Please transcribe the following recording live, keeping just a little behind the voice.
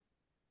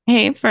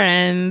Hey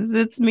friends,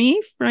 it's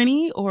me,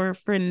 Frenny, or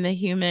Friend the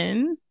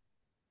Human,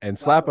 And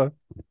Slapper.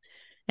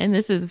 and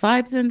this is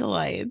Vibes and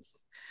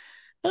Delights.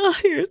 Oh,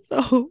 you're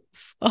so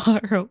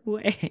far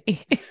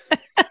away.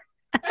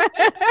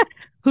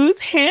 Whose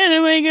hand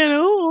am I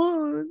gonna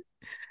hold?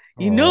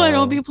 You know I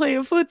don't be Oh,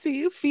 playing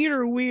footsie. Feet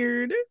are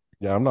weird.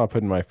 yeah, I'm not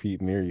putting my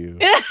feet near you.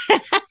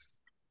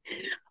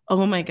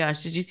 Oh my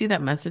gosh, did you see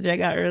that message I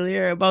got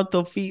earlier about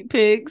the feet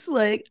pics?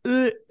 Uh,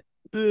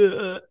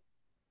 uh,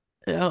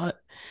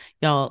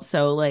 y'all.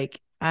 So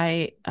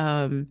I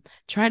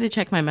try to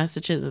check my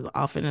messages as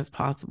often as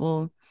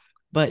possible,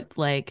 but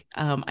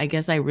I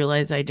guess I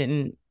realized I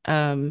didn't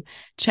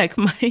check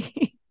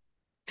my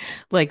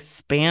like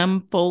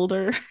spam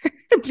folder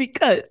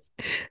because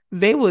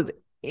they was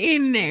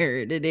in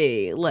there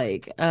today.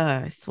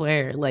 I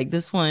swear, like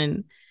this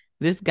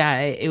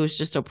guy, it was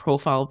just a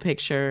profile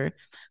picture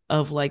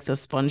of like the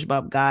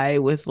SpongeBob guy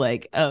with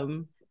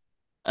the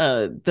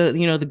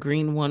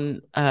green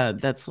one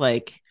that's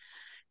like,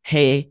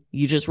 hey,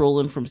 you just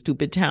rolling from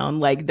stupid town.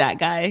 Like that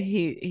guy,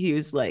 he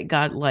was like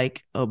got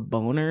like a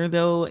boner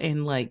though,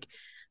 and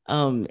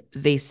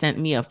they sent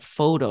me a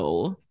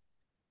photo,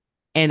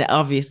 and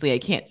obviously I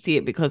can't see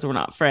it because we're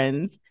not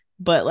friends.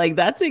 But like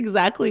that's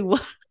exactly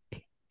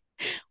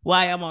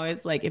why I'm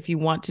always like, if you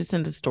want to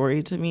send a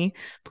story to me,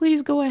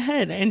 please go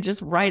ahead and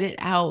just write it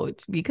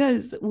out,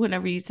 because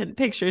whenever you send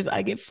pictures,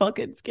 I get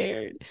fucking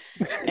scared.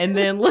 And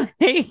then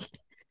like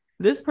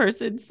this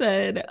person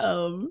said,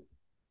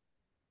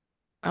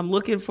 I'm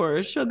looking for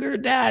a sugar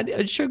dad,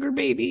 a sugar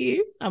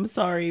baby. I'm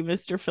sorry,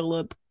 Mr.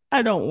 Phillip.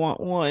 I don't want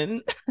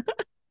one.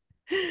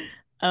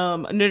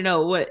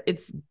 No, what?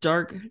 It's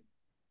dark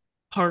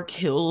Park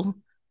Hill,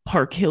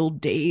 Park Hill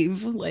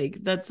Dave.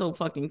 Like that's so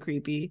fucking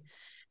creepy.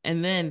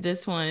 And then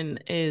this one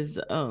is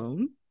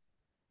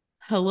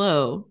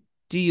hello.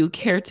 Do you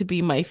care to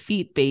be my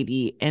feet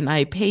baby and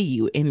I pay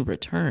you in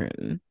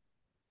return?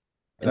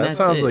 And That that's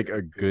sounds it. like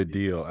a good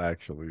deal,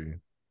 actually.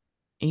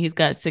 And he's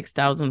got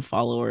 6,000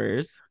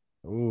 followers.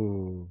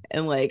 Ooh,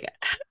 And like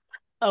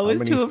I how was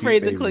many too feet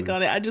afraid to click babies?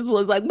 on it. I just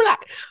was like,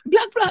 block,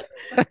 block, block.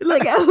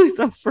 Like I was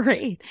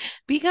afraid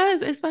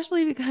because,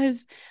 especially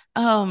because,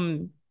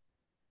 um,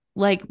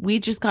 like we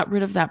just got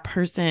rid of that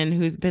person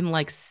who's been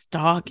like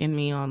stalking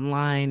me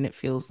online, it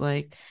feels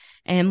like.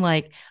 And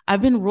like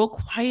I've been real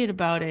quiet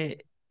about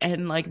it.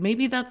 And like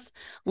maybe that's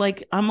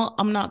like I'm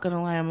not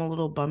gonna lie, I'm a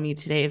little bummy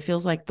today. It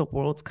feels like the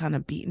world's kind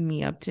of beating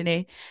me up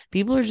today.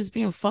 People are just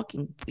being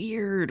fucking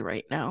weird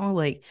right now.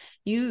 Like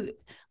you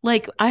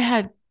like I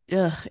had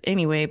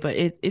anyway, but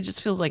it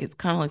just feels like it's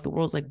kind of like the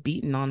world's like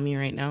beating on me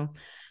right now.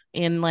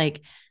 And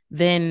like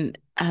then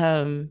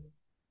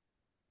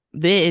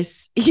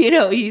this,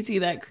 you see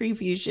that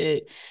creepy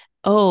shit.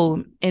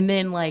 Oh, and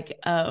then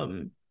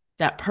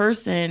that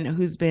person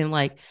who's been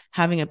like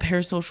having a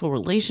parasocial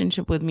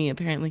relationship with me,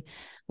 apparently,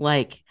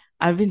 like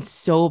I've been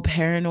so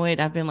paranoid.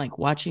 I've been like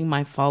watching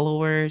my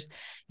followers.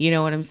 You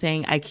know what I'm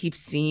saying? I keep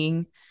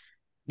seeing,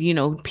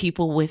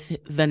 people with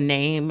the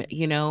name,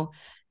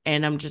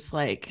 and I'm just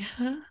like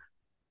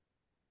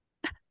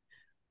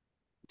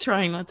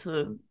trying not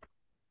to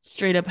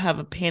straight up have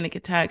a panic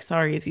attack.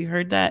 Sorry if you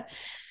heard that.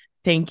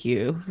 Thank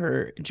you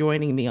for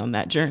joining me on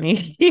that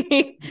journey.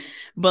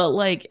 But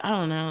like, I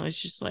don't know,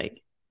 it's just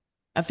like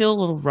I feel a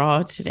little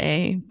raw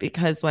today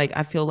because like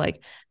I feel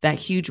like that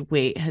huge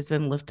weight has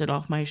been lifted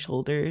off my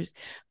shoulders,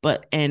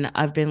 but and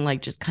I've been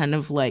like just kind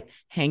of like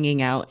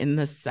hanging out in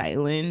the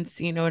silence,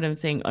 you know what I'm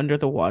saying, under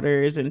the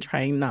waters, and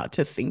trying not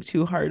to think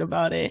too hard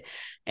about it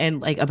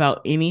and like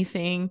about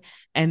anything.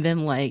 And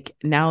then like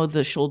now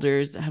the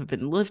shoulders have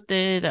been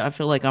lifted. I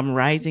feel like I'm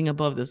rising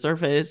above the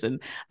surface, and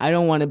I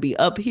don't want to be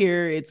up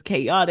here. It's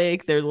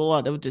chaotic. There's a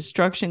lot of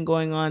destruction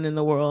going on in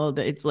the world.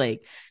 It's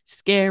like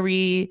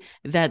scary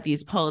that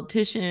these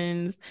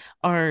politicians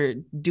are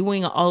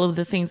doing all of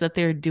the things that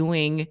they're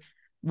doing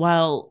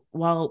while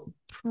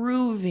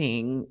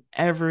proving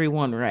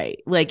everyone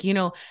right. Like,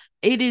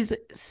 it is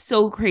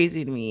so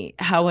crazy to me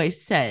how I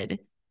said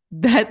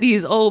that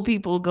these old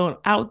people go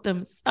out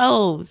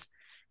themselves,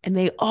 and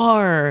they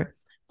are.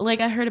 Like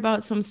I heard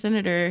about some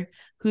senator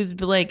who's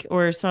like,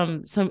 or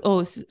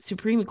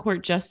Supreme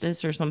Court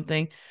justice or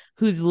something,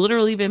 who's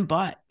literally been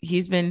bought.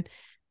 He's been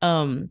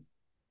um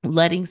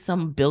letting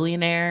some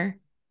billionaire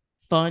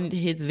fund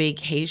his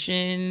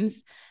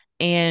vacations,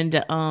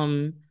 and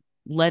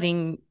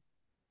letting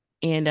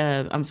and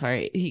I'm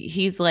sorry,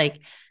 he's like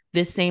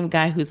this same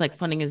guy who's like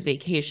funding his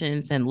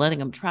vacations and letting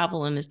him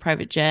travel in his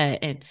private jet,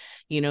 and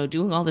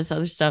doing all this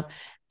other stuff,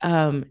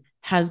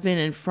 has been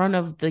in front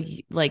of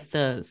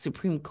the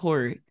Supreme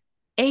Court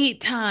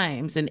 8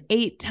 times, and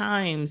 8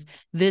 times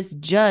this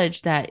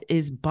judge that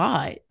is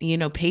bought,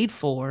 paid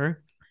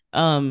for,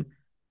 um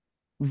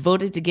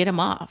voted to get him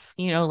off,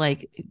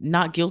 like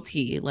not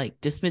guilty, like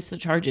dismiss the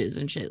charges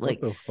and shit. What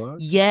Like, the fuck?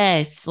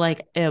 yes,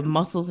 like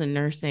muscles and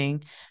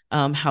nursing,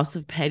 House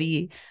of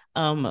Petty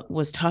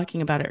was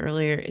talking about it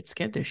earlier. It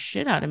scared the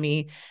shit out of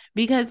me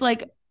because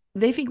like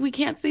they think we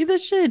can't see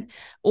this shit?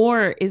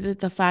 Or is it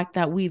the fact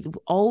that we've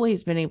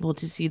always been able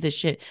to see this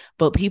shit,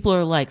 but people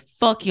are like,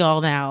 fuck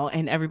y'all now,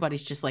 and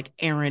everybody's just like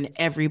airing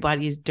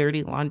everybody's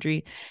dirty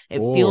laundry? It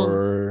feels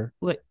Or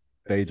what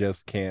they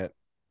just can't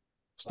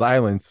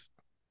silence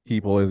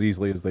people as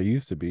easily as they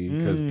used to be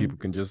because mm, people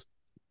can just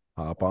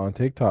hop on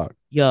TikTok.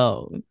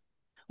 yo,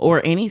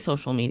 or any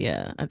social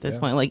media at this Yeah.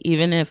 point. Like,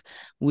 even if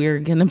we're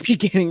gonna be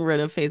getting rid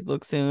of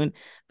Facebook soon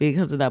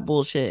because of that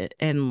bullshit,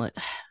 and like,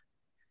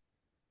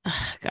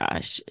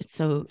 gosh, it's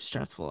so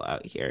stressful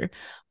out here.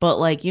 But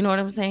like, you know what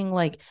I'm saying?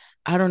 Like,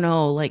 I don't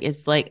know. Like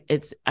it's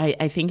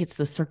I think it's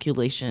the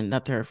circulation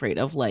that they're afraid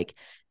of. Like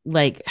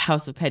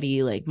House of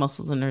Petty, like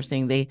Muscles and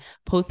Nursing, they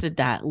posted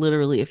that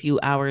literally a few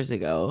hours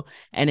ago,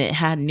 and it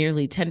had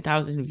nearly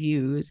 10,000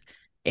 views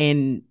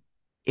in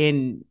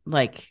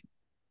like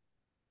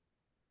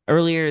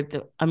earlier.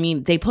 I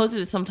mean, they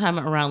posted it sometime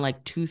around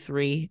like 2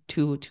 3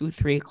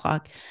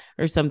 o'clock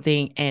or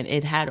something, and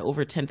it had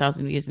over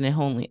 10,000 views, and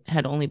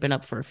it only been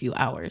up for a few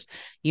hours.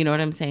 You know what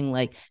I'm saying?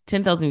 Like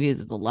 10,000 views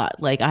is a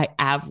lot. Like I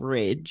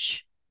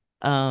average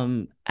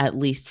at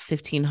least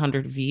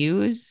 1,500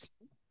 views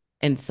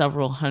and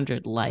several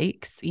hundred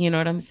likes. You know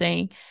what I'm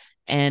saying?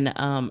 And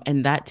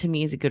that to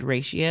me is a good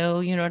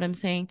ratio. You know what I'm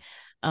saying?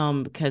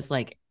 Because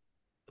like,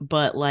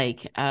 but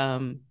like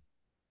I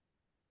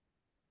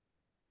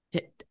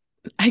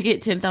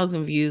get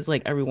 10,000 views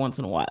like every once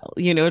in a while.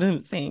 You know what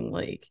I'm saying?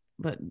 Like,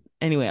 but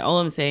anyway, all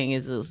I'm saying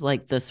is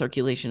like the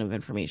circulation of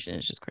information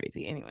is just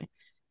crazy. Anyway,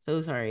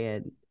 so sorry,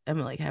 Ed. I'm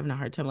like having a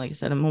hard time. Like I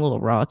said, I'm a little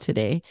raw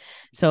today.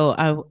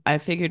 So I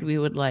figured we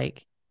would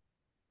like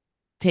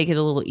take it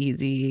a little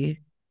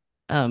easy,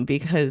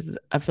 because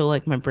I feel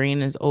like my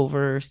brain is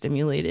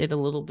overstimulated a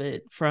little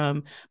bit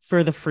for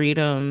the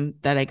freedom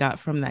that I got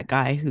from that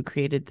guy who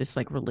created this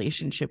like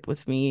relationship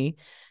with me.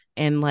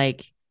 And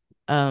like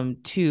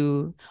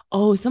to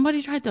oh,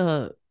 somebody tried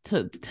to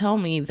tell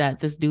me that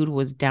this dude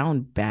was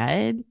down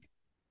bad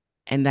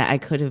and that I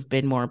could have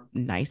been more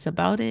nice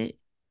about it.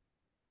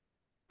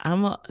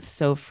 I'm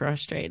so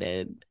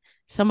frustrated.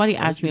 Somebody Why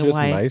aren't asked you me just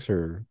why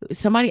nicer?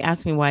 somebody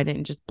asked me why I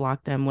didn't just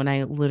block them when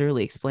I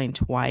literally explained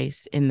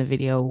twice in the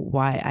video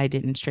why I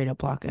didn't straight up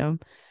block them.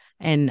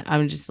 And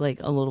I'm just like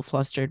a little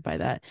flustered by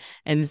that.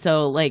 And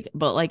so like,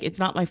 but like it's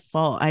not my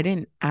fault. I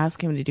didn't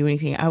ask him to do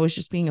anything. I was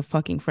just being a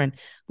fucking friend.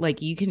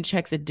 Like you can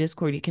check the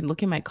Discord, you can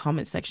look in my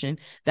comment section.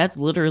 That's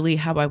literally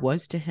how I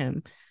was to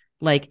him.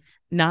 Like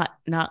not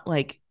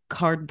like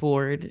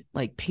cardboard,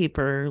 like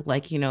paper,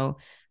 like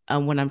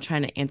when I'm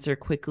trying to answer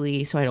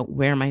quickly so I don't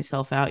wear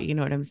myself out, you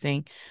know what I'm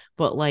saying?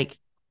 But like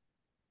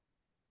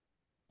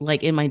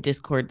in my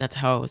Discord, that's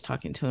how I was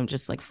talking to him,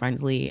 just like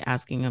friendly,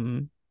 asking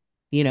him,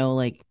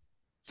 like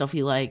stuff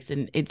he likes.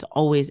 And it's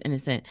always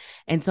innocent.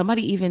 And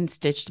somebody even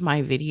stitched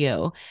my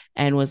video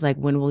and was like,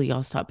 when will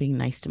y'all stop being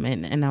nice to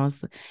men?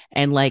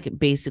 And like,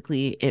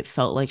 basically, it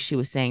felt like she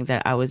was saying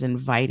that I was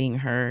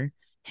inviting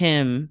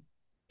him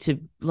to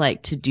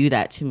do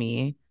that to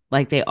me.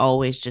 Like they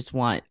always just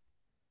want,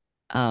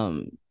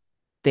 um,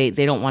 they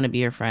don't want to be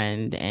your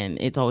friend, and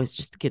it's always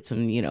just to get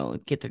some,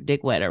 get their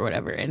dick wet or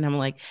whatever. And I'm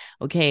like,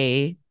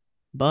 okay,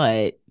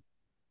 but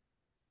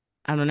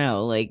I don't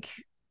know, like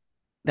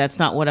that's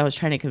not what I was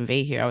trying to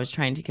convey here. I was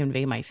trying to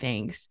convey my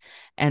thanks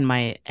and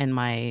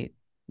my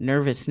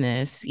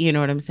nervousness, you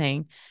know what I'm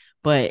saying?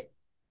 But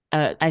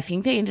I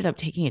think they ended up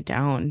taking it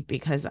down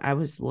because I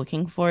was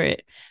looking for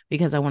it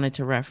because I wanted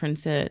to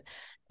reference it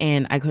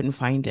and I couldn't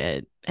find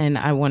it. And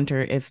I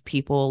wonder if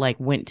people like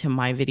went to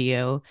my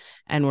video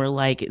and were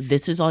like,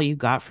 this is all you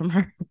got from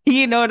her.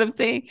 You know what I'm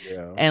saying?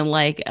 Yeah. And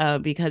like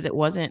because it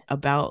wasn't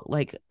about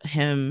like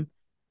him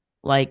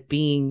like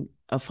being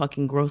a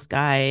fucking gross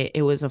guy.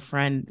 It was a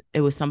friend.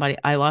 It was somebody.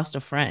 I lost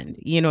a friend.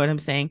 You know what I'm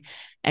saying?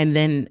 And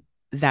then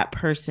that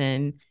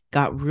person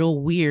got real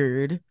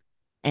weird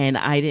and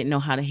I didn't know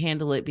how to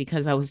handle it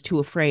because I was too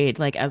afraid.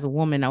 Like as a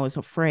woman, I was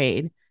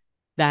afraid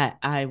that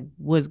I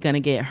was going to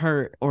get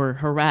hurt or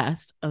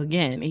harassed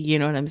again. You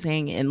know what I'm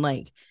saying? And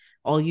like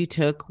all you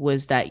took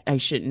was that I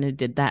shouldn't have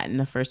did that in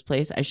the first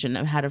place. I shouldn't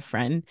have had a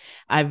friend.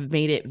 I've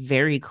made it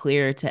very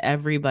clear to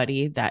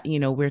everybody that,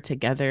 we're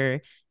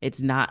together.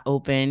 It's not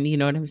open. You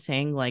know what I'm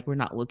saying? Like we're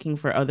not looking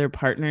for other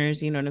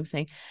partners. You know what I'm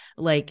saying?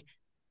 Like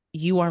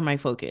you are my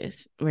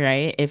focus,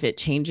 right? If it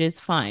changes,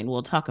 fine,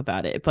 we'll talk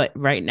about it. But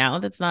right now,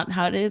 that's not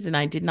how it is. And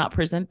I did not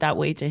present that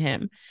way to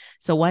him.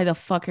 So why the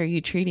fuck are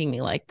you treating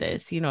me like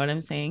this? You know what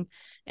I'm saying?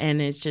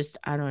 And it's just,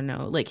 I don't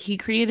know. Like he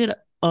created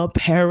a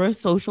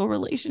parasocial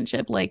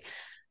relationship. Like,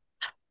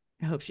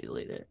 I hope she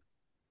deleted it.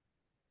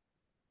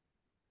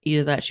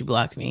 Either that she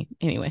blocked me.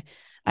 Anyway,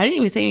 I didn't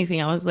even say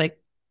anything. I was like,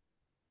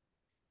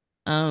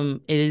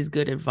 it is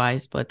good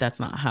advice, but that's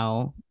not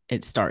how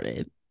it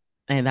started.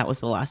 And that was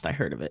the last I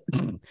heard of it.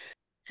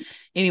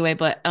 Anyway,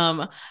 but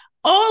all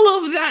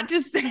of that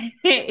to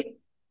say,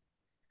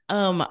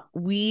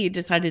 we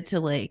decided to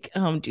like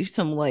do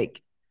some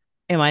like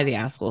am I the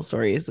asshole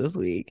stories this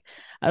week.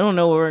 I don't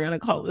know what we're gonna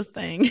call this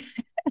thing,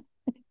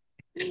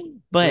 We'll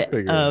but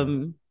figure it out.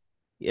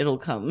 it'll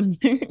come.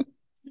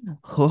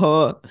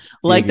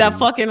 Like that Giggity.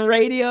 fucking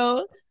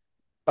radio.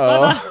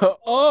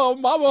 Oh,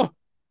 mama,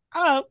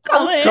 I'm I'm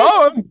coming.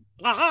 coming.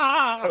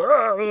 Ah.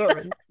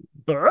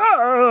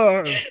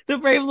 The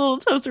brave little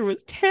toaster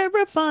was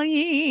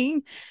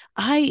terrifying.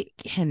 I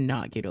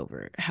cannot get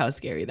over how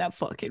scary that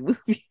fucking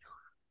movie.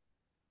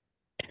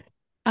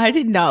 I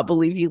did not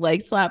believe you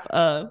like slap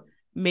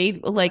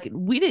made like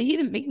we did he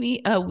didn't make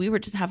me we were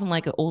just having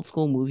like an old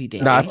school movie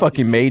Nah, I day.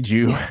 fucking made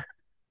you.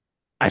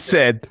 I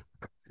said,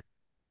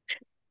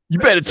 you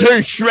better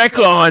turn Shrek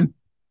on.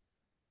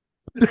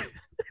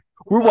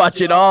 We're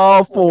watching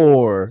all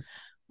four.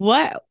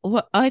 What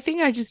I think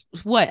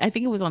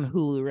it was on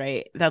Hulu,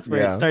 right? That's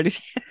where it Yeah. started.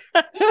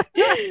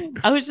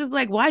 I was just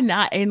like, why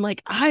not? And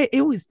like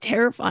it was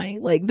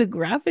terrifying. Like the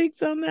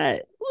graphics on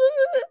that.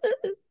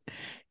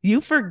 You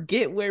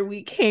forget where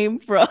we came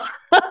from.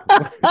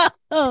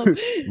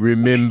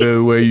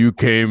 Remember where you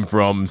came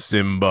from,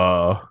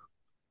 Simba.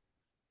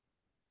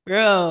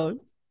 Bro,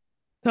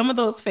 some of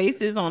those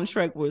faces on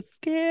Shrek were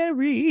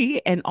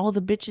scary, and all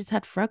the bitches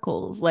had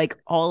freckles, like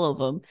all of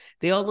them.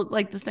 They all look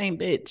like the same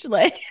bitch.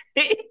 Like,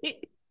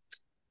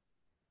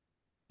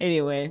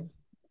 anyway,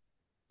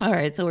 all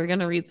right. So we're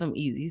gonna read some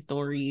easy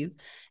stories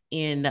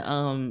and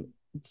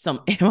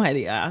some Am I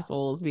the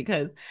Assholes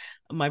because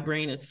my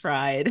brain is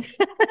fried.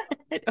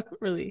 I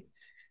don't really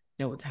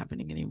know what's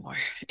happening anymore.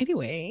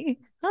 Anyway,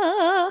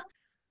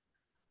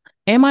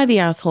 am I the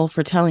asshole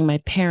for telling my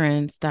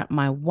parents that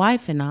my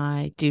wife and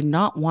I do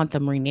not want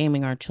them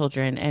renaming our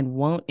children and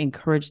won't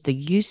encourage the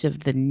use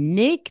of the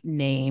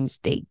nicknames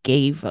they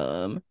gave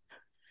them?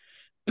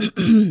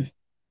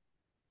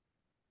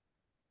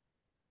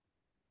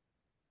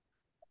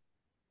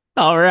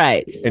 All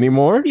right.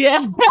 Anymore?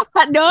 Yeah.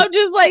 No, I'm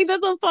just like,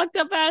 that's a fucked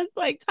up ass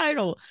like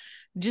title.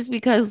 Just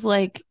because,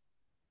 like,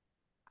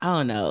 I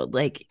don't know,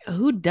 like,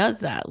 who does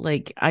that?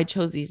 Like, I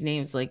chose these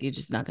names, like, you're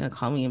just not gonna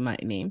call me in my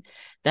name.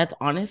 That's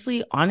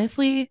honestly,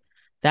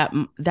 that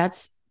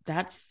that's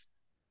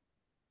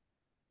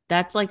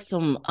like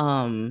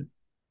some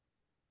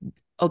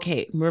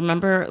okay,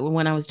 remember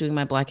when I was doing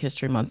my Black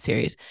History Month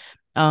series?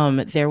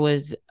 There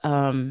was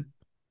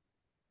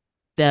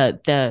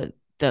the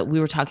we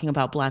were talking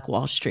about Black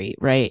Wall Street,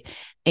 right?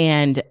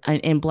 And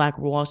in Black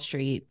Wall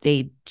Street,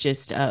 they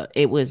just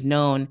it was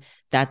known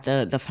that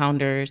the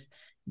founders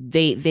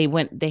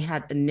they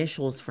had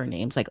initials for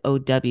names like OW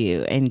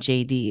and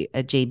JD,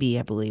 JB,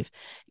 I believe,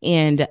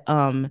 and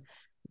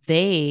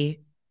they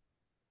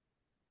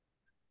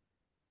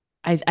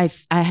I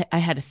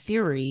had a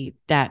theory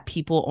that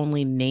people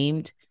only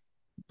named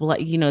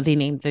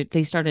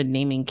they started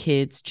naming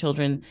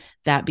children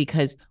that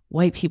because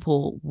white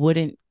people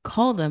wouldn't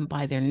call them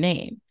by their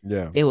name.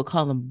 Yeah. They would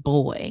call them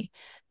boy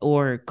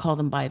or call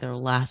them by their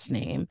last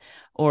name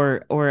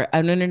or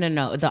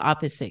no, the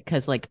opposite,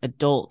 because like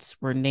adults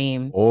were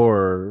named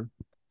Or,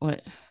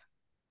 what.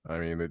 I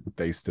mean,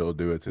 they still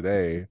do it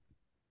today.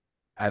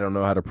 I don't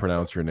know how to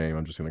pronounce your name.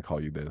 I'm just going to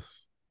call you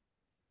this.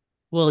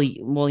 Well,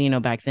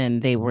 back then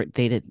they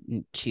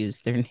didn't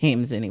choose their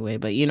names anyway,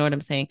 but you know what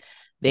I'm saying.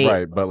 They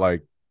Right. But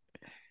like,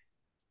 if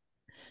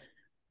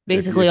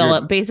basically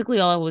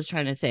you're, all I was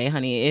trying to say,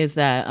 honey, is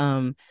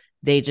that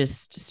they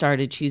just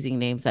started choosing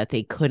names that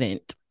they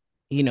couldn't,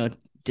 you know,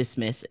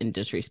 dismiss and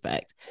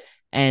disrespect.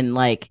 And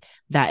like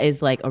that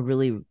is like a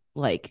really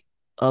like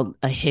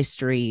a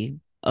history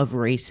of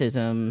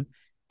racism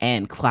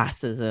and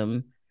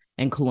classism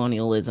and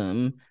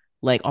colonialism,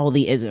 like all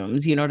the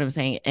isms, you know what I'm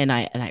saying? And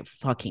I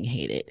fucking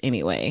hate it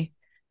anyway.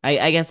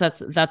 I guess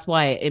that's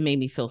why it made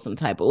me feel some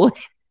type of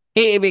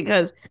way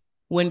because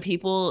when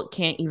people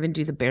can't even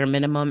do the bare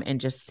minimum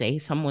and just say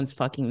someone's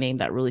fucking name,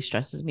 that really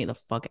stresses me the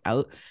fuck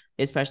out,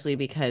 especially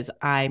because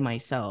I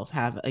myself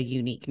have a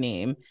unique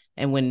name.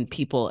 And when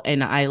people,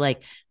 and I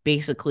like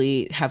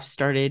basically have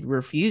started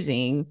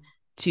refusing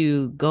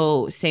to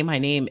go say my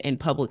name in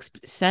public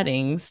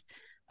settings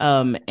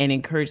and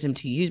encourage them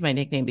to use my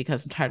nickname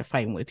because I'm tired of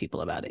fighting with people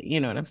about it. You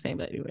know what I'm saying?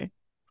 But anyway.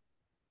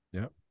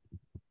 yeah.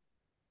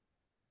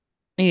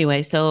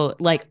 Anyway, so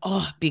like,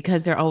 oh,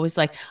 because they're always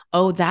like,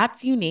 oh,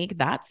 that's unique,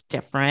 that's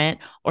different.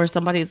 Or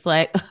somebody's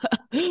like,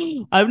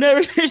 I've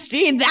never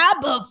seen that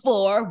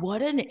before.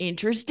 What an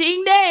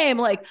interesting name.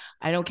 Like,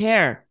 I don't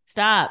care.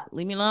 Stop.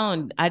 Leave me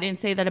alone. I didn't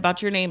say that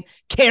about your name,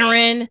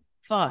 Karen.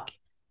 Fuck.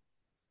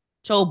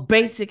 So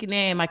basic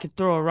name, I could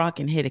throw a rock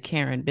and hit a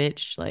Karen,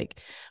 bitch. Like,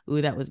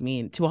 ooh, that was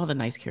mean to all the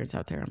nice Karens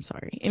out there. I'm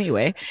sorry.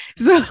 Anyway,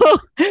 so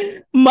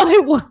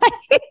my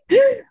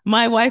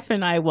my wife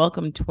and I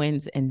welcomed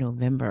twins in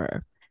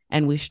November,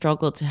 and we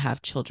struggled to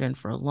have children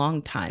for a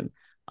long time,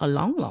 a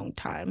long, long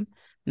time,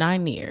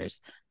 9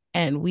 years,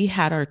 and we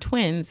had our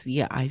twins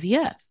via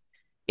IVF.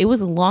 It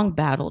was a long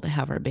battle to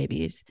have our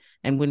babies.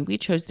 And when we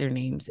chose their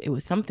names, it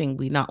was something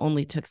we not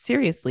only took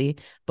seriously,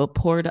 but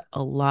poured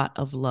a lot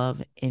of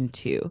love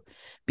into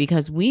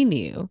because we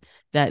knew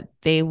that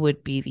they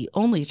would be the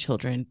only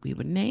children we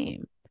would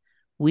name.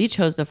 We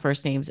chose the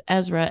first names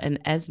Ezra and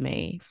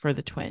Esme for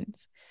the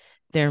twins.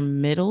 Their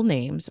middle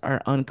names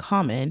are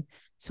uncommon,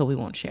 so we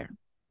won't share.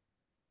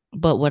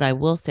 But what I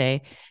will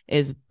say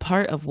is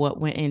part of what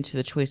went into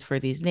the choice for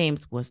these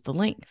names was the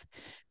length.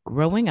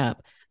 Growing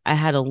up, I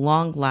had a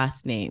long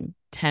last name,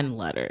 10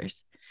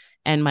 letters.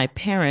 And my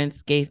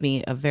parents gave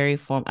me a very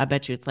form. I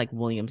bet you it's like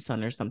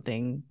Williamson or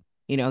something,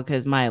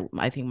 because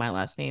I think my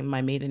last name,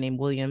 my maiden name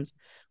Williams,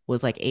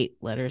 was like 8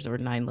 letters or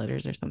 9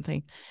 letters or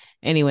something.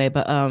 Anyway,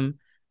 but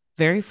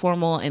very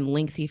formal and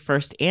lengthy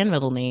first and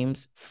middle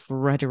names,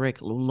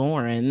 Frederick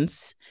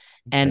Lawrence.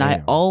 And I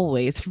Damn.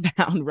 always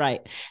found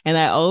right. And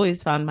I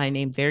always found my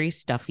name very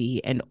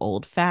stuffy and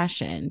old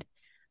fashioned.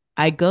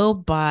 I go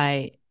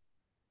by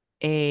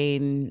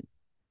a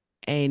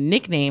a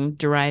nickname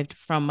derived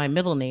from my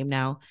middle name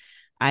now.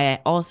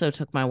 I also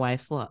took my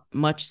wife's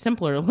much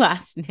simpler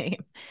last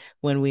name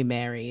when we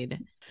married.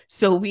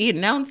 So we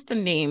announced the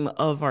name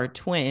of our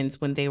twins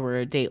when they were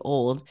a day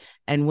old.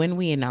 And when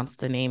we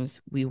announced the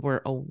names, we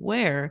were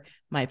aware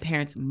my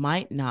parents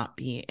might not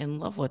be in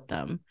love with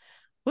them.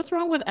 What's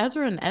wrong with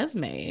Ezra and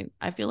Esme?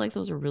 I feel like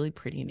those are really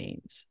pretty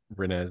names.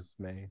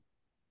 Renesmee.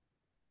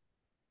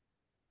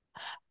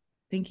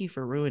 Thank you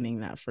for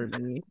ruining that for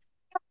me.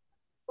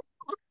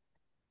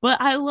 But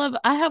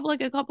I have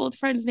like a couple of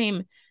friends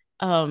named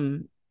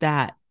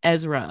that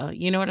Ezra.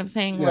 You know what I'm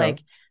saying? Yeah.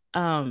 Like,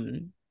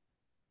 um,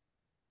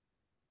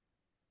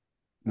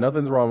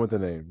 Nothing's wrong with the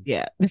name.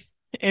 yeah.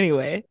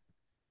 Anyway,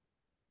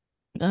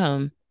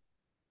 um,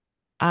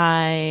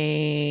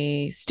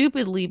 I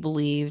stupidly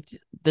believed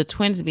the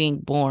twins being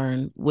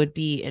born would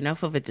be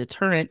enough of a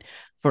deterrent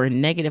for a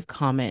negative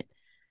comment.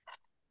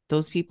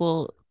 Those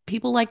people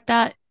like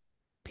that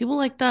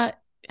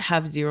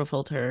have zero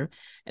filter.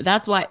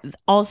 That's why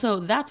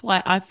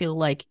I feel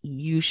like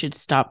you should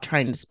stop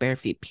trying to spare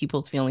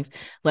people's feelings.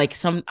 Like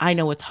I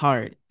know it's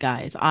hard,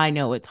 guys. I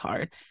know it's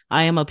hard.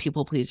 I am a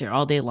people pleaser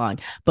all day long.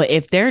 But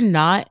if they're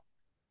not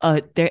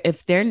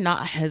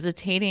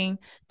hesitating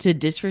to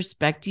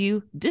disrespect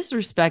you,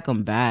 disrespect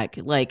them back.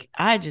 Like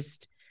I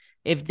just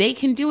if they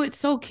can do it,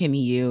 so can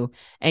you.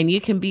 And you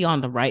can be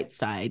on the right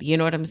side. You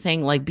know what I'm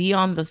saying? Like be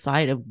on the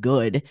side of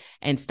good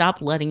and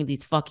stop letting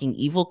these fucking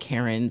evil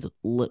Karens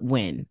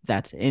win.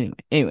 That's it.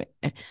 Anyway,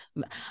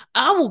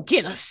 I will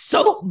get a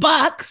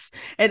soapbox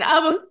and I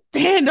will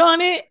stand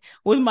on it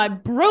with my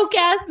broke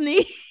ass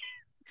knee.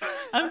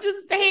 I'm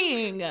just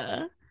saying.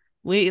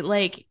 We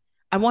like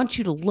I want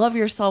you to love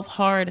yourself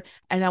hard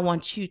and I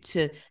want you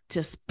to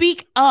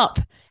speak up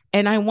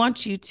and I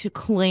want you to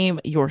claim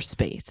your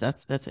space.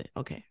 That's it.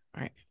 Okay.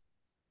 All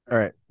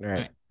right. All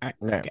right. All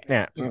All right.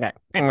 right.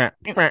 All right.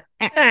 Yeah.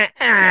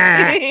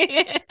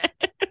 Okay.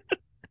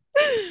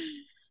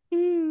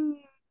 Yeah.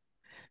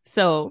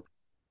 So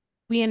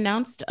we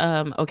announced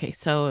okay,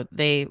 so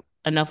they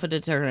enough of a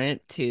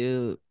deterrent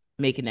to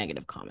make a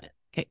negative comment.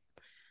 Okay.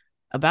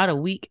 About a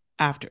week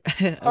after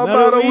about a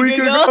About a week week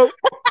ago.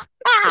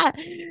 ago.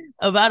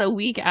 About a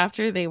week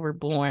after they were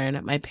born,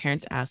 my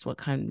parents asked what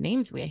kind of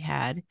names we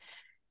had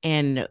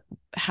and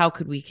how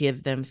could we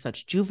give them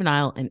such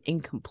juvenile and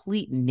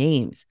incomplete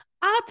names.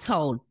 I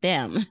told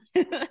them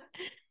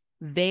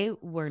they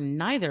were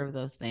neither of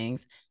those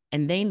things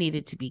and they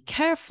needed to be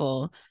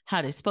careful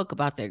how they spoke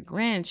about their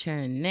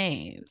grandchildren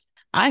names.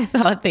 I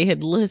thought they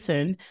had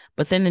listened,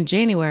 but then in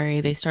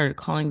January they started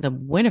calling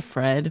them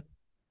Winifred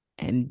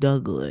and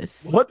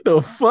Douglas. What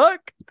the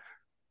fuck?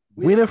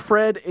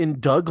 Winifred and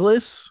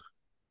Douglas?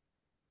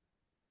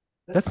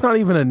 That's not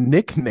even a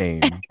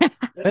nickname.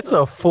 That's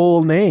a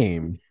full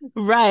name.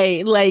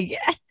 Right. Like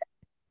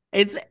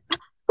it's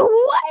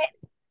what?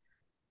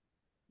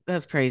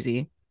 That's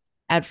crazy.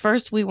 At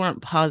first, we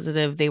weren't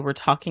positive they were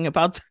talking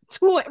about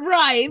the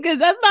right, because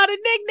that's not a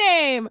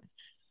nickname.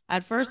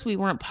 At first, we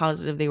weren't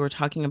positive they were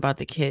talking about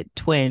the kid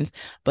twins,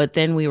 but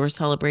then we were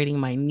celebrating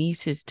my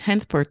niece's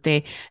 10th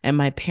birthday, and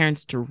my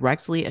parents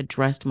directly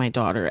addressed my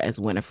daughter as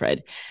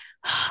Winifred.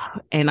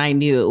 And I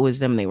knew it was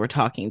them they were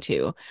talking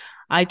to.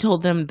 I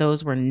told them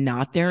those were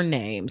not their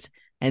names,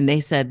 and they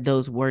said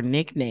those were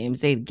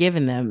nicknames they'd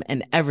given them,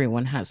 and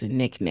everyone has a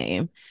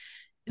nickname.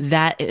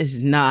 That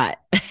is not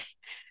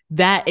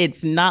that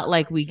it's not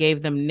like we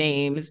gave them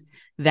names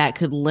that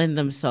could lend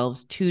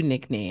themselves to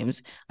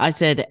nicknames. I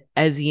said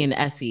Ezzy and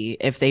Essie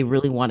if they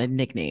really wanted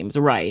nicknames.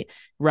 Right.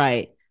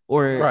 Right.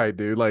 Right,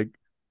 dude. Like,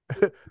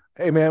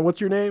 hey man,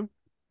 what's your name?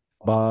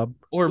 Bob.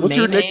 Or What's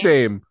your Maymay.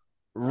 nickname?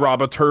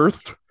 Robert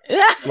Earth.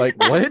 Like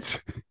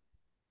what?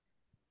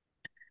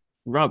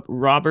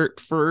 Robert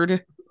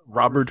Ferd.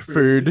 Robert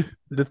Ferd,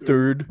 the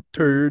third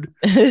turd.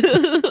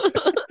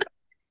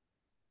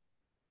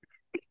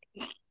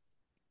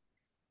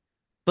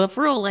 But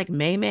for real, like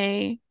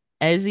Maymay,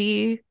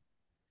 Ezzy,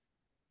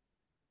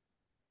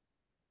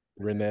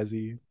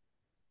 Renezi.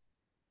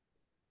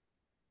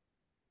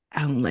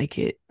 I don't like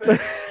it.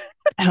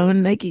 I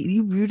don't like it.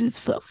 You rude as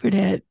fuck for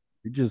that.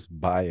 You're just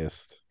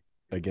biased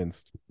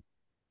against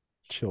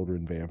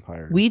children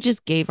vampires. We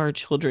just gave our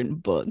children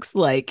books.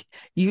 Like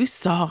you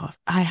saw,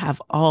 I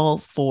have all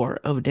 4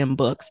 of them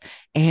books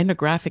and a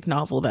graphic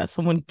novel that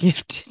someone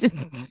gifted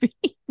me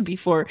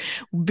before.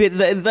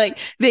 Like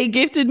they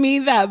gifted me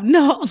that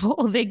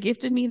novel. They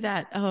gifted me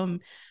that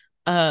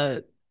uh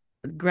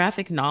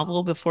graphic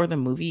novel before the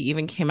movie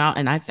even came out,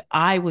 and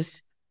I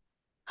was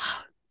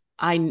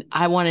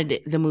I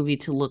wanted the movie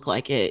to look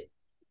like it.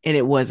 and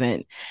it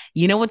wasn't.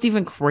 You know what's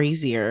even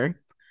crazier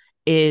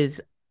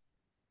is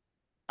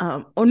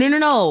oh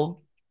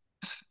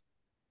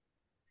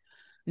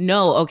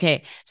no,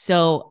 okay.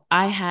 So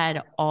I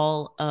had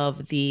all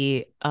of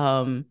the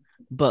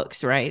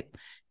books, right?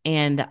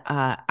 And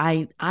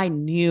I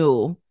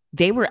knew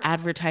they were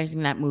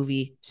advertising that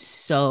movie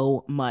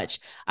so much.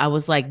 I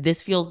was like,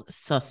 this feels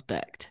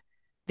suspect.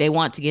 They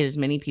want to get as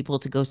many people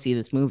to go see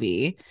this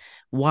movie.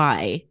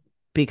 Why?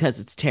 Because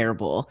it's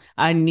terrible.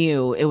 I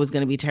knew it was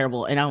going to be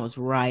terrible. And I was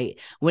right.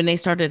 When they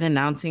started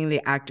announcing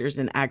the actors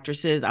and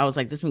actresses, I was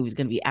like, this movie's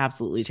going to be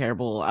absolutely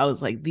terrible. I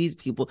was like, these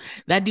people,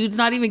 that dude's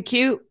not even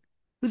cute.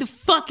 Who the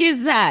fuck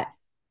is that?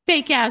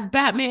 Fake ass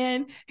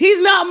Batman.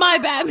 He's not my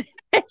Batman.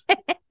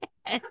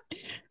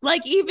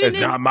 Like, even It's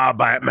in, not my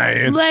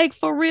Batman. like,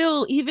 for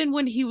real, even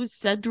when he was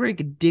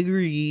Cedric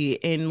Diggory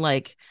in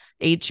like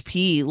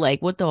HP,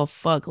 like, what the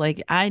fuck?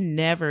 Like, I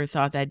never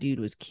thought that dude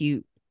was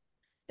cute.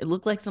 It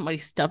looked like somebody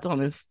stepped on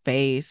his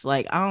face.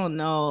 Like, I don't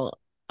know.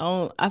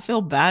 I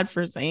feel bad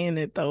for saying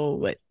it though,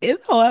 but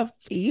it's how I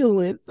feel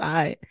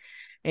inside.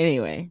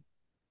 Anyway.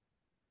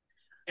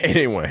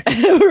 Anyway,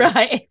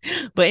 Right.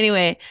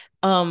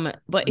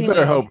 But you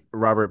better hope anyway,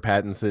 Robert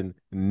Pattinson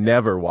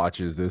never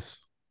watches this.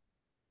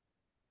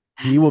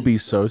 He will be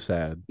so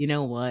sad. you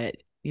know what?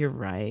 You're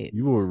right.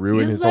 You will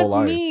ruin Because his whole that's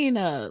life. mean.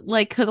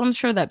 Like, because I'm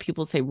sure that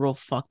people say real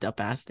fucked up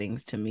ass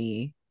things to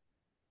me.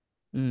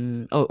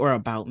 Or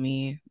about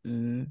me.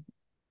 I'm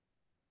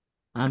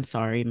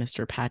sorry,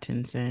 Mr.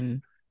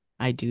 Pattinson.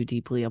 I do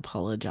deeply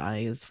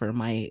apologize for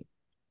my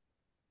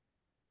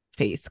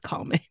face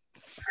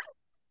comments.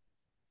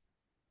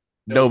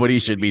 Nobody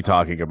should be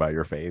talking about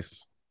your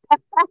face.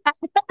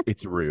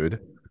 It's rude.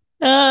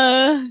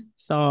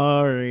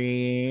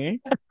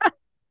 Sorry.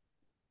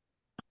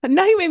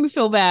 Now you made me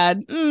feel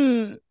bad.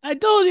 I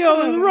told you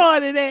I was raw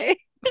today.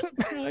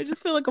 I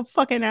just feel like a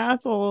fucking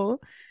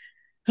asshole.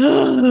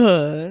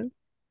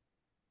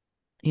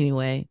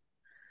 Anyway,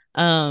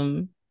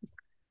 um,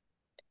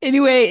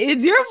 anyway,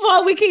 it's your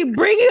fault we keep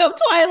bringing up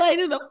Twilight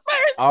in the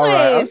first All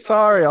right, I'm place.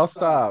 sorry. I'll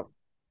stop.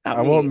 I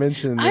I won't mean,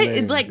 mention the I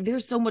name. like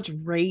there's so much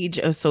rage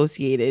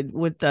associated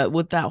with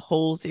that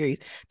whole series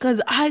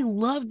because I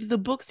loved the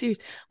book series.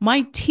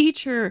 My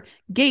teacher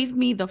gave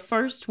me the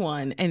first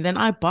one and then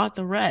I bought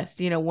the rest,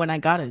 when I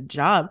got a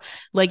job.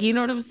 Like, you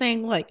know what I'm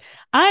saying? Like,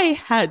 I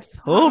had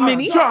so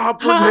many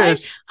Job for high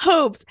this.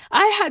 hopes.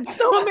 I had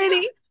so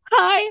many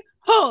high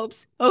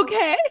hopes.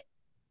 Okay.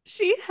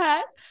 She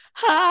had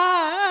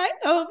high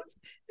hopes.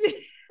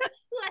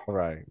 All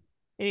right,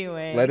 let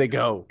Anyway, it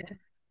go.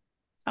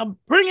 I'm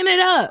bringing it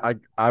up.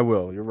 I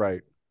will. You're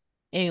right.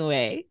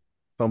 Anyway,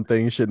 Some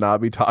things should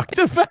not be talked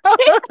about.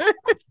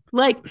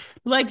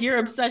 like your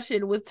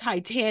obsession with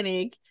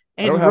Titanic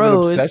I don't and have an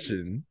Rose,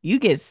 obsession. you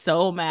get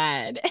so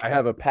mad. I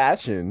have a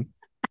passion.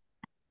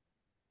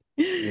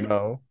 You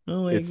Oh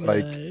know, my it's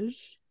like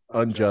gosh.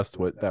 unjust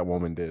what that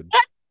woman did.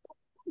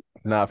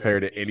 Not fair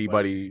to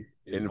anybody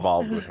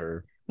involved with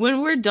her.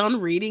 When we're done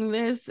reading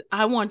this,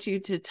 I want you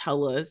to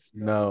tell us.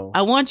 No,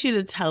 I want you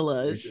to tell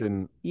we us.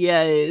 shouldn't.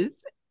 Yes.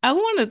 I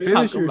want to talk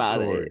Finish your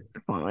about story.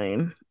 it.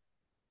 Fine.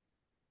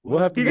 We'll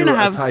have to You're do gonna a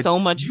have Titanic. so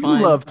much You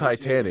fun. love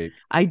Titanic,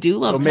 I do so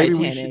love maybe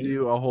we should Titanic.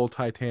 do a whole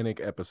Titanic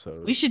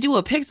episode. We should do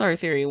a Pixar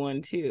theory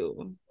one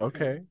too.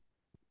 Okay.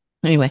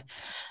 Anyway,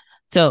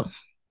 so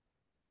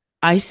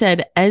I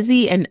said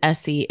Ezzy and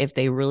Essie if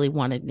they really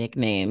wanted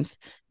nicknames.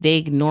 They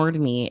ignored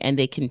me and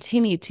they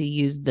continued to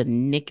use the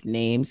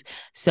nicknames.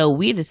 So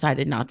we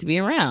decided not to be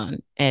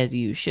around, as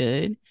you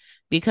should.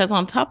 Because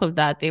on top of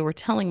that, they were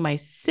telling my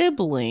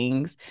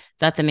siblings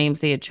that the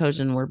names they had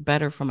chosen were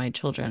better for my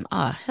children.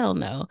 Ah, hell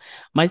no.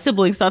 My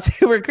siblings thought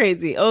they were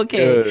crazy.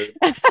 Okay.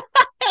 Good.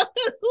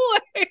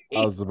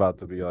 I was about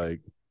to be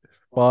like,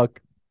 fuck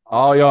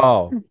all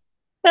y'all.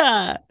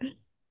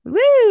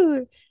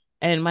 Woo!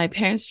 And my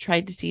parents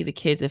tried to see the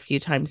kids a few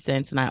times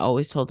since, and I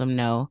always told them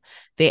no.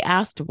 They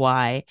asked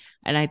why,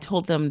 and I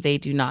told them they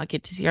do not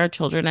get to see our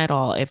children at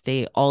all if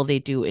they all they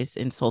do is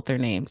insult their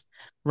names,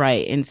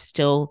 right? And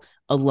still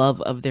a love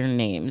of their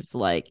names.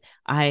 Like,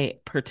 I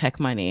protect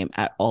my name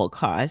at all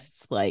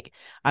costs. Like,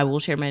 I will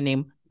share my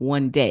name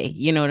one day,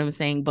 you know what I'm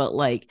saying? But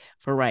like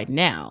for right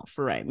now,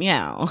 for right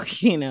meow,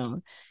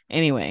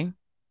 Anyway,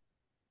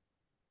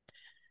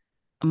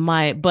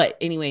 but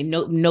anyway,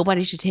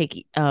 nobody should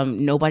take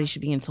nobody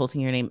should be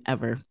insulting your name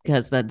ever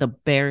because the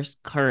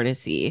barest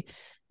courtesy,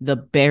 the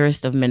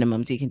barest of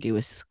minimums you can do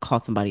is call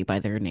somebody by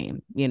their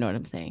name. You know what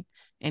I'm saying?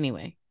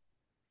 Anyway,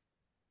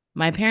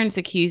 my parents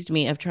accused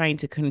me of trying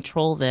to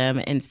control them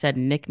and said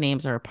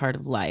nicknames are a part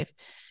of life.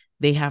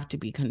 They have to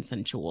be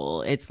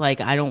consensual. It's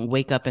like I don't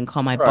wake up and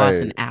call my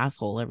boss an Right.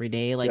 asshole every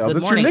day. Like, Yeah, good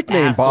that's your morning,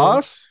 nickname, asshole.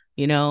 boss.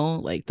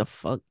 Like the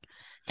fuck.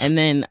 And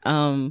then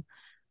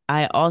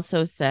I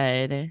also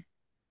said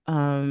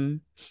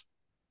um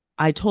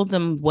I told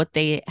them what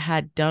they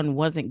had done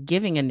wasn't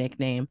giving a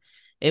nickname.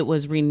 It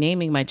was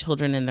renaming my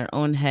children in their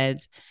own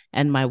heads,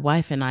 and my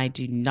wife and I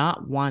do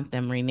not want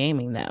them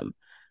renaming them.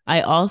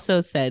 I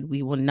also said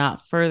we will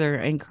not further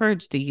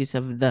encourage the use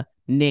of the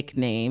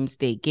nicknames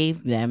they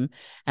gave them.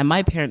 And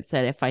my parents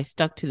said if I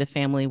stuck to the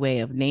family way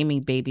of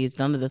naming babies,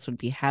 none of this would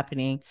be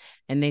happening.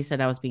 And they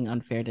said I was being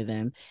unfair to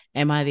them.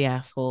 Am I the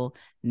asshole?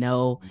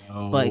 No.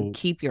 But No.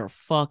 keep your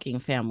fucking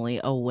family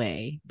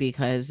away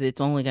because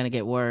it's only going to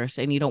get worse.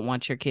 And you don't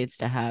want your kids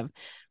to have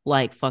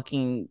like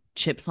fucking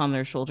chips on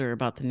their shoulder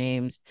about the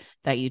names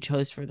that you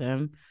chose for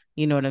them.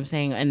 You know what I'm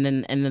saying? And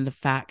then the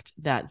fact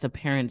that the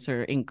parents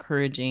are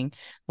encouraging,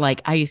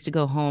 like I used to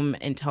go home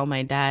and tell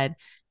my dad,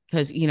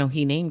 because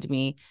he named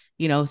me,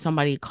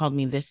 somebody called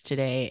me this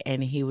today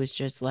and he was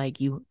just like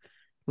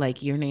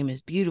your name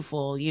is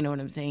beautiful, you know what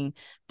I'm saying?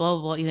 Blah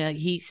blah blah.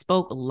 He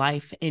spoke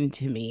life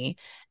into me.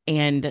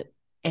 And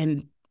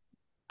and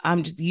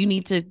I'm just, you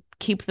need to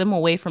keep them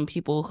away from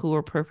people who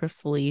are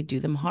purposely do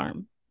them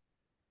harm.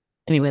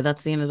 Anyway,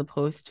 that's the end of the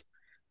post.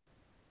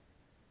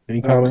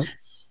 Any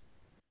comments?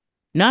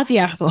 Not the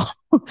asshole.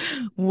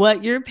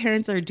 What your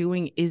parents are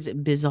doing is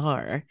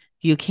bizarre.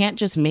 You can't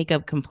just make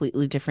up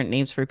completely different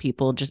names for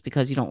people just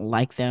because you don't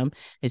like them.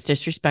 It's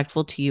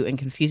disrespectful to you and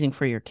confusing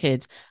for your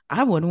kids.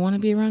 I wouldn't want to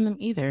be around them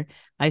either.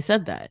 I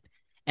said that.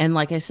 And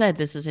like I said,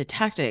 this is a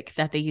tactic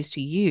that they used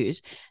to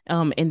use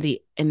in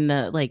the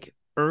like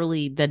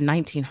early the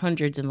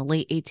 1900s and the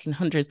late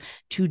 1800s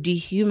to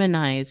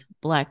dehumanize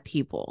black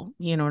people.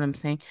 You know what I'm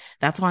saying?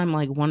 That's why I'm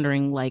like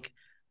wondering like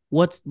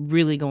what's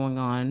really going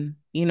on.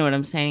 You know what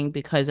I'm saying?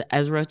 Because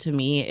Ezra to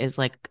me is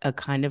like a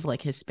kind of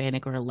like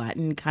Hispanic or a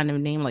Latin kind of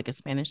name, like a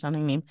Spanish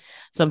sounding name,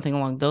 something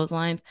along those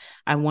lines.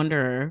 I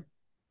wonder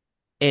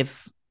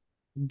if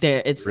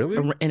there it's Really?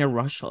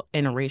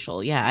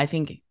 interracial. Yeah, I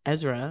think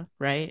Ezra,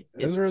 right?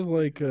 Ezra's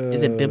like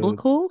Is it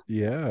biblical?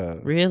 yeah.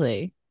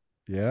 Really?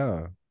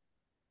 Yeah.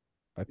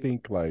 I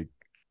think like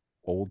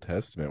Old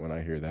Testament when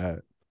I hear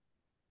that.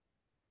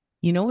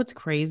 You know what's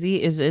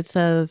crazy is it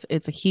says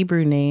it's a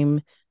Hebrew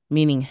name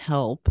meaning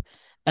help.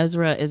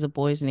 Ezra is a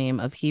boy's name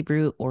of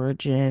Hebrew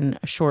origin,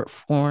 a short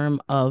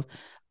form of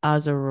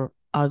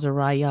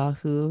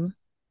Azariahu,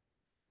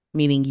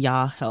 meaning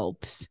Yah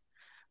helps.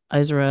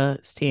 Ezra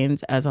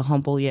stands as a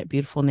humble yet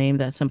beautiful name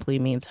that simply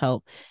means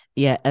help.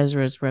 Yet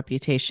Ezra's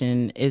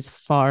reputation is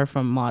far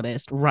from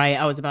modest. Right.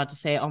 I was about to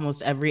say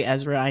almost every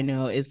Ezra I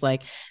know is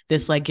like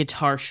this like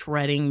guitar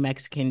shredding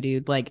Mexican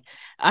dude. Like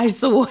I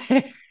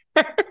swear.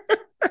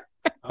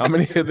 How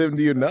many of them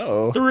do you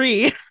know?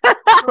 Three.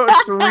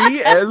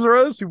 Three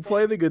Ezras who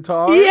play the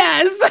guitar?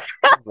 Yes.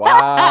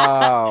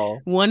 Wow.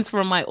 One's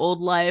from my old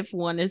life,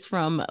 one is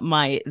from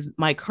my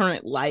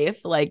current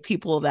life, like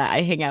people that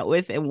I hang out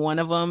with, and one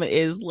of them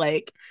is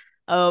like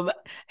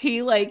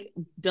he like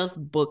does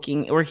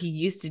booking, or he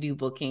used to do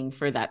booking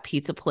for that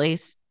pizza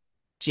place,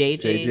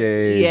 JJ's.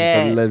 JJ's, the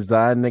Yeah,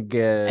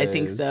 lasagna I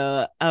think guys.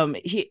 so.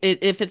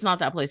 If it's not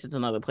that place, it's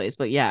another place.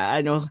 But yeah,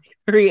 I know like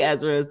three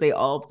Ezras. They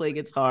all play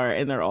guitar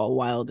and they're all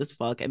wild as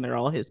fuck and they're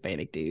all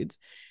Hispanic dudes.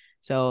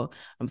 So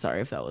I'm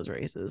sorry if that was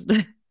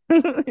racist.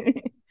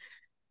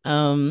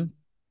 um,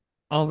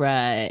 all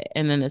right.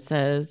 And then it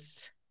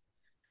says,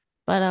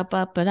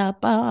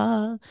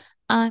 ba-da-ba-ba-da-ba.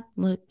 I'm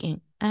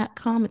looking at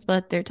comments,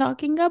 but they're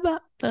talking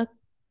about the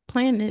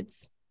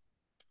planets.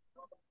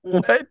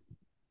 What?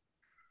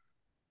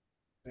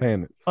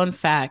 Planets. Fun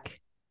fact,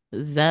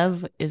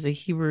 Zev is a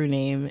Hebrew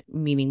name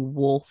meaning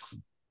wolf.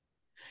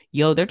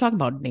 Yo, they're talking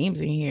about names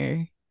in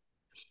here.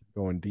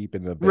 Going deep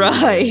into baby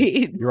name.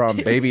 Right. You're on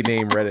baby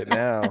name Reddit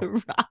now.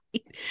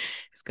 Right.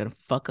 It's gonna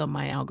fuck up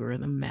my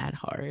algorithm mad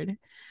hard.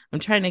 I'm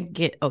trying to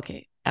get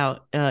okay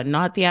out.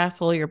 Not the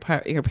asshole. Your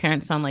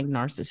parents sound like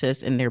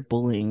narcissists and they're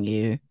bullying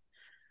you.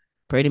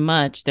 Pretty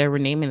much, they're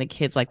renaming the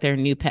kids like their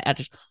new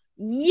pet.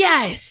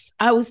 Yes,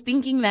 I was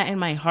thinking that in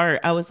my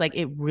heart. I was like,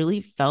 it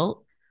really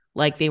felt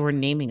like they were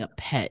naming a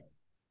pet.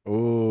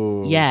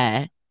 Oh,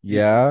 Yeah,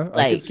 yeah.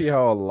 I could see like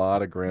how a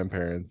lot of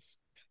grandparents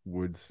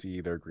would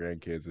see their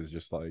grandkids as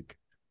just like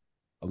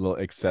a little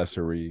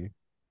accessory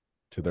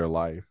to their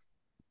life.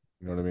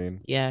 You know what I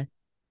mean? yeah.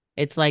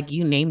 It's like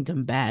you named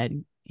them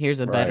bad. Here's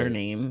a better Right.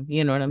 name.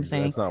 You know what I'm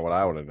saying? That's not what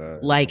I would have done.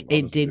 Like I'll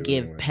it just did do it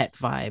give anyways. pet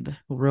vibe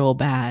real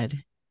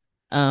bad.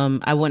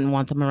 I wouldn't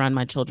want them around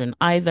my children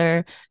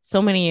either.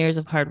 So many years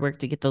of hard work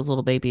to get those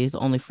little babies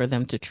only for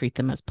them to treat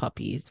them as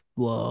puppies.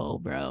 Whoa,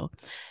 bro.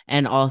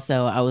 And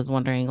also I was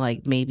wondering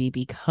like maybe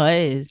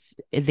because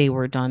they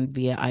were done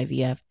via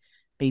IVF,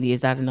 maybe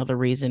is that another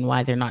reason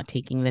why they're not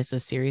taking this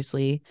as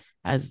seriously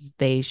as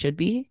they should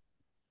be?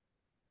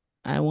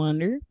 I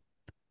wonder.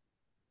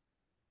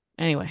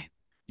 Anyway,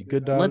 You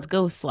good, let's dog?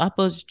 go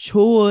Slappo's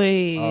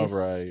All choice.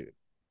 right.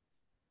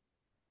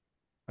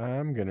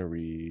 I'm gonna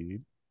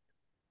read.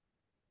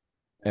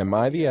 Am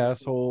I the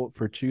asshole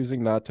for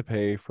choosing not to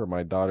pay for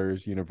my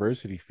daughter's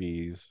university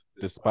fees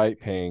despite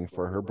paying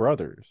for her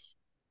brother's?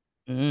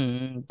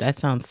 That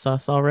sounds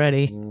sus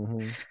already.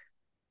 Mm-hmm.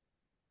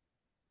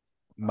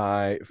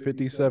 My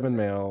 57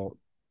 male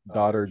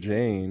daughter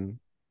Jane,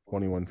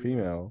 21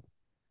 female,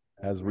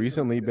 has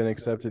recently been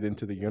accepted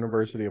into the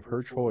university of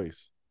her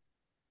choice.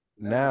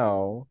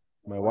 Now,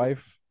 my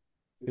wife,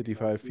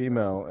 55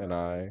 female, and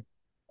I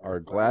are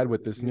glad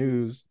with this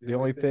news. The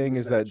only thing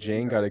is that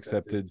Jane got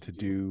accepted to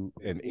do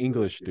an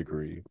English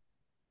degree.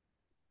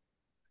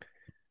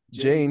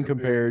 Jane,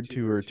 compared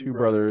to her two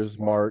brothers,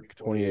 Mark,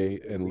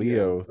 28, and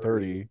Leo,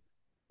 30,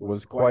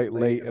 was quite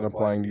late in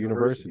applying to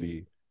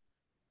university.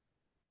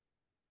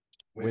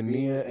 When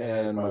Mia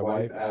and my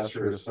wife asked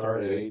her to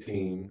start at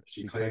 18,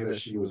 she claimed that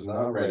she was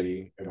not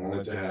ready and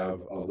wanted to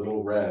have a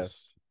little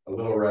rest. A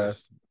little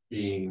rest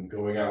being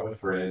going out with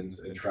friends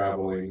and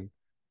traveling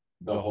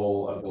the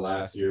whole of the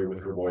last year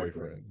with her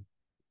boyfriend.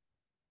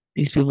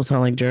 These people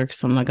sound like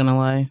jerks. I'm not gonna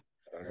lie.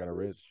 Sound kind of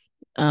rich.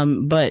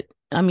 But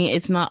I mean,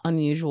 it's not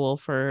unusual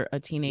for a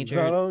It's teenager.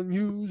 not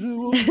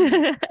unusual.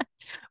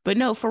 But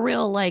no, for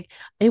real, like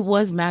it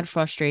was mad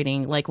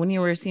frustrating. Like when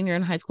you were a senior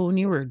in high school, when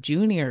you were a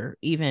junior,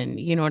 even,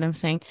 you know what I'm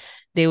saying?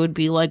 They would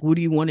be like, what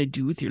do you want to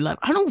do with your life?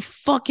 I don't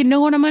fucking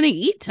know what I'm going to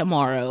eat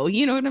tomorrow.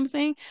 You know what I'm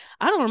saying?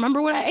 I don't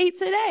remember what I ate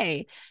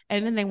today.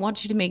 And then they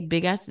want you to make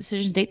big ass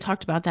decisions. They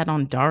talked about that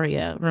on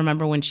Daria.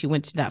 Remember when she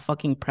went to that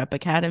fucking prep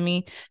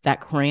academy, that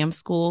cram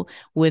school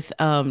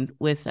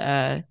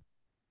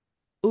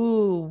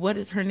ooh, what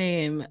is her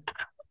name?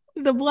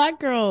 The black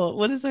girl.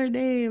 What is her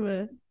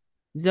name?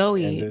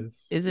 Zoe.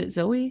 Candace. Is it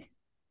Zoe?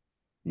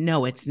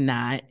 No, it's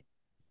not.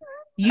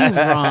 You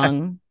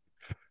wrong.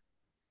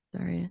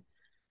 Sorry.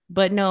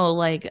 But no,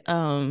 like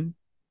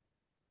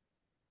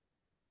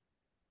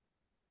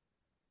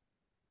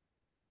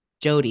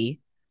Jody.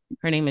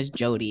 Her name is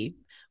Jody.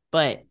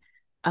 But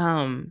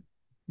um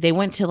they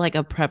went to like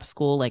a prep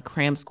school, like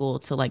cram school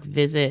to like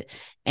visit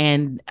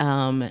and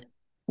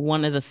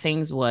one of the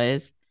things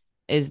was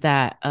is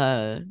that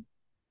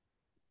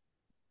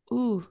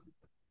ooh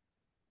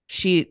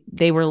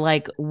they were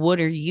like, what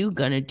are you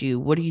gonna do?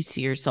 What do you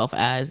see yourself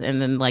as?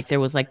 And then like there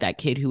was like that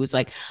kid who was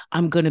like,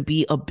 I'm gonna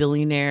be a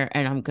billionaire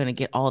and I'm gonna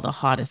get all the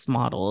hottest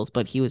models,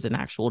 but he was an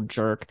actual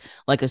jerk,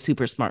 like a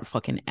super smart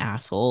fucking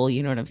asshole,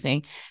 you know what I'm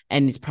saying?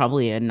 And he's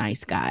probably a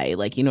nice guy,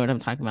 like, you know what I'm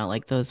talking about,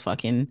 like those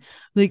fucking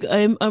like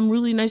I'm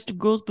really nice to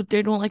girls but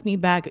they don't like me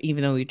back,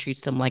 even though he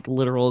treats them like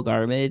literal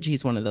garbage.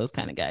 He's one of those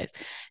kind of guys.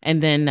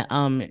 And then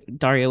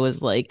Daria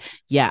was like,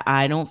 yeah,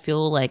 I don't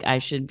feel like I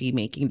should be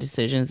making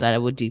decisions that I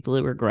would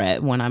deeply regret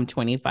when I'm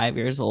 25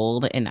 years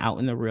old and out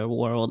in the real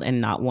world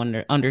and not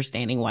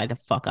understanding why the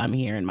fuck I'm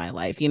here in my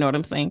life. You know what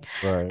I'm saying?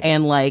 Right.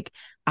 And like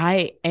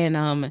I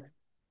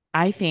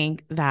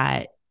think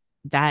that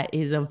that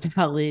is a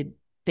valid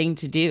thing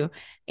to do.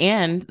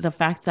 And the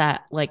fact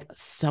that like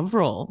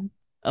several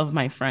of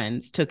my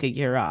friends took a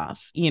year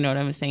off, you know what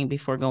I'm saying,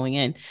 before going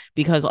in,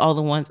 because all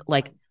the ones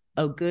like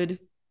a good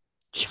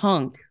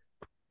chunk,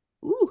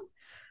 ooh,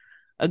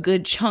 a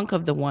good chunk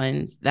of the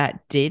ones that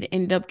did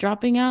end up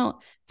dropping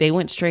out, they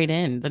went straight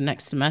in the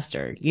next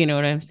semester. You know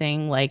what I'm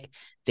saying? Like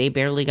they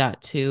barely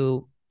got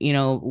to, you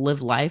know,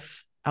 live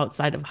life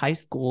outside of high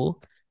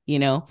school, you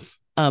know,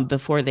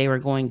 before they were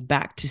going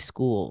back to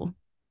school.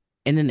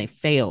 And then they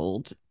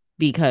failed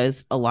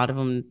because a lot of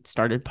them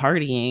started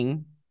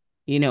partying,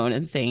 you know what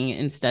I'm saying,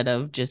 instead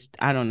of just,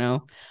 I don't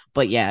know.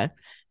 But yeah,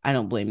 I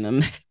don't blame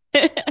them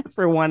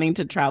for wanting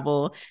to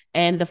travel.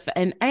 And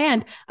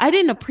I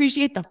didn't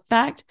appreciate the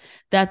fact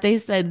that they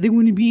said they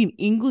want to be an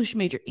English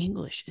major.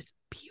 English is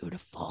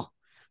beautiful.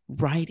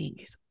 Writing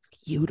is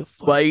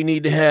beautiful. Why you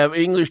need to have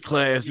English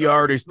class? You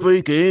already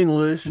speak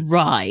English.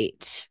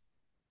 Right.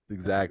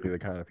 Exactly the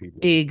kind of people.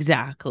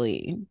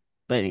 Exactly.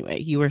 But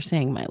anyway, you were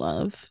saying, my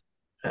love.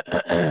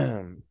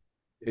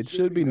 It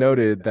should be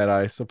noted that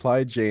I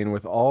supplied Jane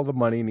with all the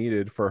money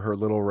needed for her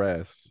little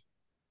rest.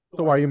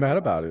 So why are you mad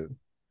about it?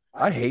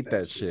 I hate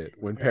that shit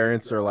when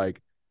parents are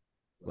like,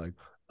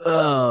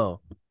 oh,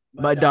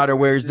 my daughter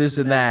wears this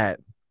and that.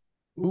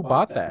 Who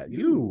bought that?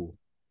 You.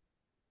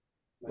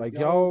 Like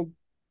y'all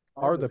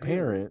are the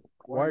parent.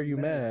 Why are you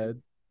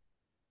mad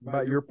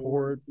about your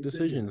poor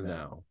decisions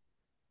now?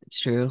 It's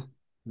true.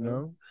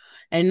 No?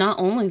 And not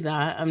only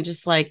that, I'm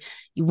just like,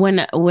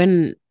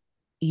 when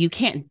you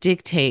can't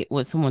dictate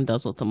what someone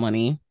does with the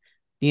money.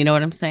 You know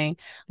what I'm saying?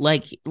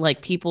 Like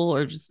people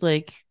are just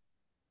like,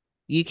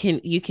 you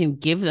can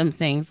give them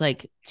things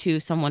like to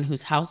someone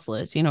who's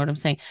houseless. You know what I'm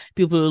saying?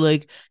 People are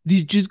like,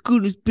 they're just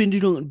gonna spend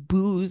it on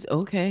booze.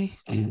 Okay.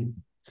 What do you do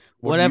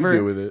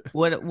Whatever. with it?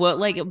 What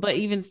like, but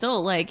even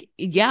still, like,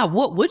 yeah,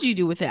 what would you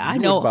do with it? I You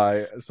would know.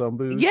 buy some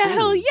booze Yeah,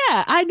 hell too.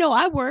 yeah. I know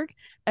I work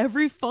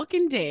every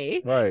fucking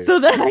day Right. so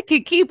that I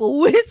can keep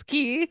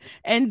whiskey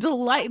and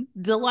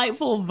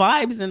delightful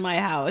vibes in my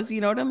house. You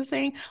know what I'm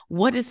saying?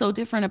 What is so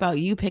different about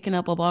you picking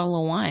up a bottle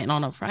of wine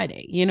on a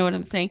Friday? You know what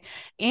I'm saying?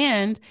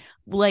 And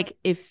like,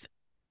 if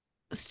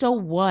so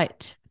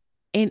what?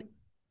 And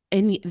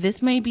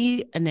this may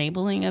be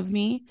enabling of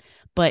me,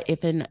 but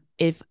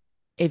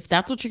if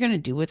that's what you're gonna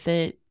do with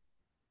it,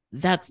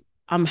 that's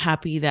I'm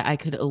happy that I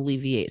could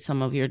alleviate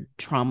some of your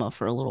trauma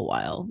for a little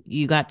while.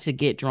 You got to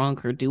get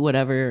drunk or do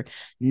whatever,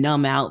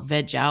 numb out,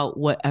 veg out,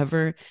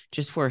 whatever,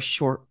 just for a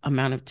short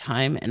amount of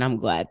time. And I'm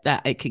glad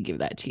that I could give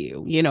that to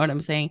you. You know what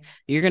I'm saying?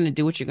 You're going to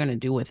do what you're going to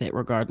do with it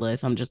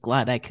regardless. I'm just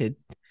glad I could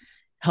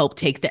help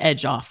take the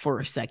edge off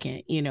for a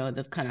second. You know,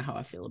 that's kind of how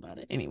I feel about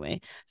it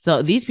anyway.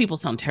 So these people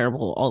sound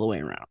terrible all the way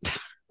around.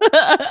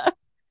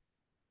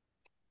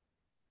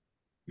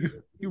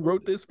 You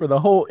wrote this for the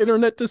whole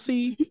internet to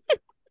see?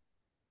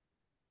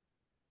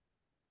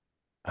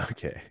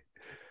 Okay.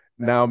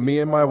 Now, me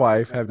and my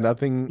wife have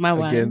nothing My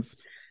wife.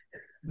 against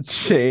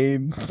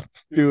Jane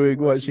doing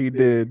what she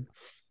did.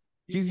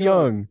 She's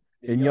young,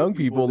 and young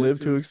people live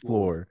to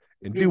explore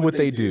and do what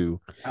they do.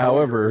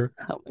 However,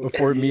 Oh my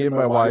before God. me and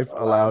my wife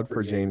allowed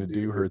for Jane to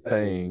do her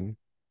thing,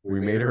 we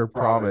made her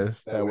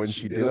promise that when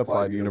she did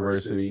apply to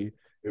university,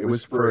 it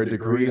was for a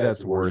degree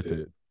that's worth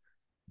it.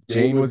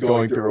 Jane was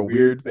going through a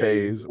weird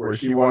phase where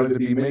she wanted to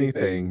be many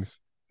things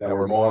that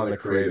were more on the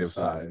creative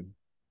side.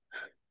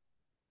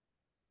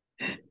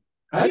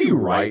 How do you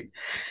write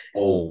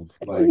old?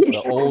 Like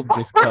the old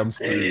just comes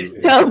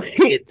through.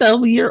 Tell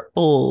me you're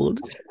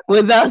old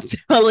without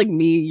telling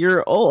me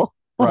you're old.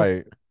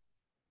 Right.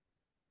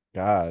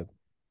 God.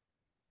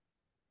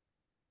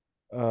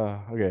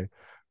 Okay.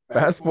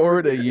 Fast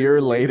forward a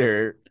year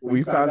later,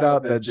 we found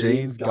out that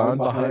Jane's gone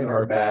behind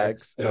our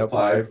backs and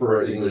applied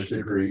for an English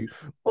degree.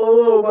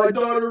 Oh, my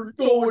daughter's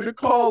going to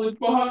college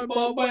behind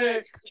my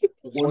back.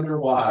 Wonder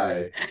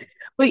why.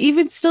 But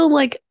even still,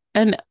 like,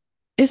 and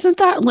isn't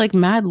that like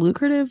mad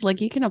lucrative? Like,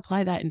 you can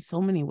apply that in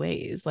so many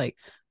ways, like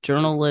Like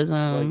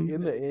journalism,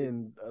 in the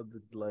end,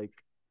 like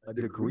a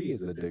degree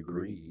is a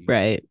degree.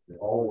 right? They're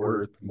all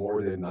worth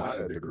more than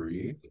not a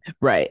degree.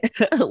 Right.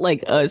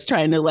 Like us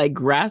trying to like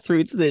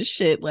grassroots this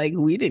shit. Like,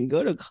 we didn't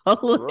go to Right.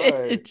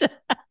 college.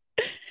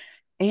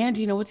 And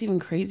you know what's even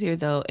crazier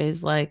though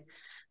is like,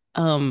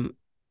 um,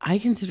 I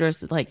consider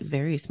us like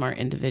very smart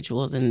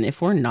individuals. And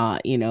if we're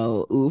not,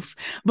 oof.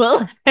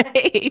 But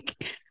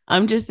like,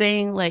 I'm just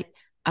saying, like,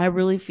 I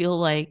really feel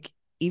like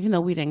even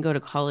though we didn't go to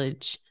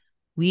college,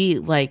 we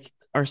like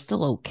are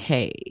still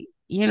okay.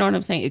 You know what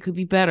I'm saying? It could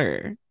be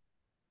better.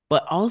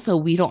 But also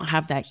we don't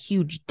have that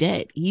huge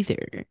debt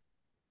either.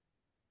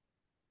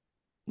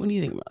 What do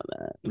you think about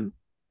that?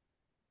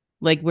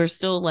 Like, we're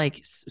still like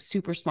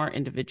super smart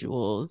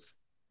individuals,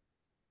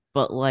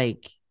 but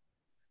like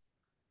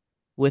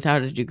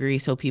without a degree,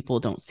 so people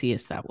don't see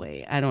us that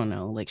way. I don't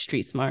know, like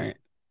street smart.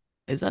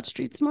 Is that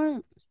street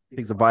smart?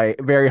 He's a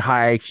very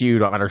high IQ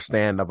to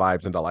understand the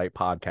Vibes and Delight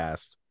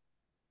podcast.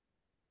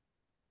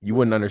 You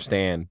wouldn't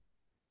understand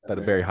that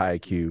a very high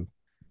IQ,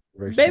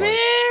 very Baby,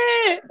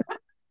 smart.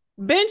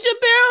 Ben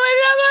Shapiro,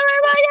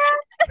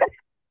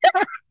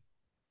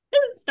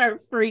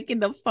 start freaking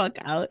the fuck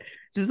out.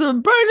 Just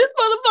burn this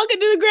motherfucker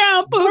to the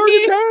ground,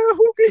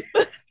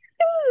 Pookie.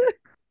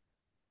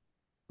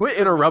 Quit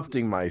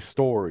interrupting my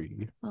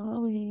story.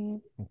 Sorry.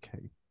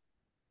 Okay.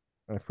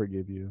 I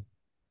forgive you.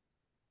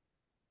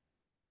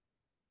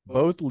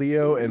 Both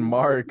Leo and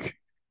Mark.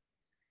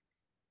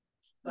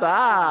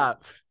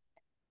 Stop.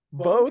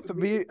 Both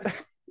me,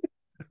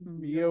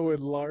 Mio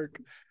and Lark.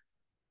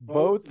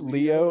 Both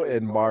Leo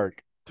and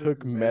Mark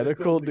took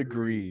medical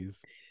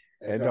degrees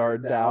and are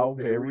now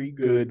very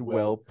good,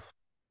 well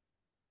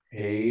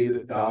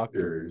paid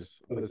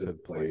doctors. I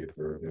said played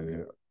for a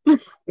minute.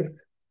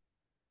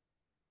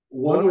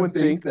 One would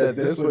think that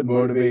this would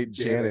motivate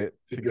Janet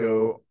to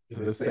go to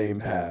the same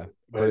path,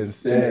 but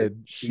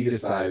instead she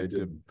decided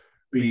to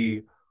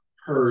be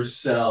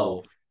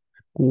herself.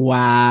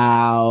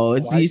 Wow.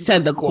 So you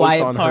said the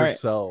quiet part.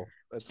 Herself.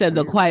 Said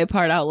the quiet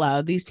part out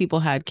loud. These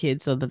people had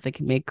kids so that they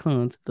can make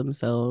clones of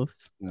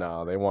themselves.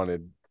 No, they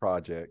wanted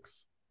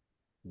projects,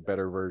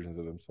 better versions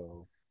of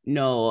themselves.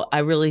 No, I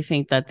really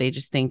think that they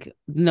just think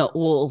no.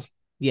 Well,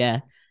 yeah,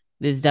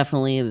 this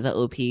definitely the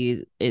OP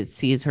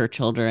sees her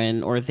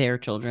children or their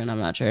children. I'm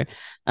not sure.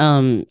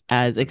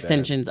 As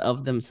extensions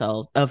of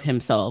themselves, of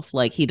himself.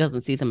 Like, he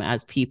doesn't see them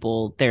as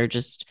people. They're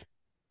just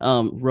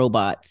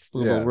robots,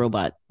 little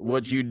robot.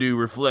 What you do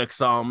reflects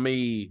on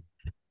me.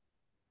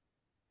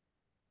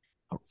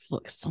 I'll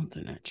flick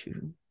something at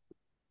you.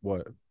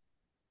 What?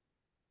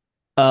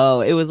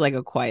 Oh, it was like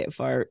a quiet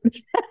fart.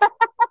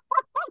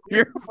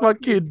 You're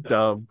fucking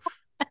dumb.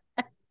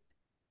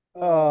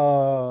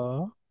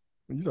 Oh,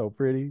 you're so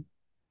pretty.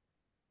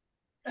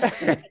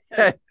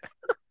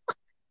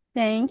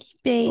 Thanks,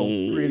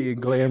 babe. So pretty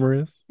and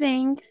glamorous.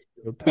 Thanks.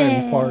 Your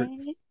tiny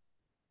farts.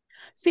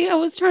 See, I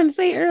was trying to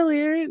say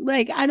earlier,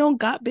 like, I don't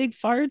got big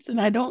farts and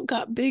I don't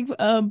got big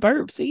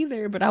burps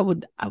either, but I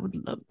would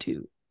love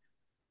to.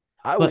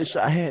 I wish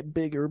I had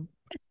bigger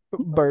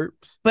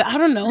burps. But I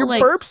don't know, your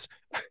like burps.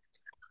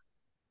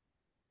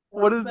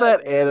 What is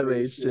that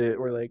anime shit?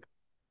 We're like,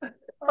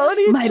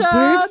 honey, my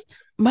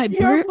burps,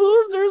 your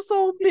boobs are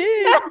so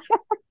big.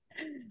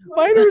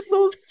 Mine are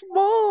so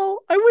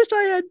small. I wish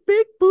I had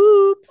big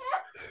boobs.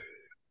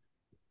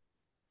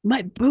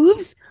 My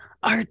boobs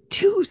are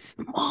too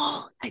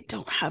small. I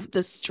don't have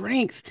the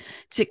strength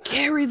to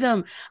carry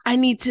them. I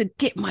need to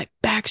get my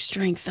back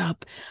strength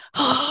up.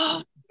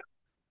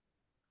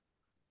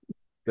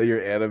 So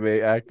you're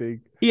anime acting?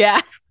 Yeah.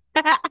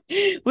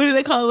 What do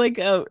they call it? Like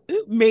a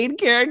main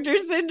character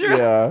syndrome?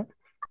 Yeah.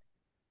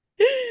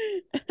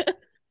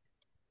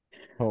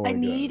 Oh I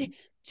need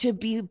to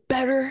be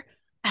better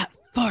at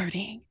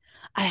farting.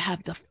 I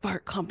have the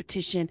fart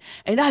competition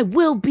and I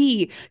will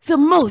be the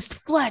most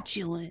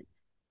flatulent.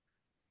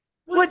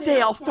 One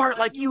day I'll fart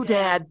like you,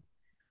 Dad.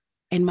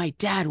 And my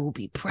dad will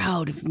be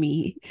proud of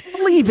me.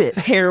 Believe it.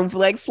 Hair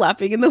like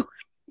flapping in the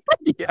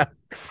yeah.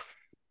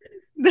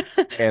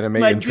 Anime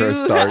My intro dude,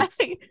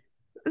 starts.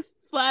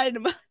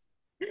 flying,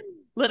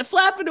 let it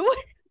flap in the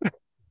wind.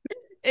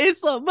 In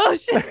slow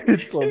motion.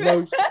 It's slow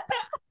motion.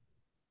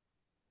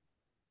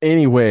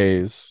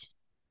 Anyways,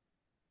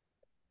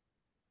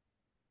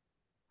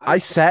 I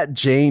sat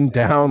Jane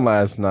down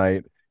last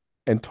night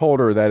and told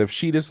her that if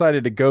she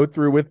decided to go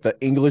through with the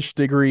English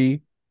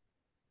degree,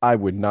 I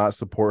would not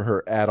support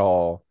her at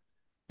all,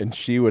 and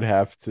she would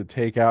have to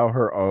take out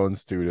her own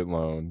student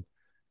loan.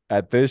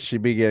 At this, she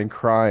began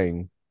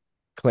crying,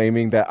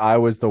 claiming that I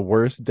was the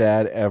worst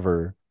dad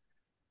ever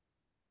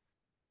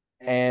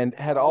and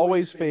had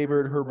always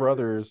favored her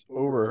brothers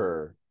over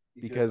her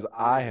because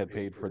I had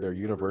paid for their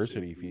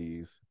university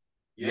fees.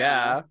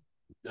 Yeah,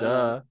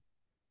 duh.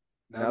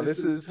 Now,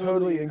 this is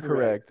totally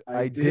incorrect.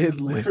 I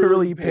did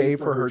literally pay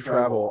for her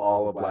travel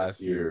all of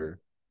last year.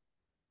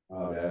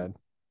 Oh, Dad.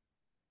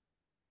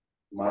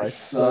 My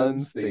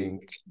sons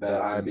think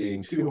that I'm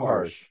being too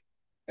harsh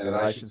and that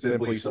I should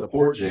simply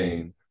support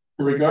Jane,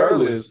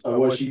 regardless of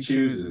what she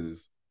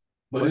chooses.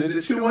 But is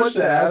it too much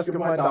to ask of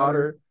my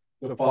daughter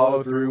to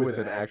follow through with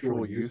an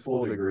actual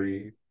useful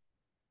degree?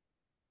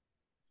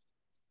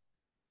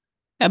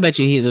 I bet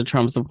you he's a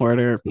Trump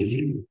supporter.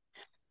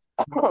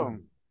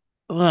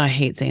 Oh, I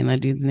hate saying that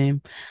dude's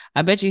name.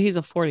 I bet you he's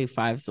a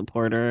 45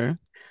 supporter.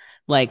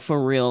 Like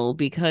for real,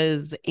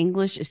 because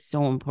English is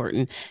so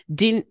important.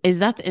 Didn't is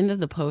that the end of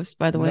the post,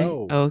 by the way?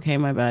 No. Oh, okay,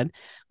 my bad.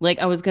 Like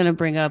I was gonna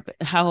bring up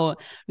how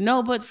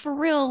no, but for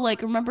real,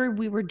 like remember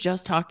we were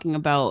just talking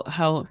about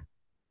how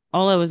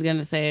all I was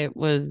gonna say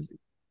was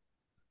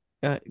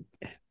uh,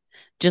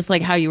 just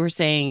like how you were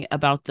saying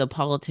about the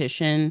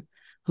politician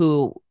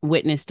who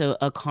witnessed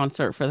a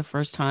concert for the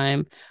first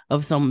time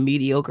of some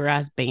mediocre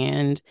ass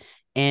band,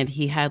 and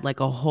he had like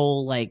a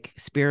whole like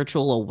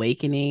spiritual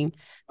awakening.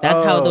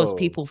 That's how those Oh,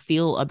 people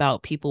feel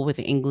about people with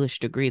English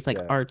degrees, like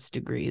yeah. arts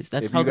degrees.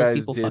 That's If how you those guys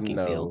people didn't fucking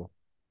feel. know,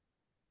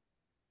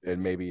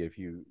 and maybe if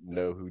you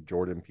know who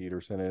Jordan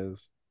Peterson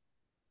is,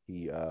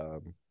 he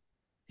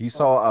he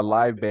saw a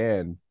live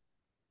band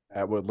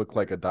at what looked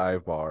like a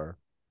dive bar,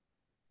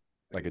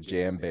 like a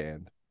jam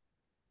band,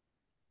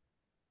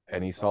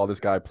 and he saw this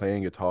guy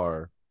playing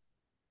guitar,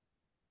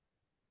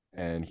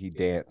 and he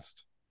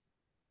danced,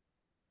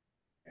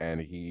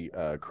 and he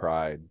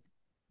cried,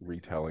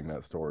 retelling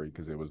that story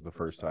because it was the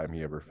first time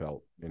he ever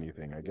felt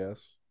anything, I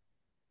guess,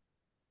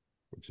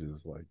 which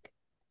is like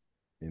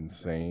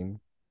insane.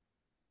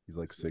 He's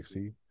like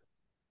 60,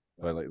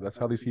 but like that's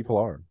how these people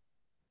are.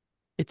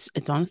 It's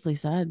honestly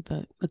sad,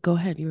 but go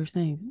ahead. You were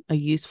saying a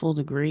useful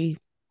degree,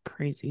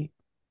 crazy.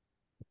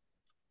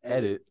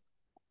 Edit.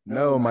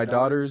 No, my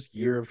daughter's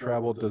year of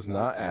travel does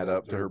not add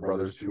up to her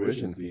brother's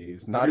tuition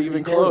fees. Not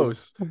even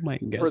close. Oh my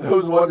For god.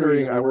 those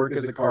wondering, I work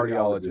as a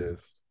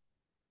cardiologist.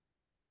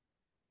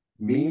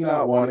 Me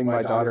not wanting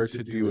my daughter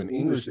to do an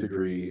English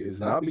degree is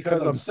not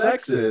because I'm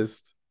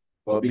sexist,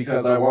 but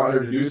because I want her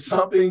to do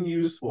something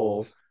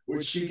useful,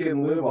 which she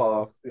can live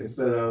off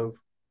instead of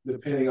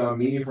depending on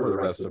me for the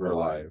rest of her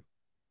life.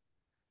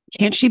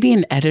 Can't she be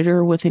an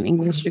editor with an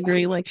English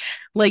degree? Like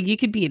you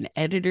could be an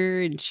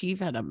editor in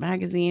chief at a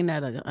magazine,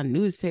 at a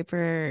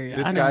newspaper.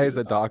 This I guy don't is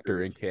a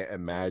doctor and can't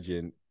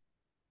imagine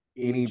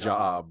any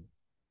job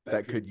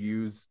that could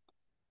use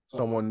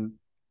someone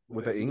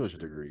with an English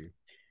degree.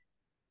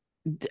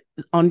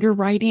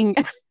 underwriting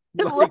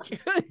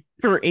Like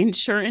for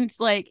insurance.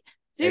 Like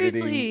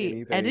editing seriously,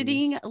 anything,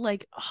 editing.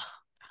 Like,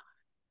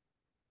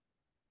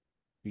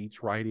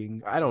 speech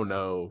writing. I don't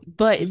know.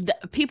 but Just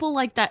people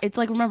like that. It's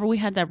like remember we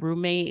had that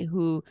roommate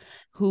who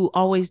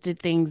always did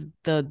things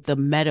the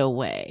meta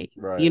way.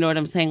 You right. know what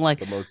I'm saying?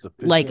 The most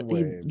Like efficient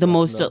way. the Nothing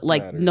most else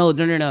like matters.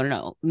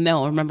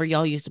 no. Remember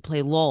y'all used to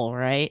play LOL,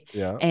 right?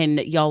 Yeah. And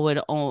y'all would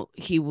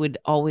he would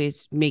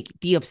always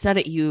be upset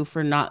at you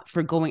for not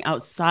for going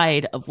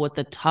outside of what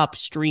the top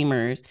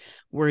streamers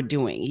were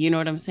doing. You know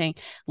what I'm saying?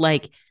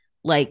 Like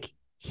like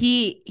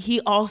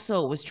he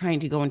also was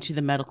trying to go into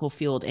the medical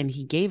field and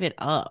he gave it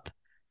up.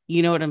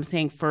 You know what I'm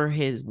saying, for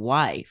his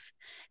wife.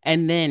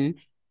 And then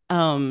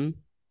um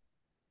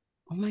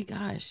oh my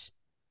gosh.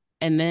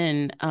 And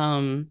then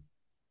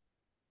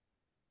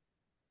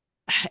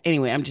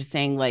anyway, I'm just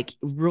saying, like,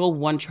 real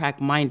one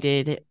track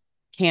minded,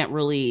 can't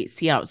really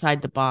see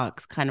outside the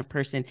box kind of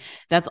person.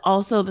 That's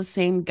also the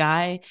same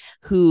guy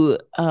who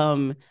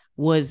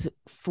was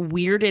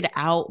weirded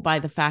out by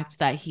the fact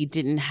that he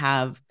didn't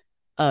have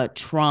a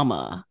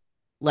trauma.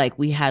 Like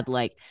we had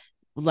like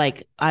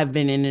I've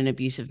been in an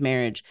abusive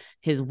marriage.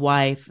 His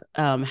wife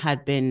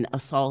had been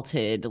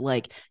assaulted.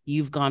 Like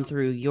you've gone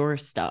through your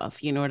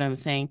stuff. You know what I'm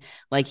saying?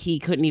 Like he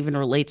couldn't even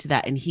relate to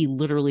that. And he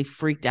literally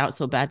freaked out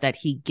so bad that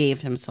he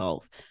gave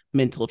himself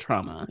mental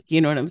trauma.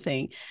 You know what I'm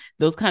saying?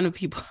 Those kind of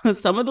people,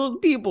 some of those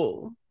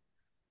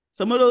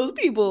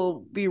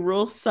people be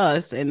real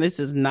sus. And this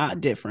is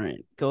not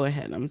different. Go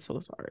ahead. I'm so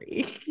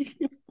sorry.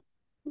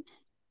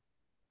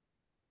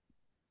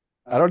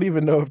 I don't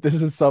even know if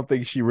this is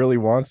something she really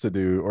wants to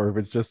do or if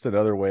it's just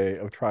another way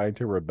of trying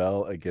to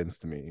rebel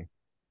against me.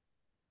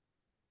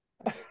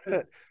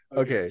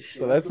 Okay,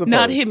 so that's the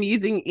Not post. him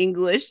using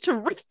English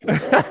to.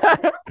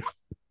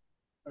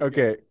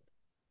 Okay.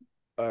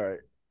 All right.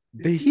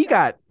 He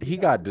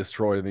got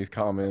destroyed in these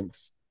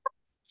comments.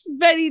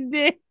 Bet he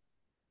did.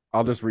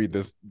 I'll just read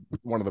this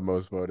one of the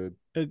most voted.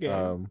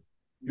 Okay.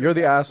 You're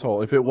the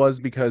asshole. If it was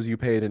because you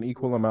paid an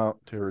equal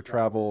amount to her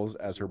travels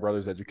as her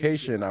brother's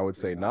education, I would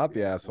say not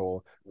the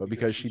asshole. But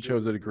because she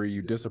chose a degree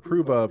you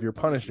disapprove of, you're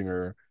punishing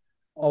her.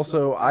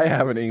 Also, I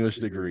have an English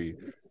degree.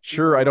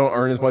 Sure, I don't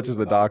earn as much as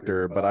a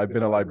doctor, but I've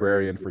been a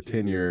librarian for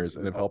 10 years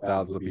and have helped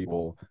thousands of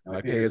people.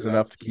 My pay is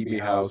enough to keep me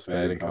house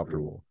fed and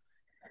comfortable.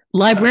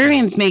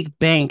 Librarians make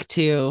bank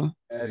too.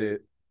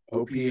 Edit.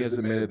 OP has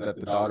admitted that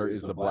the daughter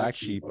is the black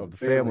sheep of the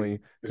family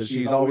because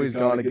she's always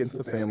gone against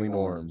the family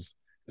norms.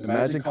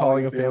 Imagine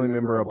calling a family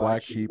member a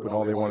black sheep when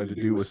all they wanted to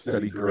do was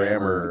study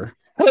grammar.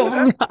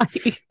 Right.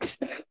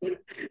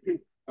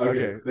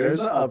 Okay, there's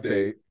an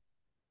update.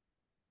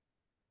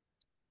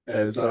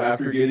 And so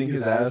after getting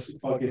his ass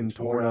fucking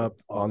torn up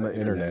on the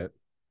internet,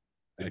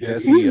 I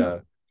guess he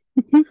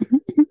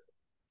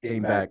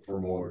came back for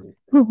more.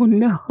 Oh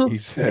no. He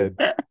said,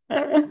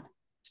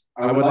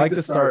 I would like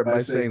to start by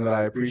saying that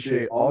I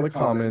appreciate all the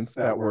comments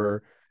that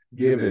were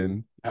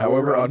given,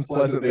 however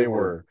unpleasant they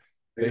were.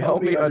 They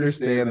helped me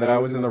understand that I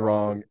was in the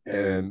wrong,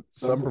 and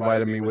some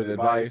provided me with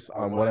advice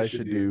on what I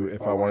should do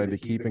if I wanted to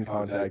keep in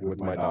contact with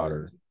my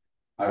daughter.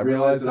 I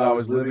realized that I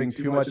was living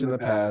too much in the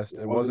past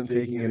and wasn't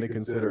taking into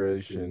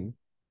consideration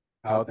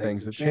how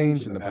things have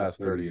changed in the past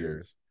 30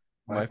 years.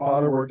 My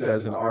father worked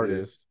as an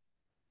artist,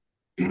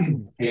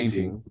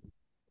 painting,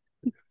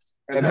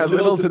 and had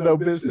little to no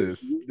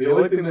business. The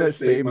only thing that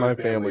saved my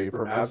family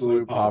from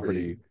absolute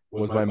poverty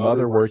was my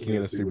mother working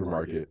in a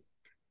supermarket.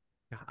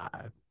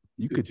 God,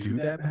 you could do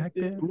that back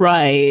then?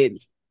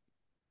 Right.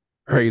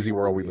 Crazy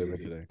world we live in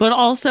today. But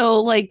also,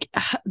 like,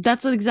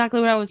 that's exactly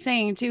what I was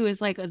saying too,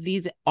 is like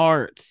these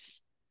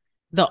arts,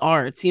 the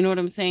arts, you know what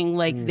I'm saying?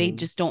 Like, they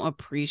just don't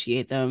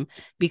appreciate them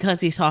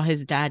because he saw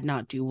his dad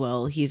not do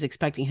well. He's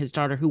expecting his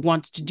daughter, who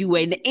wants to do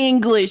an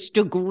English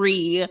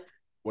degree,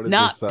 What is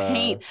not this?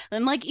 paint.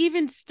 And like,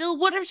 even still,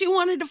 what if she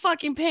wanted to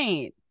fucking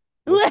paint?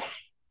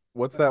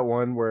 What's that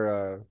one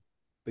where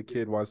the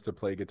kid wants to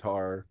play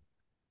guitar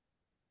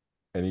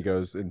and he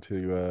goes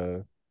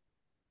into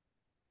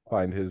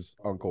find his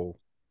uncle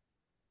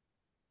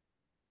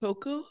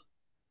Coco?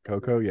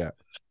 Coco? Yeah,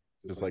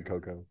 just like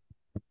Coco.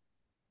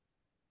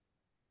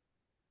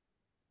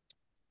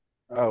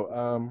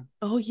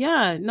 Oh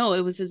yeah, no,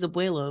 it was his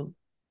abuelo.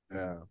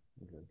 Yeah.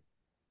 Okay.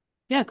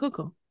 Yeah,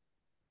 Coco.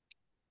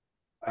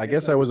 I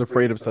guess I was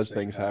afraid of such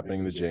things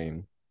happening to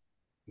Jane.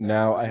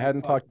 Now, I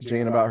hadn't talked to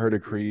Jane about her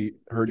degree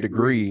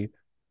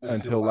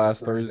until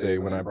last Thursday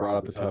when I brought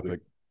up the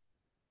topic.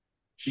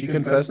 She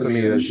confessed to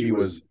me that she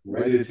was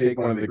ready to take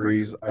one of the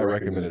degrees I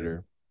recommended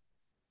her.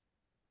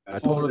 I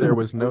told her there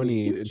was no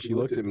need, and she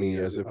looked at me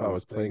as if I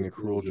was playing a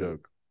cruel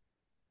joke.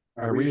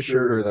 I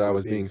reassured her that I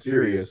was being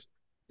serious,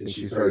 and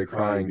she started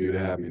crying due to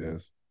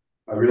happiness.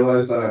 I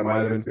realized that I might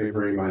have been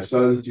favoring my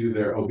sons due to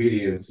their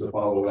obedience to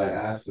follow what I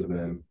asked of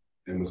them,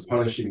 and was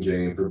punishing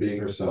Jane for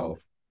being herself.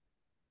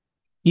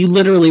 You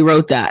literally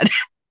wrote that.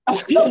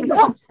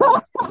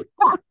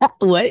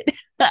 What?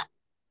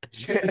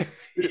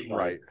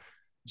 Right.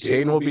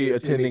 Jane will be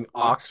attending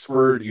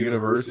Oxford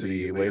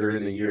University later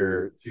in the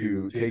year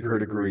to take her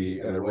degree,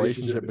 and the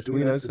relationship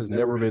between us has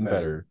never been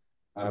better.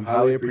 I'm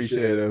highly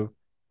appreciative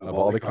of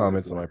all the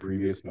comments on my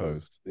previous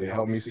post. They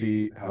helped me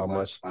see how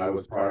much I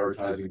was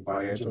prioritizing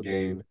financial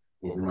gain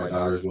over my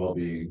daughter's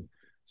well-being,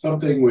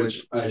 something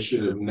which I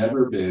should have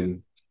never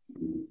been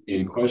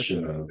in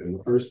question of in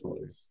the first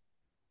place.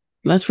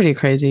 That's pretty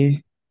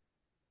crazy.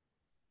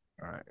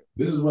 All right.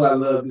 This is what I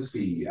love to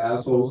see.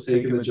 Assholes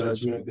taking the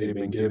judgment they've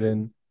been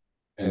given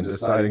and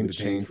deciding to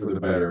change for the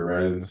better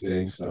rather than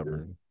staying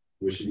stubborn.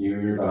 Wishing you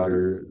and your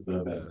daughter the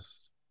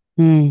best.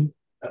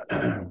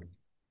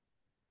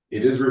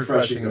 It is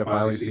refreshing to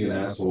finally see an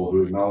asshole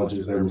who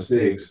acknowledges their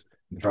mistakes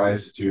and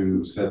tries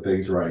to set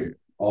things right.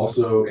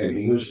 Also, an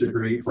English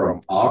degree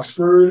from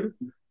Oxford.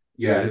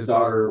 Yeah, his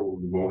daughter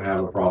won't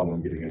have a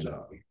problem getting a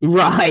job.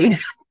 Right.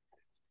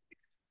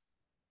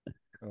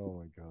 Oh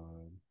my god.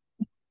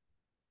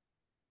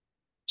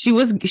 She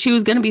was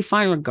gonna be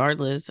fine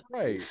regardless.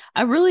 Right.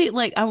 I really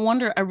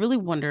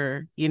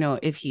wonder,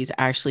 if he's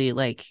actually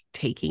like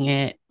taking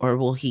it, or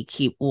will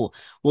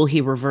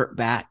he revert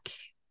back?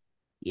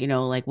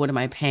 Like, what am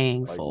I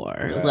paying for?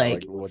 Yeah,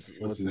 like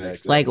what's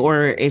next? like,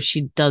 or if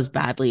she does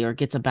badly or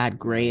gets a bad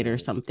grade or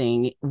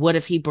something, what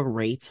if he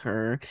berates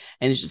her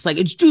and it's just like,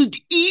 it's just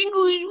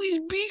English we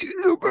speak?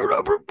 Oh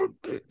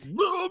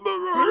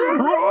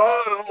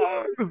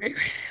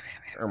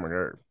my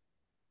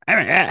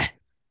god.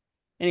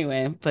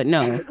 Anyway, but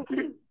no.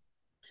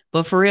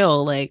 But for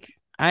real, like,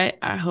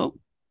 I hope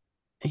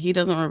he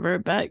doesn't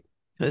revert back,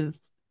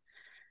 because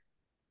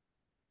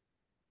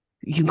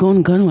you're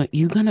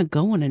gonna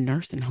go in a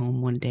nursing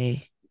home one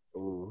day.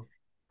 Ooh.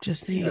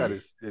 Just He saying. got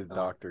his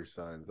doctor's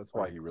sons. That's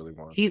why he really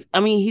wants. He's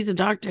a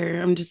doctor.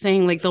 I'm just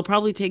saying, like, they'll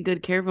probably take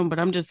good care of him, but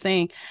I'm just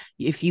saying,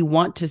 if you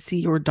want to see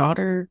your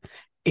daughter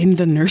in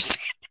the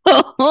nursing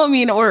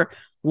home, or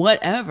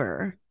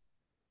whatever,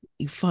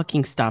 you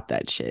fucking stop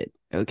that shit.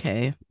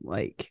 Okay,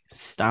 like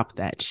stop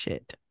that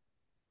shit.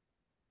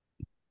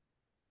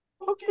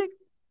 Okay.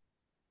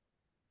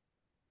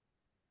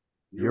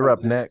 You're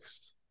up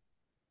next.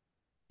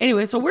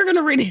 Anyway, so we're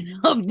gonna read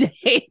an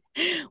update.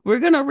 We're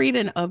gonna read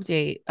an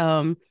update.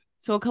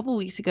 So a couple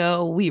weeks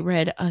ago, we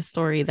read a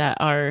story that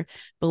our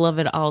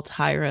beloved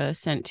Altira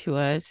sent to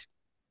us,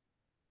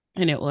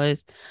 and it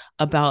was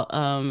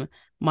about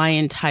my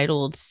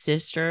entitled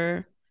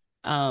sister,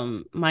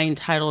 my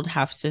entitled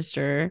half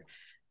sister,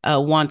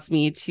 wants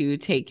me to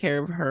take care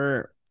of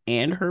her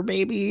and her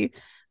baby.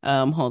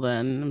 Hold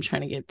on, I'm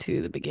trying to get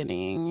to the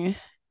beginning.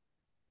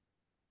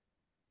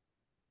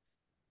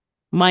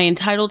 My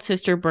entitled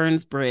sister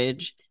burns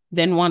bridge,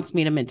 then wants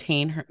me to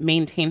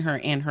maintain her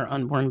and her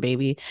unborn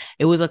baby.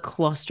 It was a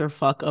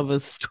clusterfuck of a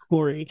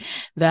story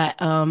that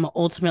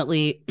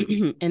ultimately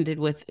ended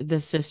with the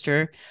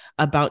sister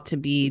about to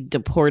be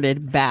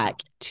deported back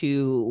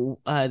to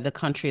the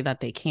country that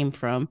they came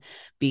from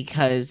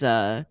because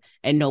and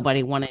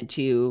nobody wanted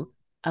to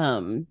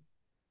um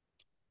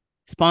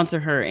sponsor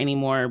her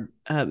anymore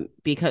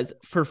because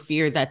for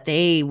fear that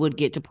they would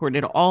get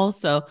deported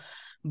also.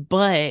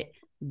 But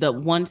the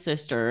one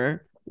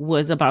sister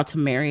was about to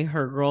marry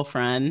her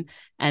girlfriend,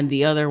 and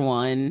the other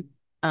one,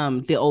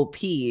 the OP,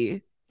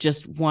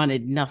 just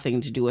wanted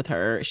nothing to do with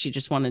her. She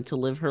just wanted to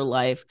live her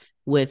life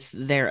with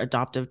their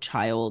adoptive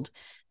child.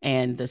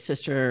 And the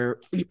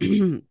sister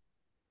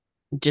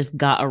just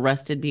got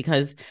arrested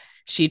because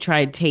she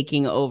tried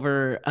taking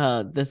over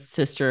the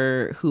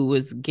sister who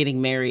was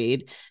getting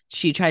married.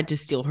 She tried to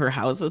steal her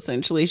house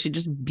essentially. She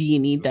just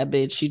beanied that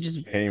bitch. She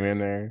just Came in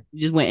there.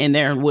 just went in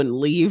there and wouldn't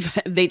leave.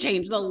 They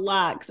changed the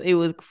locks. It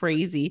was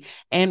crazy.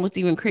 And what's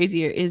even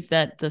crazier is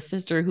that the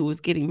sister who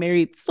was getting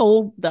married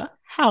sold the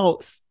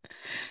house.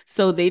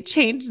 So they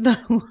changed the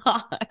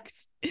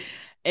locks.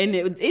 And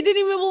it didn't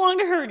even belong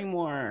to her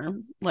anymore.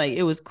 Like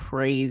it was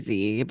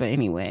crazy. But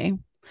anyway,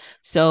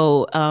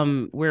 so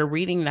we're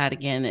reading that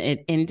again.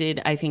 It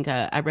ended, I think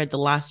I read the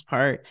last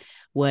part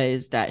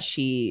was that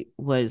she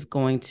was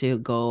going to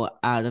go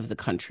out of the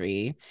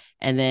country,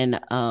 and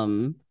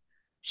then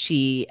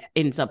she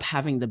ends up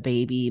having the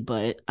baby,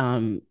 but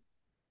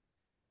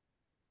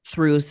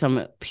through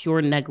some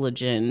pure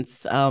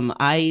negligence.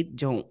 I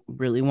don't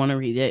really want to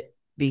read it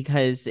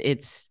because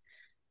it's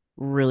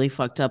really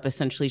fucked up.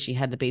 Essentially, she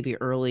had the baby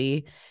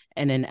early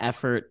in an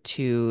effort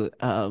to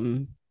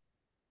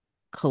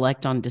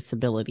collect on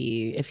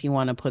disability, if you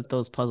want to put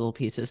those puzzle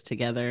pieces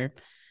together.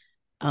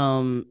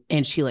 And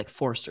she like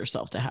forced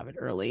herself to have it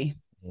early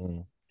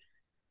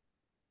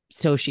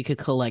so she could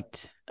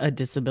collect a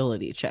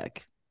disability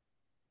check.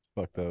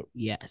 Fucked up.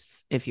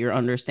 Yes, if you're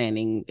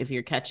understanding, if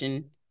you're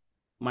catching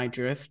my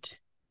drift.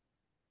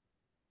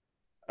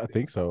 I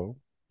think so.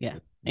 Yeah.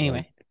 Like,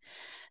 Anyway,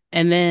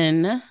 and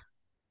then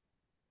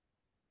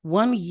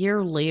 1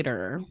 year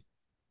later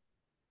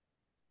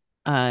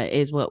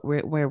is what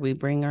where we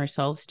bring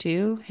ourselves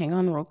to. Hang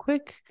on real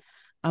quick.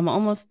 I'm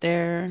almost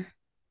there.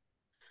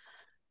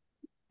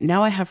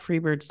 Now I have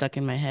Freebird stuck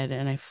in my head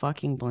and I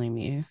fucking blame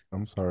you.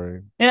 I'm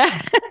sorry. Yeah.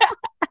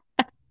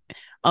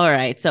 All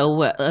right.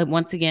 So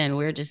once again,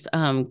 we're just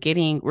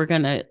we're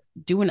gonna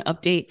do an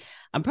update.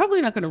 I'm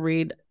probably not gonna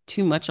read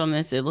too much on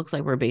this. It looks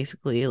like we're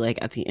basically like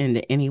at the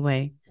end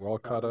anyway. We're all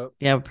caught up.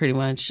 Yeah, pretty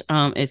much.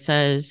 It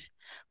says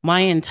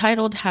my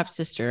entitled half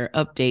sister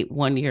update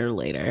 1 year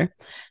later.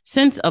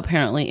 Since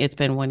apparently it's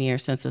been 1 year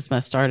since this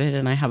mess started,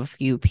 and I have a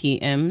few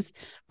PMs,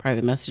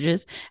 private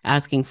messages,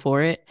 asking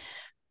for it.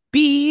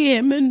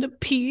 BM in the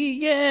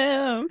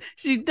PM.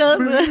 She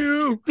does a In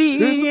the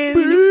BM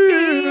in the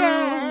PM.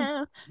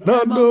 PM.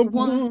 Not Number number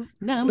one, one,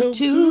 number number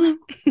two.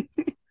 two.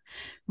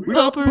 We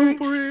got Poopery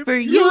poopery for for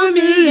you you and and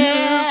me, me, yeah.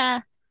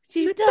 yeah.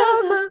 She She does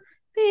does a a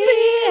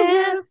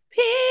PM,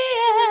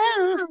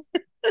 PM. PM.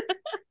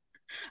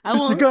 I She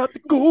won't. got to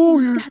go,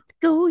 It's yeah. got to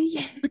go,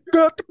 yeah. She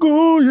got to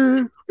go,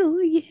 yeah. Oh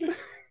yeah.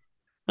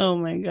 Oh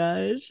my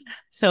gosh.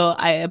 So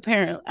I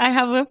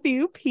have a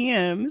few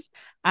PMs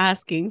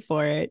asking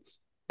for it.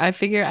 I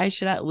figure I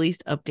should at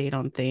least update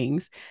on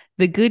things.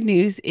 The good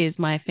news is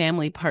my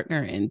family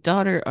partner and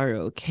daughter are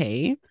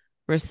okay.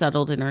 We're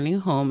settled in our new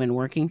home and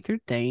working through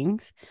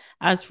things.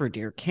 As for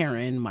dear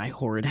Karen, my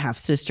horrid half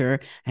sister,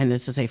 and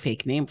this is a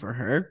fake name for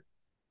her,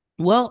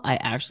 well, I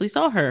actually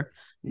saw her,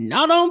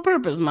 not on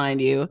purpose, mind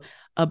you.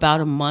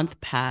 About a month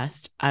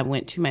passed. I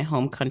went to my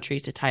home country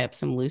to tie up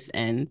some loose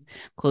ends,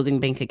 closing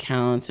bank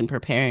accounts and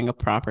preparing a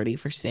property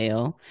for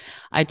sale.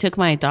 I took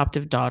my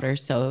adoptive daughter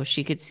so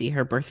she could see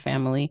her birth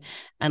family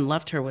and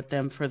left her with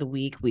them for the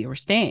week we were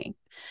staying.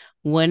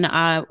 While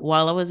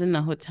I was in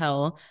the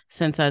hotel,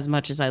 since as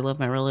much as I love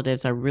my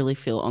relatives, I really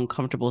feel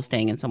uncomfortable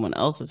staying in someone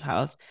else's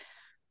house.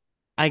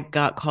 I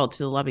got called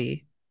to the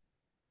lobby.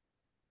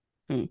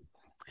 Hmm.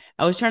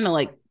 I was trying to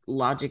like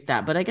logic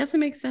that, but I guess it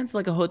makes sense.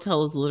 Like a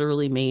hotel is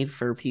literally made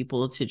for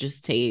people to just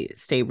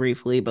stay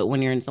briefly, but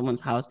when you're in someone's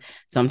house,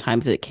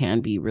 sometimes it can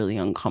be really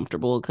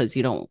uncomfortable because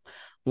you don't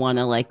want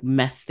to like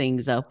mess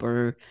things up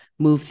or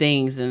move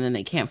things and then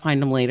they can't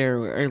find them later,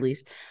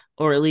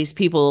 or at least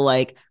people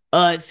like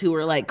us who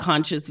are like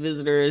conscious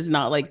visitors,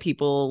 not like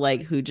people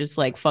like who just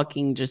like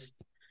fucking just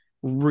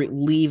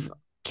leave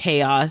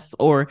chaos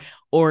or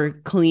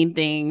clean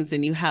things,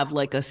 and you have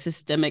like a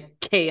systemic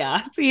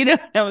chaos, you know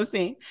what I'm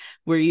saying,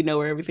 where you know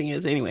where everything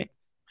is anyway.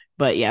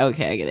 But yeah,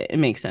 okay, I get it. It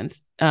makes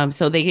sense.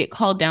 So they get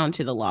called down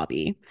to the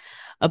lobby.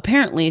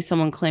 Apparently,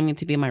 someone claiming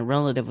to be my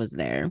relative was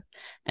there,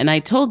 and I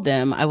told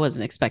them I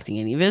wasn't expecting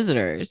any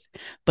visitors,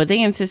 but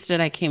they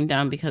insisted I came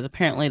down because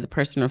apparently the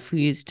person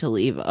refused to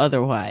leave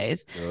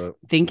otherwise,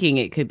 thinking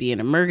it could be an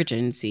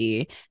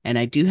emergency. And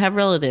I do have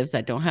relatives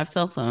that don't have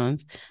cell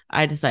phones.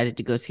 I decided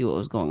to go see what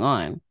was going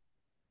on.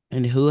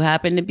 And who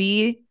happened to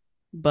be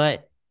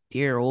but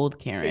dear old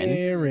Karen.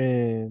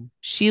 Karen.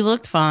 She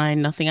looked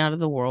fine, nothing out of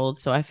the world.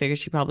 So I figured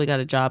she probably got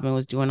a job and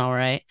was doing all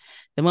right.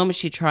 The moment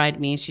she tried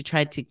me, she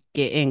tried to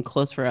get in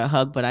close for a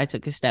hug, but I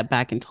took a step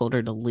back and told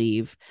her to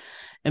leave.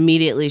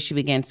 Immediately, she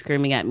began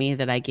screaming at me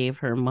that I gave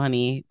her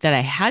money, that I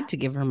had to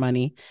give her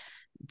money,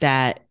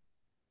 that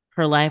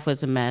her life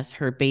was a mess.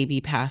 Her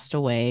baby passed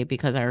away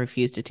because I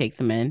refused to take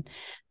them in.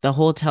 The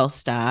hotel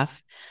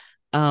staff,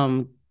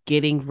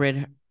 getting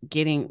rid,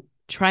 getting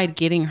tried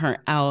getting her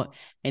out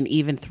and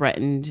even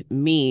threatened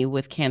me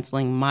with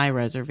canceling my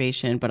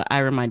reservation. But I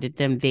reminded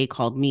them they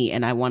called me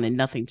and I wanted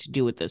nothing to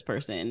do with this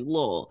person.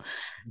 Lol.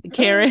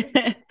 Karen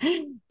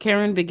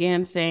Karen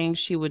began saying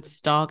she would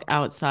stalk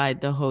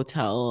outside the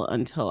hotel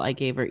until I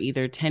gave her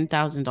either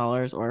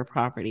 $10,000 or a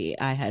property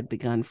I had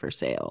begun for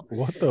sale.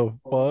 What the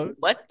fuck?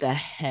 What the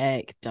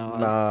heck,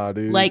 dog? Nah,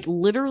 dude. Like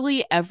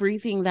literally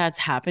everything that's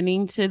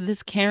happening to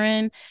this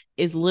Karen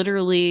is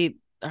literally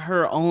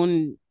her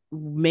own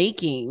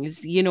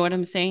makings. You know what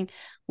I'm saying?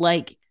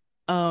 Like,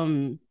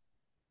 um,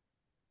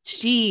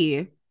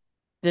 she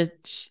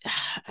this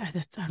I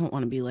don't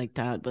want to be like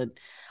that, but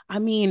I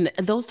mean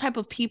those type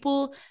of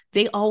people,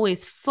 they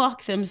always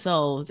fuck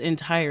themselves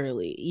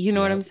entirely, you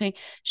know what Yeah. I'm saying.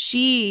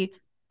 She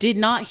did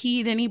not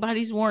heed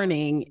anybody's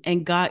warning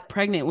and got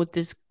pregnant with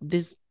this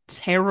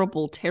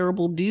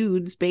terrible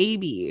dude's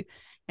baby,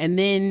 and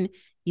then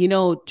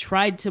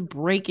tried to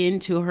break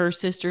into her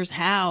sister's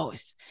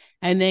house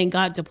and then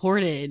got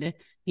deported,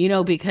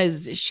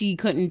 because she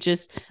couldn't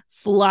just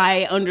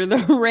fly under the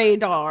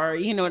radar,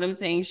 you know what I'm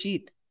saying.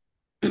 She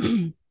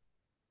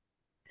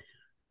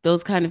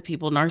those kind of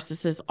people,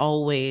 narcissists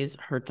always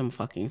hurt them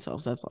fucking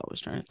selves. That's what I was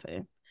trying to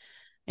say.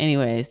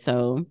 Anyway,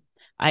 so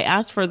I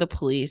asked for the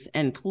police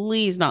and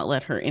please not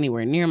let her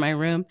anywhere near my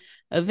room.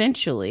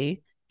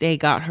 Eventually, they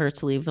got her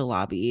to leave the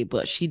lobby,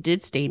 but she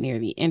did stay near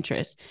the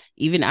entrance.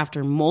 Even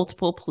after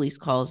multiple police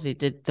calls, they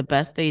did the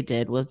best they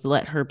did was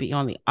let her be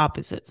on the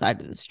opposite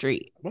side of the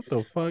street. What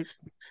the fuck?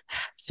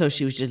 So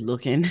she was just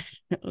looking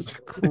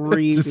Just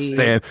creepy.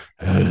 stand.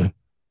 I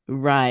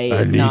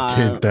Right. need Nah.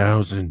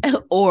 10,000.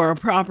 Or a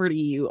property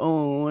you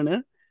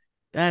own.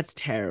 That's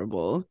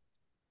terrible.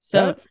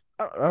 So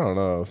I don't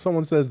know. If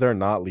someone says they're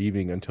not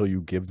leaving until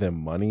you give them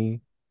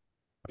money,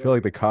 I feel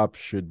like the cops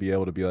should be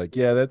able to be like,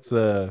 yeah, that's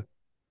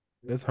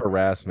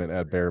harassment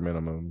at bare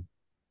minimum.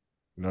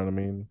 You know what I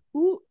mean?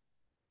 ooh,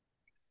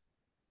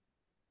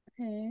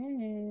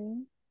 hey.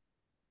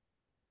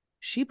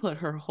 She put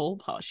her whole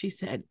paw. She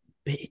said,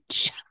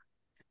 bitch.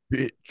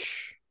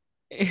 Bitch.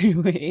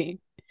 Anyway,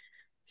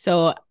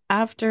 so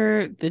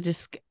after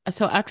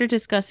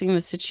discussing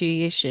the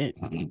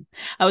situation,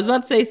 I was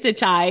about to say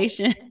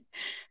situation,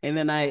 and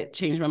then I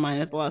changed my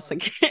mind at the last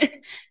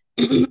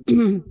second.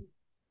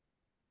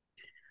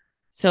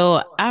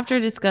 So, after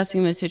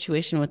discussing the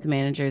situation with the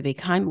manager, they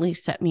kindly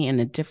set me in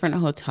a different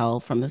hotel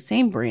from the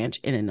same branch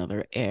in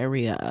another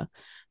area.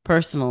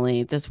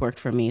 Personally, this worked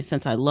for me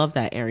since I love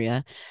that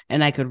area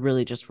and I could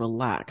really just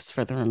relax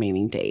for the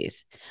remaining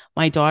days.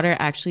 My daughter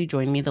actually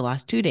joined me the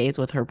last 2 days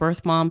with her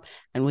birth mom,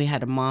 and we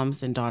had a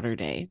mom's and daughter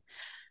day.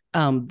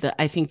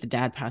 I think the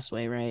dad passed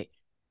away, right?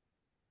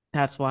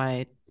 That's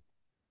why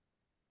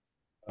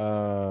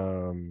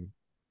Um,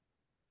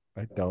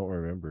 I don't I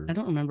remember.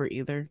 don't remember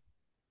either.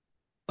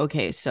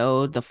 Okay,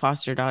 so the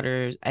foster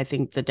daughters, I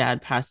think the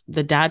dad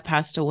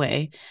passed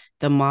away.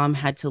 The mom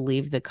had to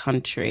leave the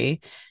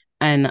country,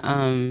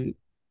 and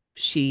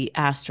she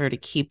asked her to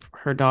keep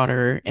her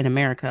daughter in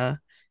America,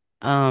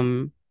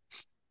 um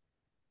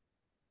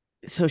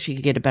so she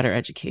could get a better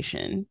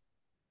education.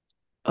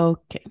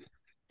 Okay.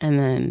 And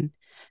then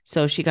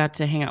so she got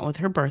to hang out with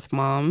her birth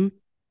mom.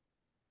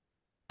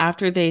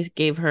 After they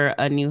gave her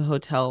a new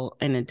hotel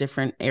in a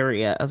different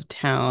area of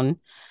town,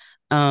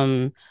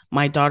 um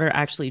my daughter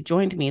actually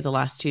joined me the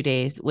last 2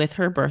 days with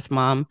her birth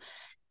mom,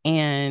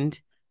 and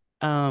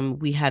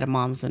we had a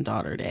mom's and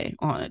daughter day.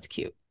 Oh, that's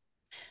cute.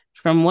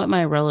 From what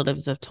my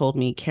relatives have told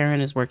me, Karen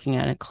is working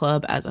at a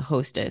club as a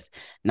hostess.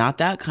 Not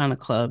that kind of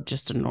club,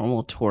 just a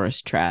normal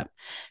tourist trap.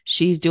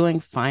 She's doing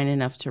fine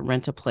enough to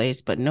rent a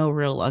place, but no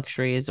real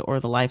luxuries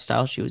or the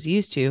lifestyle she was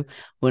used to,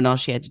 when all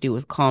she had to do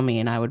was call me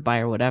and I would buy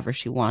her whatever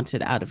she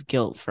wanted out of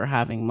guilt for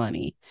having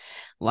money.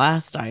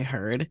 Last I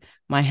heard,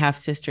 my half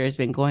sister has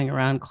been going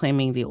around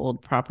claiming the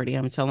old property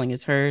I'm selling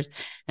is hers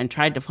and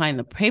tried to find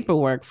the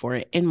paperwork for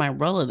it in my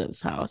relative's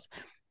house.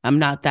 I'm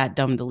not that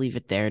dumb to leave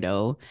it there,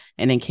 though.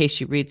 And in case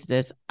she reads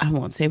this, I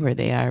won't say where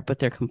they are, but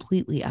they're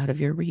completely out of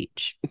your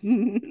reach.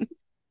 Is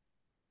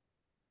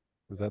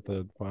that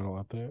the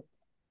final update?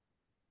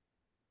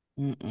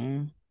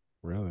 Mm-mm.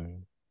 Really?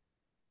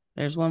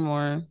 There's one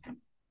more. I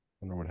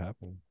wonder what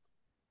happened.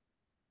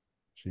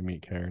 She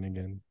meet Karen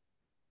again.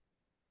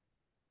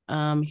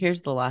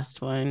 Here's the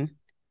last one.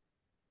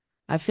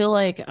 I feel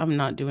like I'm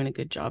not doing a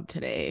good job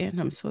today, and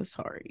I'm so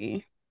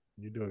sorry.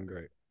 You're doing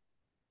great.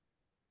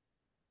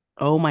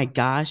 Oh my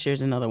gosh,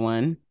 here's another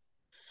one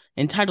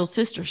entitled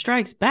Sister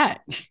Strikes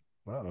Back.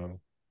 Uh-oh.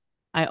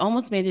 I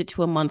almost made it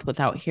to a month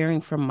without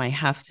hearing from my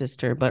half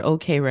sister, but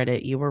okay,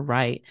 Reddit, you were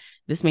right.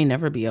 This may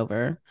never be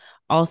over.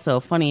 Also,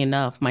 funny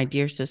enough, my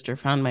dear sister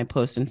found my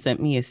post and sent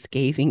me a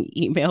scathing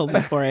email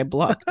before I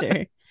blocked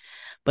her.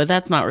 But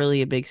that's not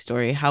really a big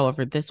story.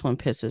 However, this one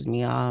pisses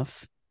me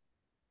off.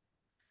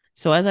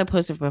 So, as I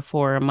posted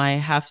before, my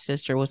half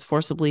sister was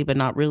forcibly but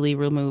not really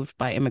removed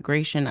by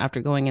immigration after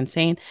going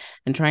insane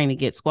and trying to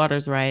get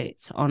squatters'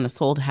 rights on a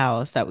sold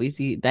house that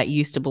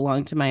used to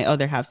belong to my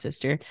other half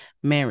sister,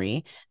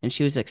 Mary, and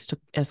she was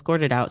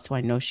escorted out. So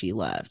I know she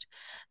left.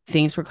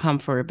 Things were calm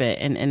for a bit,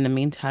 and in the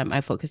meantime,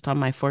 I focused on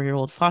my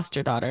 4-year-old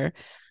foster daughter.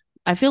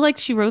 I feel like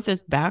she wrote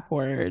this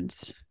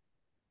backwards.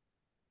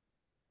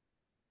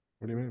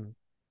 What do you mean?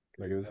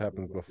 Like this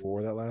happens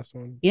before that last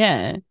one?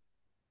 Yeah,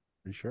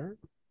 Are you sure?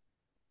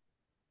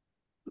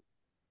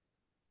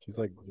 She's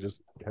like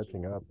just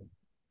catching up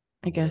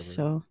I or guess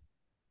whatever. so.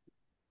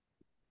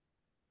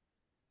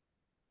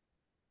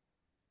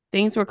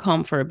 Things were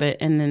calm for a bit,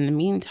 and in the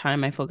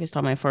meantime, I focused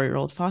on my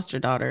 4-year-old foster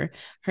daughter.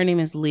 Her name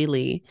is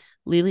Lily.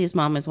 Lily's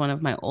mom is one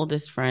of my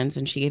oldest friends,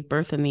 and she gave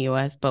birth in the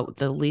US, but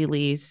the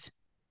Lily's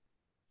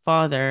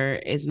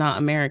father is not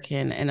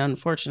American and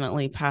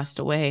unfortunately passed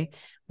away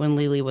when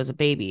Lily was a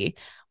baby.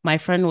 My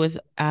friend was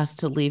asked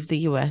to leave the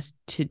US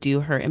to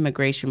do her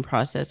immigration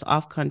process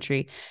off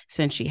country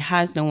since she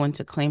has no one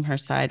to claim her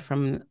side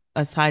from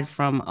aside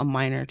from a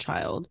minor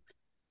child.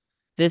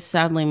 This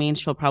sadly means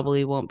she'll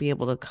probably won't be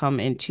able to come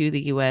into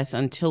the US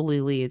until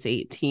Lily is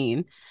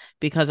 18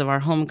 because of our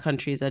home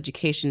country's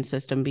education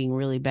system being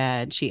really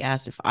bad. She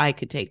asked if I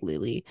could take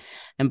Lily.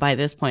 And by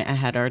this point, I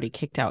had already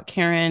kicked out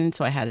Karen,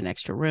 so I had an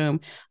extra room.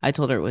 I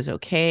told her it was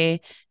okay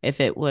if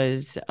it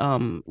was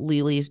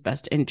Lily's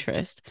best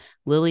interest.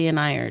 Lily and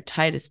I are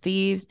tight as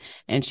thieves,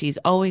 and she's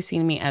always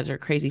seen me as her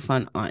crazy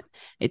fun aunt.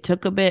 It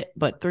took a bit,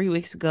 but 3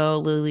 weeks ago,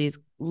 Lily's,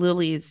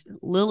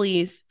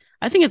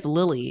 I think it's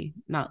Lily,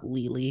 not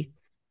Lily.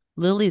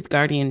 Lily's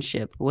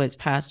guardianship was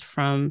passed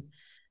from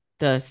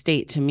the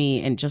state to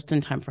me and just in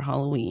time for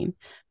Halloween.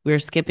 We were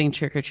skipping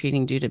trick or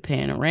treating due to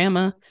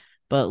Panorama,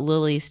 but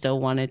Lily still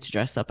wanted to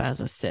dress up as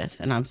a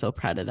Sith, and I'm so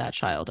proud of that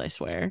child, I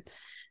swear.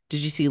 Did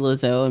you see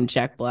Lizzo and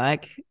Jack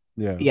Black?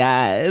 Yeah.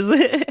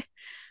 Yes.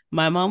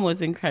 My mom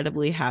was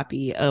incredibly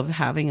happy of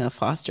having a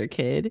foster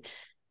kid,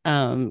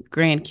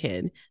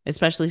 grandkid,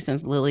 especially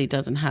since Lily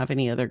doesn't have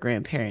any other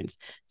grandparents.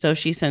 So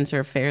she sends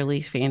her fairly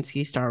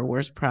fancy Star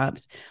Wars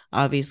props.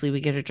 Obviously, we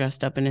get her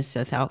dressed up in a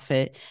Sith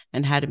outfit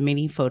and had a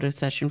mini photo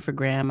session for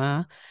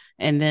grandma.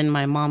 And then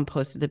my mom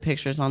posted the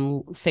pictures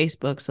on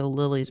Facebook so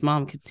Lily's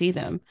mom could see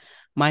them.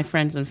 My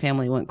friends and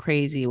family went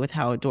crazy with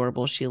how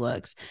adorable she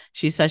looks.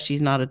 She says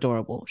she's not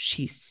adorable.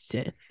 She's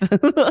Sith.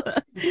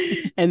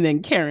 And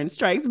then Karen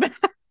strikes back.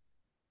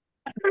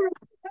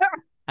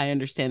 I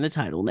understand the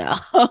title now.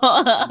 Like,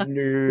 I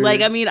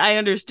Nerd. mean, I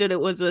understood it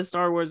was a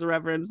Star Wars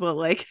reference, but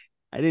like,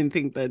 I didn't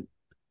think that,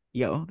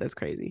 yo, that's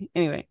crazy.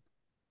 Anyway,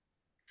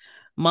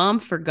 mom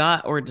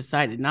forgot or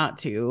decided not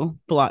to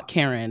block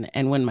Karen.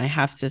 And when my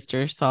half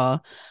sister saw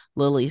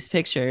Lily's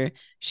picture,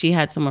 she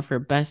had some of her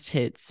best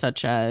hits,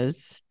 such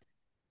as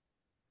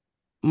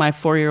my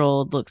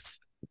 4-year-old looks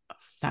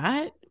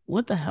fat.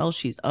 What the hell?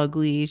 She's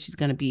ugly. She's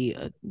going to be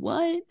a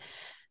what?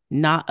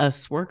 Not a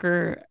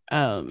swerker.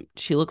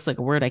 She looks like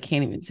a word I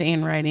can't even say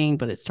in writing,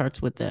 but it starts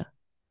with the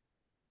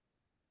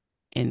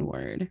N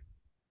word.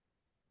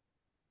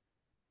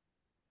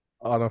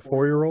 On a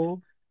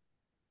 4-year-old?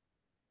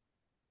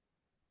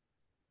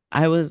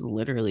 I was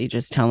literally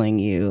just telling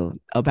you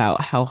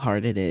about how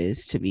hard it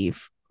is to be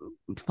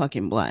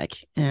fucking black,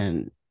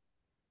 and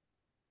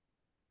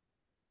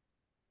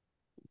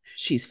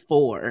she's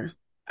 4.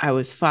 I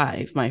was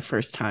 5 my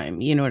first time.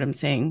 You know what I'm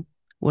saying?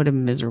 What a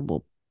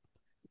miserable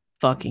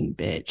fucking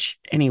bitch.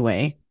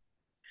 Anyway,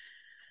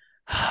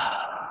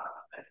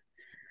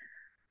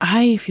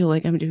 I feel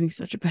like I'm doing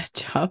such a bad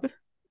job.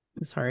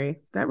 I'm sorry.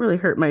 That really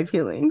hurt my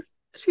feelings.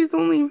 She's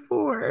only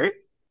 4.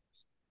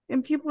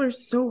 And people are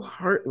so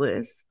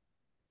heartless.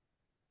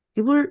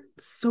 People are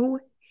so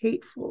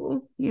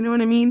hateful. You know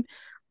what I mean?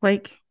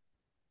 Like,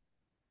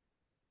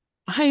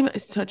 I'm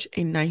such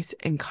a nice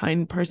and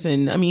kind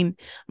person. I mean,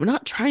 I'm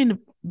not trying to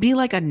be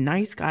like a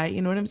nice guy,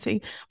 you know what I'm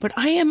saying? But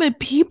I am a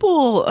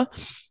people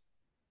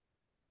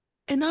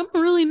and I'm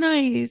really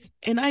nice.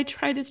 And I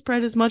try to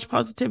spread as much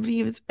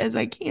positivity as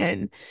I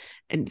can.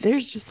 And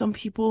there's just some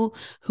people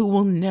who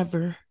will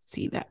never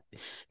see that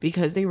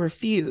because they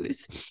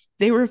refuse.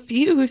 They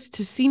refuse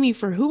to see me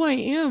for who I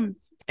am,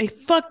 a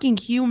fucking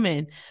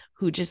human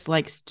who just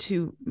likes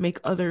to make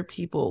other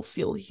people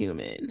feel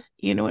human.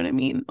 You know what I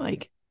mean?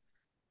 Like,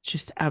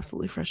 just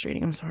absolutely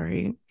frustrating. I'm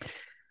sorry.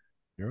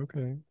 You're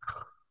okay.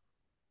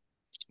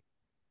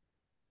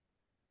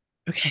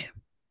 Okay.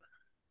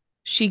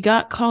 She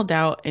got called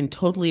out and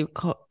totally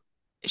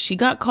she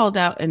got called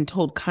out and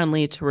told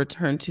kindly to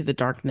return to the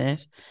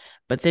darkness.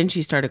 But then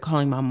she started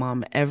calling my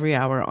mom every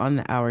hour on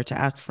the hour to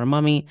ask for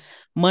money,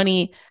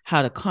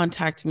 how to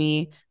contact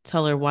me,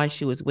 tell her why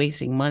she was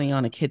wasting money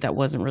on a kid that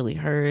wasn't really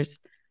hers.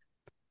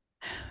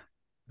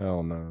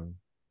 Hell no.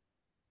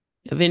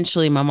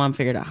 Eventually, my mom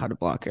figured out how to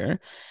block her.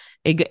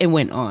 It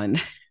went on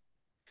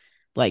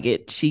like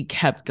it. She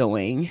kept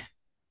going.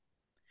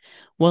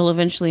 Well,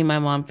 eventually, my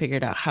mom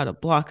figured out how to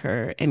block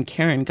her, and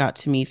Karen got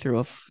to me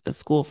through a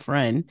school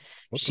friend.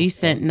 What the She fuck?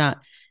 sent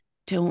not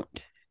don't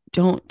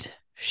don't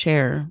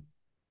share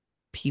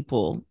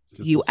people.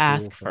 Just a You school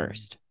ask friend.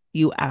 first.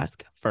 You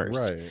ask first.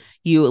 Right.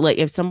 You like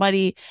if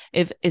somebody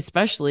if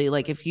especially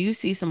like if you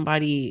see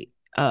somebody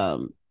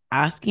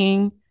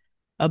asking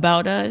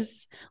about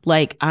us,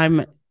 like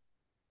I'm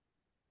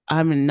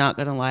not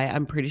gonna lie,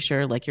 I'm pretty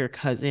sure like your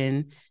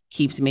cousin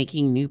keeps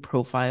making new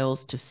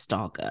profiles to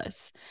stalk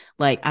us.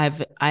 Like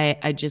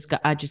I just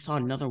saw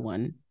another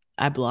one.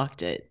 I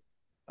blocked it.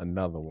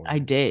 Another I one.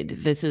 did.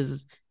 This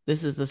is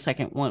the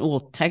second one. Well,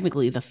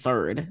 technically the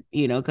third,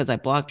 because I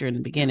blocked her in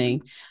the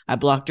beginning. I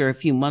blocked her a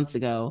few months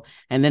ago,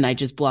 and then I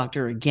just blocked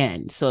her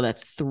again. So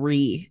that's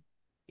three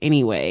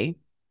anyway.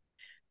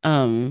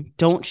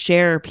 Don't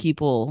share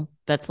people.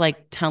 That's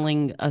like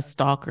telling a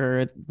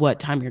stalker what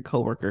time your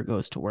coworker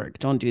goes to work.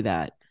 Don't do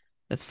that.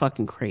 That's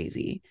fucking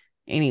crazy.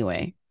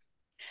 Anyway,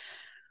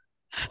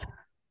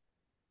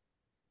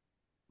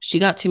 she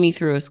got to me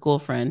through a school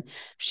friend.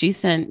 She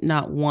sent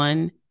not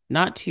one,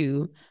 not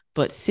two,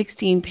 but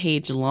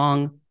 16-page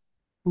long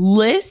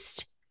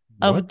list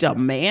of What?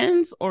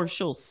 demands or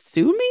she'll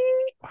sue me.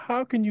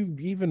 How can you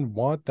even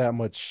want that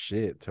much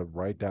shit to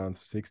write down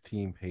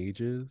 16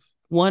 pages?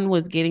 One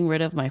was getting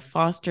rid of my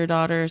foster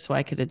daughter so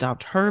I could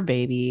adopt her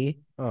baby,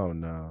 Oh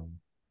no.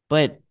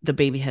 but the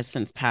baby has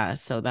since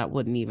passed, so that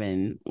wouldn't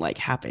even like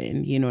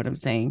happen. You know what I'm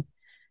saying?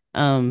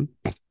 Um,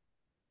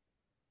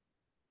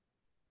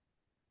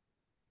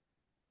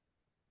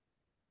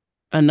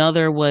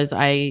 Another was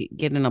I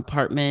get an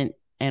apartment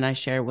and I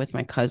share with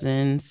my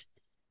cousins.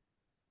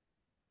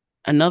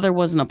 Another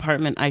was an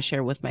apartment I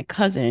share with my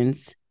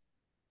cousins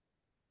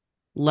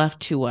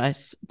left to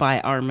us by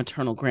our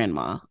maternal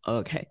grandma.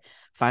 Okay.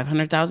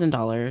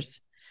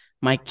 $500,000.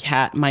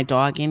 My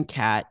dog and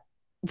cat.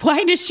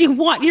 Why does she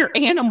want your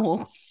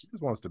animals? She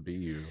just wants to be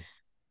you.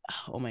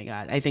 Oh my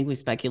God. I think we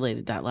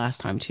speculated that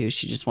last time too.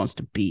 She just wants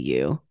to be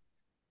you.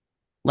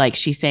 Like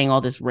she's saying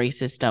all this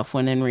racist stuff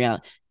when in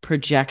reality,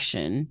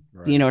 projection.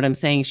 You know Right. what I'm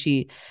saying?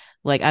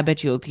 Like, I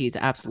bet you OP is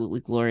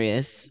absolutely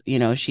glorious.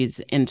 She's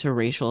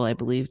interracial, I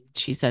believe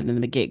she said in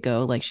the get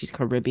go, like she's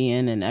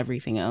Caribbean and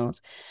everything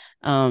else.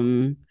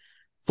 Um,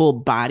 Full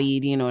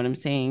bodied, you know what I'm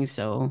saying?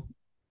 So,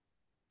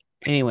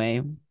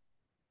 anyway,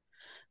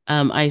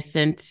 I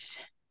sent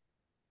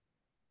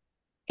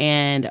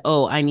and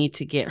oh, I need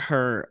to get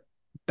her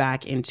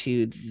back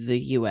into the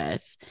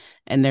US.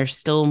 And there's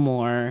still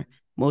more,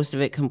 most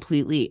of it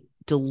completely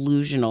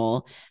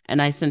delusional.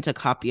 And I sent a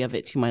copy of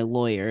it to my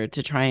lawyer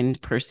to try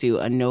and pursue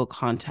a no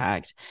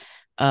contact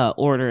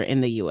order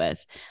in the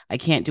US. I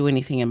can't do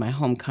anything in my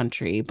home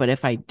country, but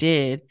if I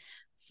did,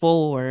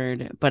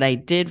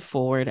 I did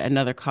forward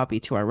another copy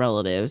to our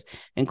relatives,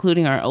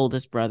 including our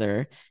oldest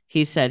brother.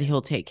 He said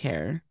he'll take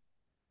care.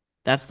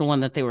 That's the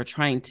one that they were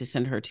trying to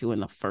send her to in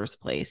the first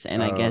place.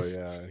 And I Oh guess,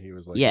 yeah. He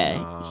was like,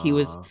 yeah, he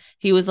was nah.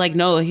 he was like,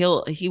 no,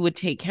 he would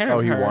take care Oh,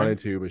 of he her. wanted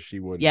to, but she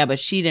Yeah, wouldn't. but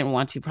she didn't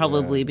want to, Yeah.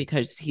 probably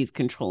because he's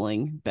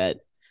controlling, bet.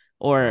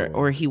 Probably.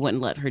 Or he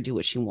wouldn't let her do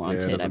what she Yeah,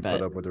 wanted, I doesn't put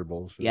bet. up with her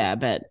bullshit. Yeah, I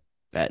bet.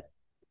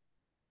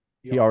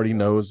 He already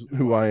knows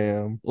who I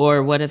am.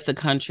 Or what if the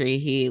country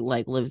he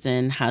like lives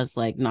in has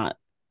like not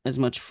as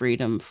much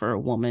freedom for a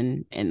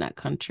woman in that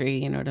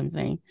country? You know what I'm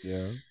saying?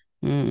 Yeah.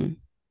 Mm.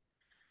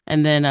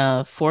 And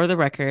then for the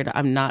record,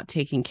 I'm not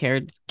taking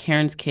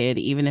Karen's kid,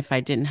 even if I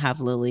didn't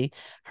have Lily.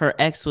 Her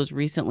ex was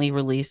recently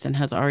released and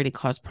has already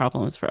caused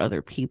problems for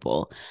other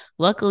people.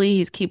 Luckily,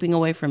 he's keeping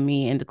away from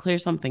me, and to clear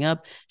something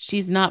up,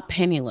 she's not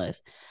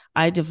penniless.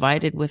 I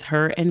divided with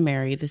her and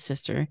Mary, the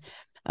sister,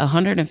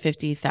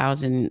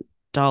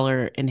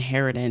 $150,000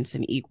 inheritance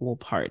in equal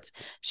parts.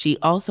 She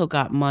also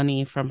got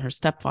money from her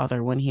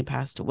stepfather when he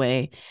passed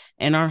away.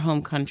 In our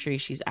home country,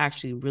 she's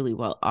actually really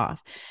well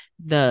off.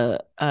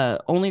 The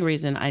only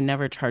reason I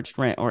never charged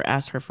rent or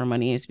asked her for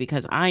money is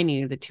because I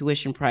knew the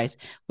tuition price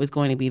was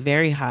going to be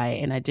very high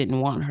and I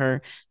didn't want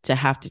her to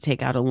have to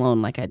take out a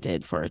loan like I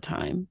did for a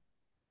time.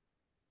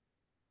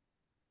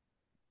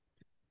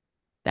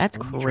 That's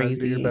Well, you try to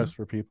do your crazy. best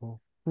for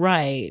people.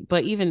 Right.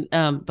 But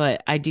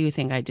I do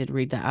think I did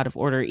read that out of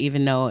order,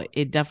 even though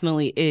it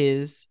definitely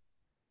is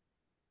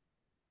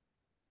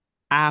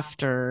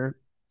after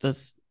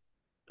this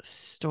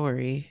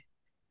story.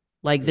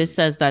 Like this Is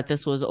says that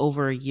this was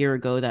over a year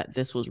ago that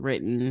this was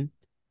written.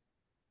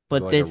 Is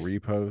it but like a this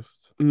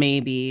repost?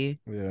 maybe,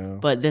 Yeah.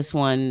 but this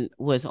one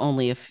was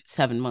only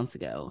 7 months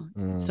ago.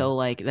 Mm. So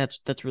like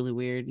that's really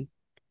weird.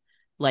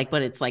 Like,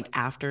 but it's like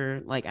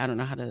after, like, I don't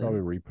know how to.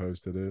 Probably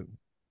reposted it.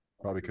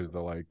 Probably because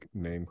the like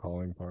name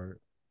calling part.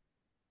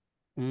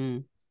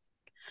 Mm,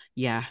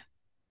 yeah.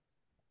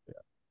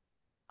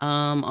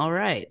 All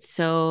right.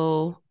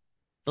 So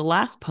the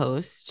last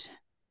post,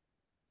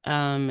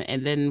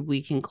 and then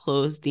we can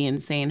close the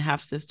insane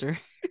half sister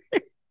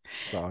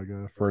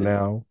Saga for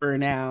now. for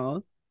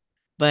now.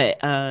 But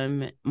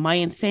my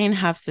insane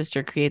half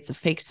sister creates a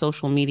fake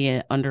social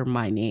media under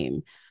my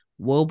name.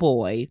 Whoa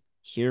boy,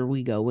 here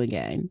we go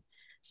again.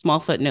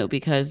 Small footnote,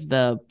 because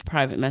the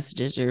private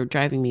messages are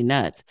driving me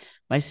nuts.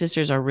 My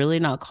sisters are really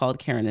not called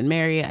Karen and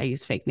Mary. I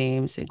use fake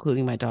names,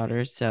 including my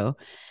daughters. So,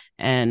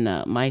 and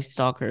my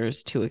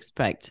stalkers to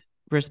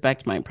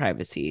respect my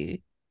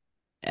privacy.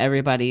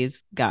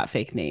 Everybody's got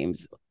fake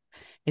names.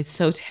 It's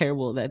so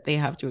terrible that they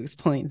have to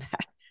explain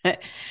that.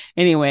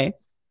 Anyway,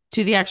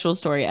 to the actual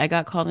story, I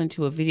got called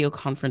into a video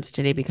conference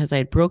today because I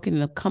had broken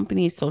the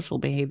company's social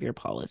behavior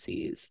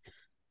policies.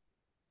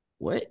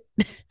 What?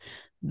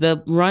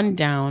 The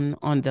rundown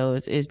on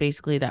those is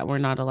basically that we're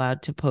not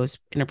allowed to post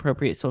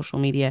inappropriate social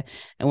media,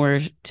 and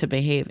we're to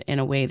behave in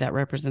a way that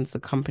represents the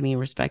company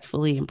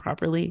respectfully and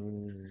properly.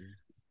 Mm.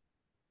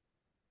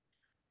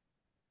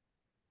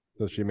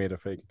 So she made a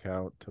fake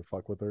account to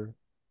fuck with her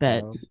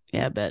Bet. job.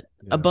 Yeah, bet.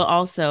 Yeah. But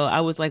also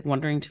I was like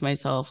wondering to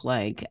myself,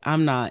 like,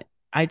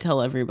 I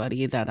tell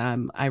everybody that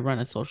I run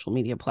a social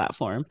media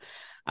platform.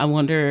 I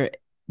wonder,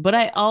 but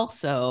I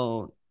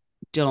also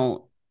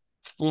don't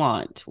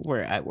flaunt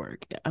where I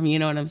work. I mean, you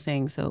know what I'm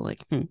saying? So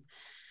like,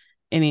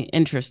 any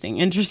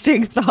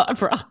interesting thought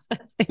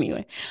process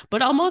anyway.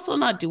 But I'm also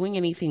not doing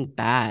anything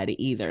bad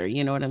either.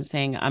 You know what I'm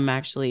saying? I'm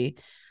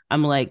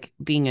like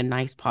being a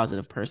nice,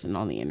 positive person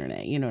on the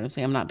internet. You know what I'm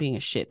saying? I'm not being a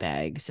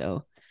shitbag.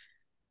 So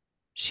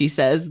she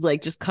says,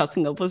 like, just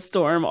cussing up a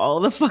storm all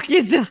the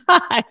fucking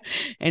time.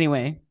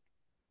 Anyway,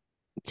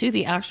 to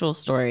the actual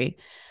story.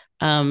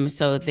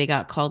 So they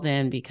got called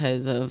in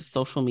because of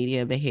social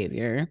media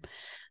behavior.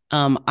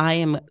 I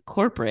am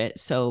corporate,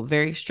 so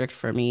very strict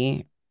for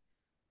me.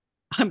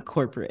 I'm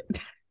corporate.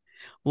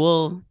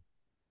 Well,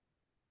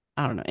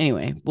 I don't know.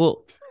 Anyway,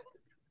 well,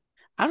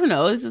 I don't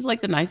know. This is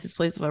like the nicest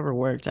place I've ever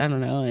worked. I don't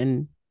know.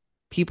 And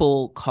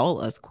people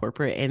call us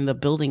corporate, and the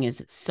building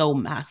is so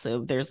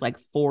massive. There's like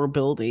 4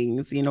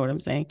 buildings, you know what I'm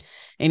saying?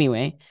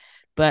 Anyway,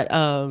 but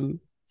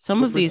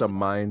some of Corporate's a these,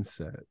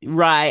 mindset.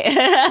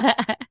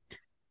 right.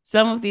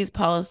 Some of these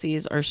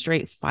policies are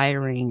straight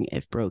firing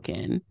if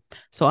broken.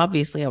 So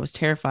obviously, I was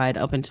terrified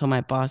up until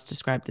my boss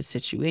described the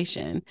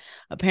situation.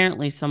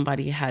 Apparently,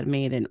 somebody had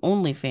made an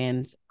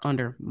OnlyFans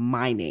under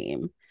my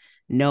name.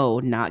 No,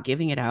 not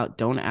giving it out.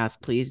 Don't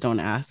ask. Please don't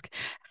ask.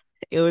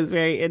 It was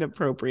very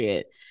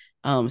inappropriate.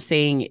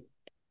 Saying,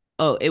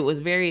 oh, it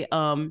was very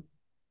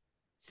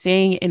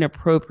saying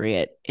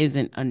inappropriate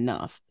isn't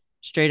enough.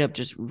 Straight up,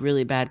 just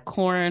really bad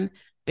corn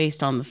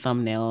based on the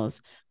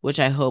thumbnails, which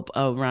I hope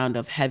a round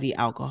of heavy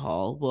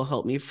alcohol will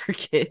help me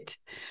forget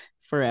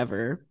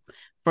forever.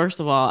 First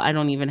of all, I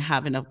don't even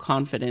have enough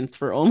confidence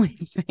for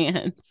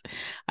OnlyFans.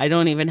 I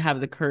don't even have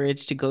the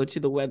courage to go to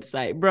the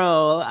website.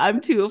 Bro,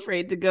 I'm too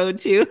afraid to go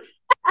to.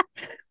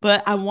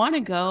 But I want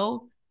to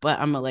go, but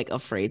I'm like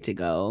afraid to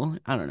go.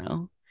 I don't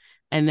know.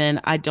 And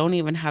then I don't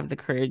even have the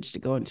courage to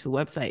go into the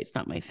website. It's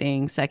not my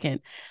thing.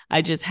 Second,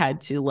 I just had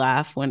to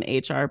laugh when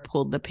HR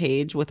pulled the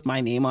page with my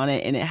name on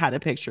it and it had a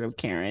picture of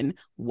Karen.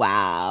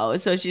 Wow.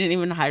 So she didn't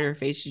even hide her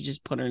face. She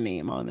just put her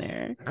name on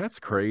there. That's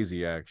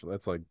crazy, actually.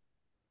 That's like,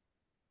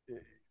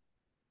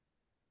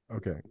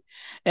 okay.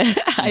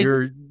 I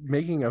You're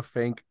making a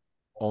fake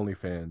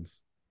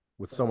OnlyFans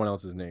with someone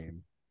else's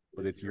name,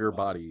 but it's your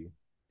body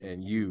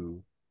and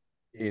you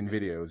in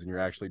videos, and you're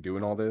actually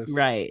doing all this.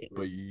 right.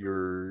 But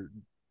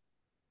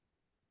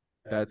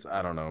that's,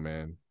 I don't know,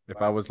 man.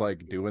 If I was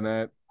like doing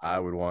that, I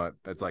would want,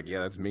 that's like, yeah,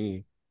 that's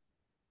me.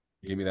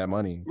 Give me that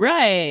money,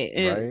 Right.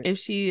 right? If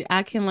she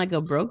acting like a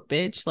broke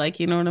bitch,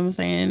 like, you know what I'm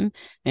saying?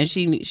 And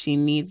she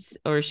needs,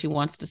 or she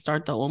wants to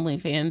start the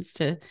OnlyFans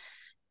to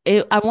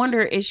I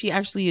wonder, is she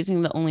actually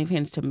using the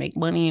OnlyFans to make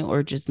money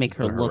or just make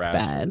her To look harass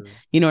bad? her.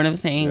 You know what I'm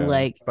saying? Yeah.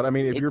 Like, But I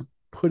mean, if you're it's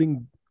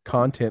putting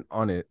content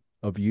on it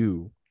of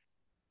you,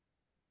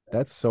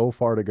 that's so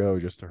far to go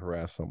just to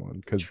harass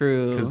someone. Because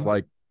true.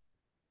 like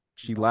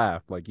she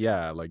laughed, like,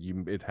 yeah, like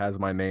you, it has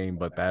my name,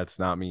 but that's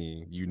not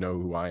me. You know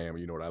who I am.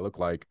 You know what I look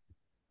like.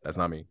 That's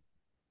not me.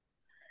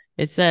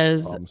 It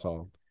says, Problem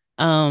solved.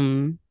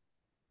 um,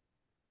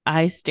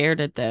 I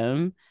stared at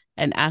them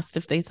and asked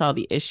if they saw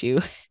the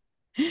issue.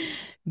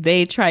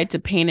 They tried to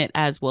paint it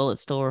as, well, it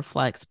still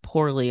reflects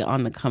poorly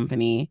on the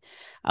company.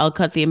 I'll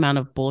cut the amount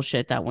of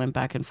bullshit that went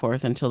back and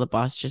forth until the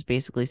boss just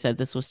basically said,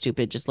 this was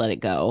stupid, just let it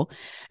go.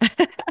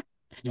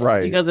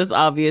 Right. Because it's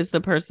obvious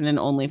the person in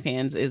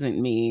OnlyFans isn't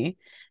me.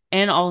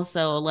 And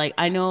also, like,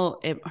 I know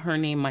her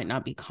name might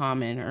not be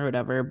common or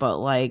whatever, but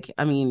like,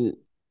 I mean,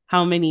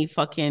 how many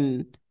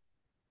fucking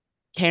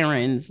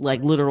Karens,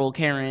 like literal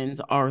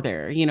Karens, are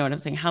there? You know what I'm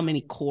saying? How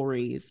many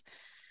Corys?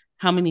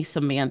 how many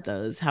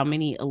Samanthas, how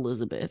many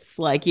Elizabeths,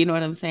 like, you know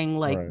what I'm saying?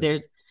 Like Right.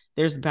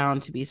 there's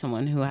bound to be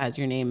someone who has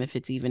your name if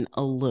it's even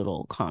a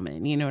little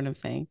common. You know what I'm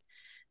saying?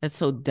 That's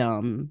so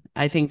dumb.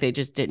 I think they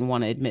just didn't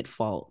want to admit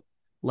fault,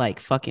 like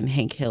fucking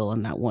Hank Hill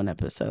in that one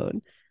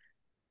episode,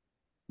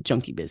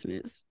 Junkie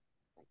Business,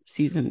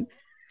 season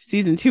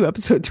 2,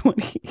 episode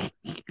 20.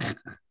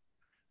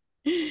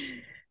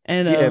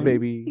 And Yeah,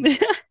 baby.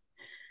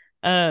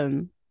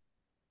 um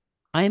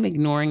I'm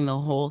ignoring the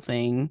whole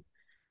thing.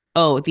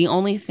 Oh, the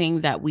only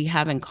thing that we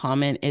have in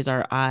common is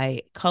our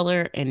eye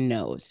color and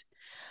nose.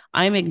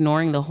 I'm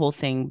ignoring the whole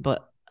thing,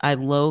 but I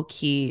low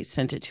key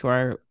sent it to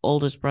our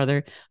oldest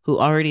brother, who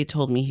already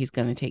told me he's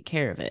going to take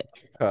care of it.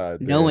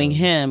 God Knowing damn.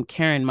 him,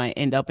 Karen might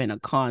end up in a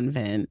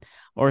convent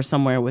or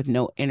somewhere with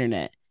no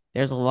internet.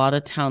 There's a lot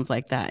of towns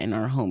like that in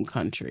our home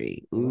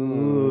country.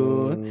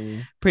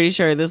 Ooh. Pretty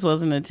sure this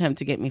was an attempt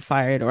to get me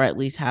fired or at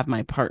least have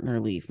my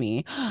partner leave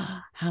me.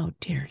 How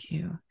dare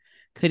you?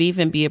 Could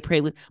even be a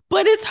prelude,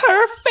 but it's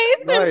her face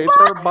and Right, it's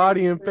her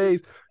body and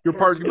face. Your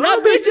part's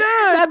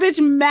that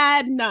bitch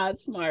mad not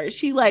smart.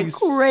 She like she's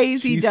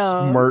crazy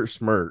dumb.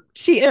 Smart.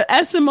 She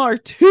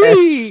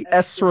SMRT.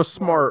 Extra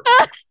smart.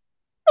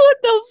 What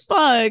the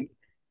fuck?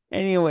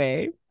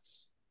 Anyway,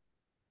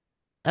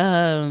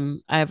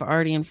 I've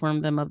already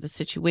informed them of the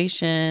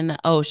situation.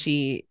 Oh,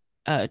 she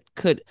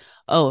could.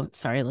 Oh,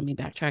 sorry. Let me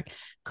backtrack.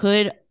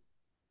 Could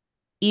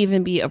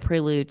even be a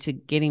prelude to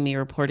getting me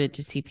reported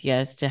to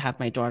CPS to have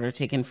my daughter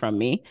taken from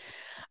me.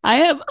 I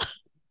have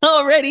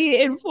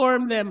already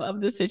informed them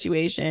of the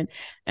situation,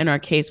 and our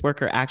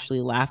caseworker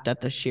actually laughed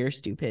at the sheer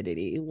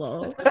stupidity.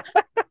 Lol.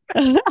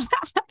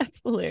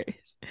 That's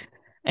hilarious.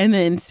 And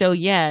then, so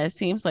yeah, it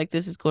seems like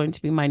this is going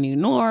to be my new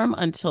norm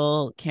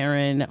until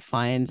Karen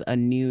finds a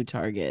new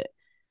target.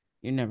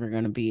 You're never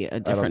going to be a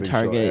different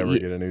target. She'll ever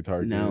get a new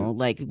target. No,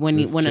 like when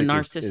a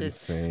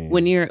narcissist,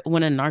 when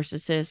a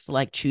narcissist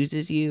like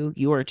chooses you,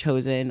 you are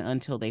chosen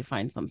until they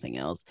find something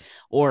else,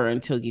 or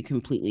until you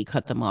completely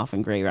cut them off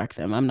and gray wreck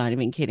them. I'm not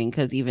even kidding,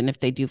 because even if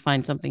they do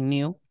find something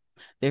new,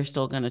 they're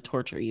still going to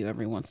torture you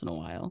every once in a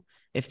while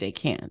if they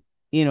can.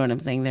 You know what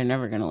I'm saying? They're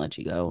never going to let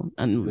you go.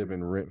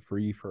 Living rent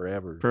free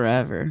forever.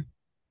 Forever.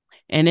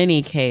 In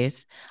any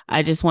case,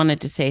 I just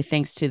wanted to say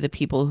thanks to the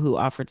people who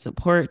offered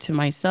support to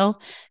myself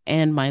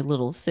and my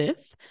little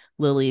Sith.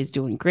 Lily is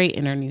doing great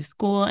in her new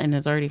school and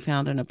has already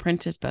found an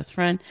apprentice best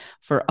friend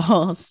for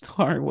all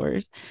Star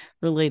Wars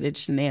related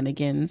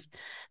shenanigans.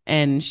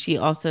 And she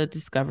also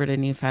discovered a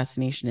new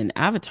fascination in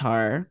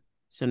Avatar.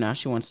 So now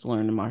she wants to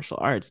learn the martial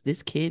arts.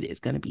 This kid is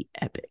going to be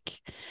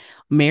epic.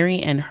 Mary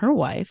and her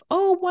wife,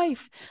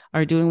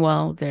 are doing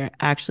well. They're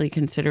actually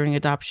considering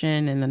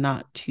adoption in the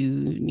not too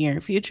near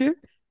future.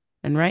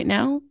 And right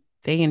now,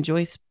 they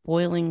enjoy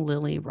spoiling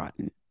Lily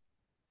rotten.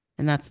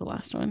 And that's the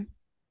last one.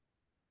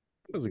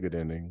 That was a good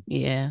ending.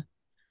 Yeah.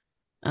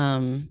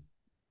 That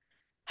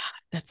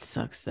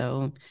sucks,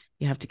 though.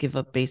 You have to give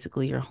up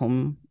basically your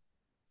home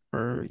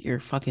for your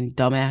fucking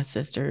dumbass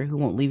sister who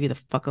won't leave you the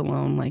fuck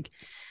alone. Like,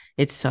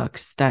 it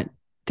sucks that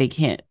they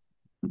can't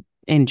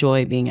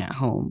enjoy being at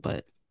home,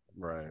 but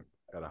right,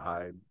 gotta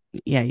hide.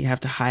 Yeah, you have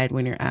to hide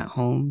when you're at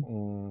home.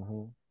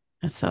 Mm-hmm.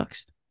 That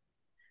sucks.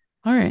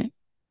 All right.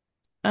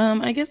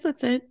 I guess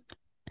that's it.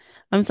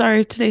 I'm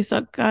sorry if today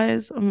sucked,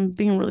 guys. I'm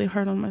being really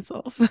hard on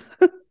myself.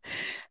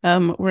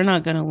 We're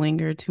not gonna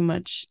linger too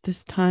much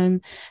this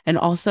time. And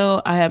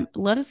also,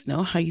 let us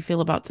know how you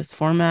feel about this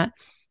format,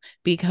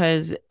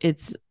 because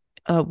it's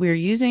we're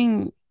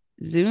using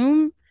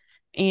Zoom,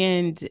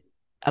 and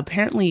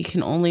apparently you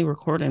can only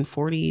record in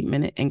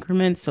 40-minute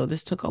increments. So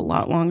this took a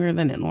lot longer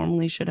than it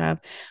normally should have.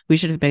 We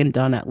should have been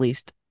done at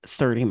least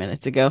 30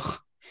 minutes ago.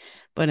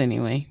 But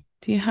anyway,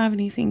 do you have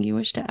anything you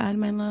wish to add,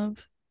 my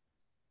love?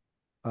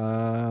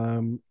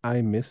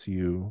 I miss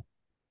you.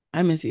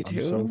 I miss you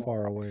too. I'm so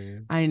far away.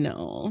 I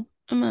know.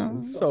 I know.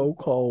 It's so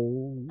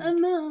cold. I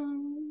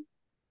know.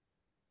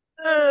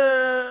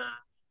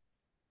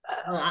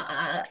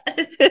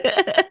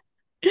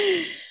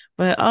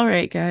 But all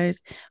right,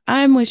 guys,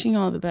 I'm wishing you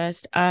all the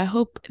best. I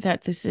hope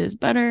that this is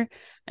better,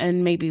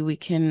 and maybe we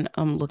can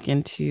look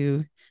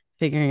into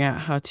figuring out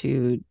how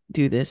to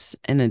do this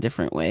in a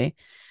different way.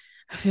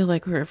 I feel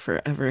like we're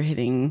forever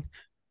hitting.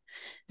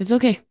 It's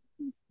okay.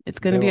 It's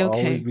going to be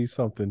okay. Always be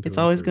something. It's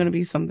always going to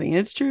be something.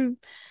 It's true.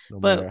 No,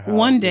 but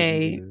one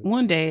day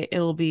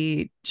it'll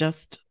be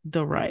just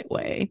the right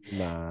way.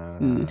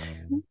 Nah.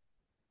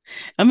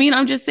 I mean,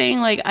 I'm just saying,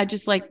 like, I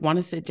just like want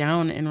to sit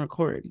down and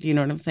record. You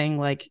know what I'm saying?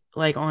 Like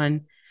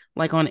on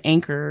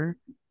Anchor,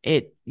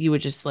 you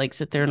would just like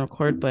sit there and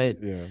record. But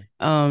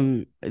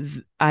yeah,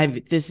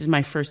 this is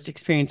my first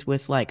experience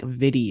with like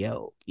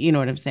video. You know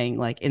what I'm saying?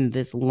 Like in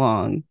this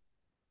long,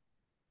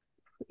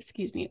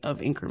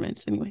 of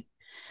increments. Anyway,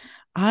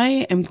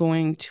 I am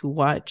going to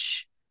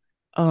watch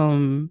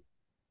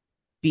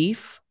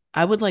Beef.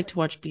 I would like to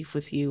watch Beef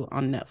with you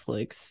on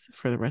Netflix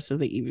for the rest of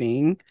the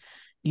evening.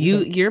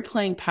 You're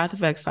playing Path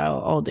of Exile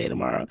all day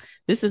tomorrow.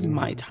 This is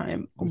my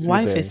time.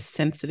 Wife is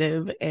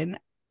sensitive, and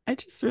I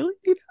just really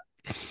need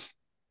it.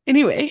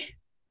 Anyway,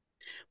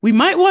 We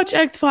might watch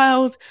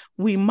X-Files.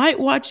 We might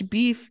watch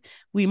Beef.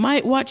 We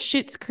might watch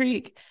Schitt's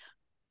Creek.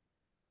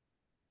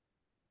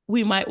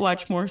 We might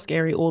watch more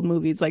scary old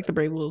movies like The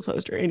Brave Little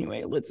Toaster.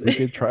 Anyway, We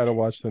could try to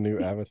watch the new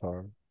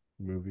Avatar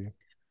movie.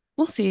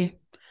 We'll see.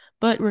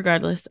 But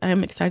regardless, I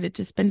am excited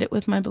to spend it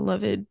with my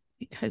beloved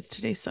because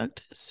today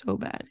sucked so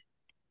bad.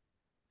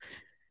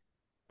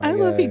 I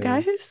love you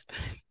guys.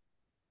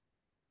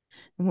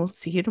 And we'll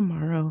see you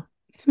tomorrow.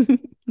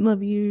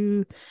 Love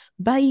you.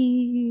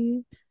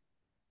 Bye.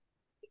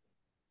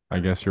 I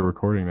guess you're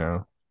recording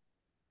now.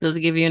 Does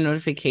it give you a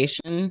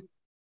notification?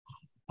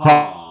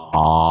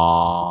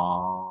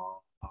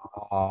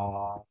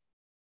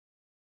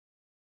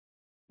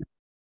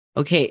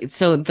 Okay,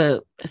 so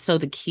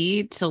the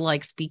key to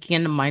like speaking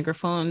into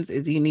microphones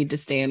is you need to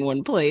stay in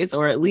one place,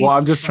 or at least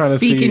I'm just trying to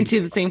speak see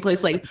into the same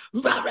place. Like,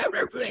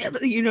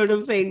 you know what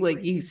I'm saying?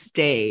 Like you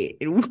stay.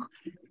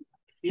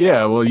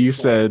 Yeah, well, you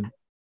said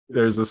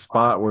there's a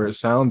spot where it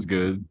sounds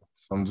good,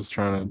 so I'm just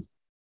trying to,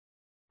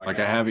 like,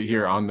 I have it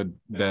here on the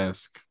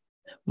desk.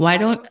 Why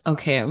don't?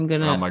 Okay, I'm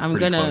gonna.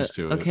 Close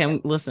to it.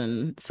 Okay,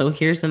 listen. So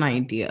here's an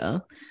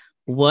idea.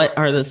 What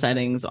are the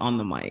settings on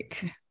the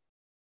mic?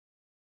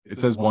 It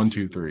says 1,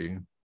 2, 3.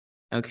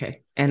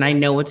 Okay, and I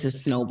know it's a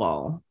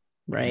snowball,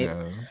 right?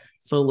 Yeah.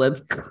 So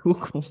let's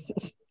Google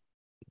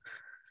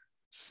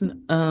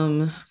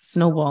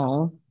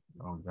snowball.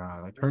 Oh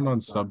God, I turned on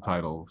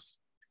subtitles.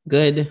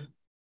 Good.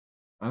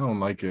 I don't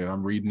like it.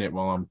 I'm reading it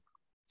while I'm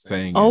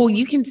saying Oh, it.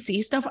 you can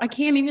see stuff. I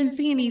can't even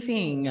see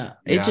anything.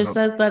 It just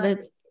says that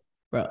it's,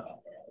 bro.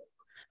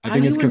 I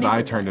think it's because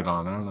I turned it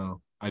on. I don't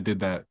know. I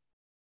did that.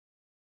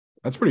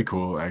 That's pretty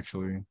cool,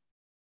 actually.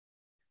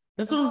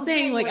 That's what I'm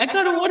saying. Like, I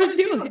kind of want to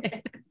do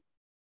it.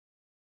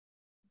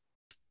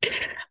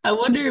 I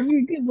wonder if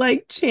you could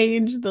like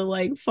change the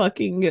like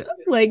fucking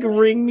like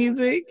ring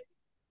music.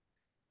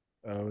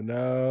 Oh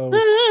no.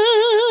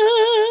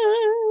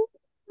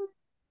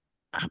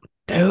 I'm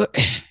do it.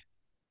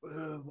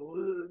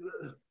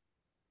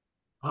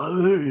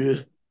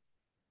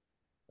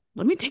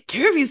 Let me take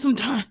care of you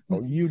sometime.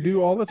 Oh, you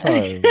do all the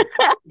time.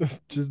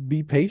 Just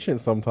be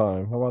patient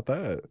sometime. How about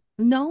that?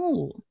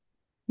 No.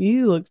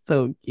 You look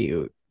so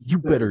cute. You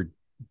better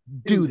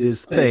do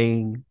this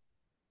thing.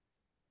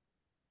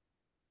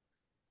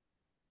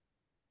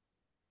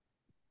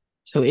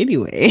 So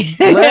anyway,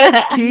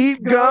 let's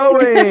keep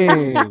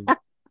going.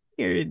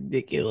 You're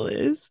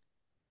ridiculous.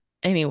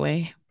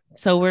 Anyway,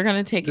 so we're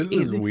gonna take this it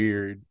easy. Is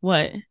weird.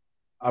 What?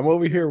 I'm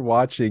over here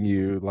watching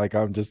you like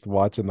I'm just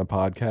watching the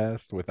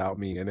podcast without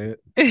me in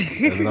it. And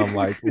then I'm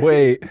like,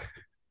 wait,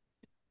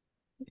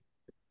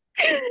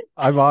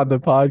 I'm on the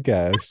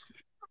podcast.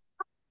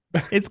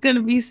 It's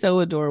gonna be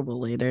so adorable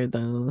later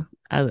though.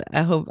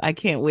 I hope. I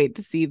can't wait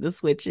to see the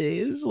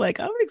switches. Like,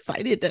 I'm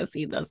excited to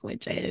see the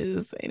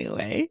switches.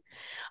 Anyway.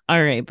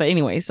 All right. But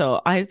anyway,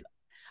 so I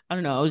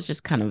don't know. I was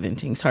just kind of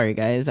venting. Sorry,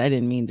 guys. I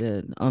didn't mean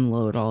to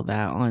unload all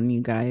that on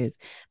you guys.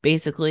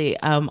 Basically,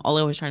 all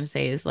I was trying to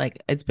say is like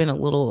it's been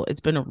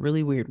a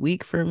really weird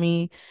week for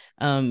me.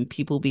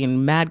 People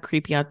being mad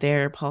creepy out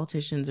there.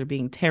 Politicians are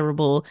being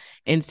terrible.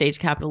 End-stage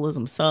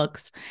capitalism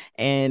sucks.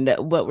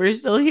 But we're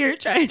still here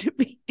trying to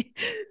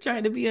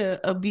be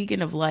a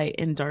beacon of light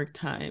in dark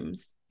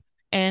times.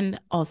 And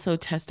also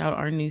test out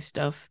our new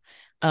stuff.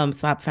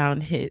 Slap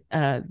Found hit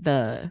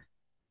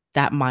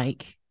that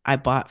mic I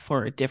bought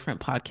for a different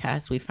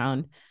podcast. We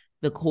found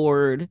the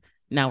cord.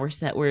 Now we're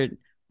set. We're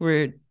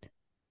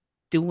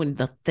doing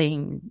the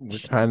thing. We're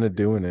kind of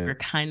doing it.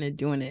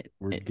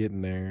 We're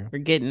getting there.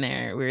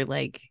 We're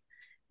like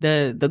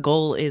the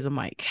goal is a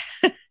mic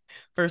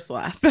for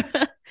Slap,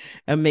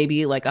 and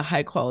maybe like a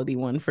high quality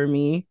one for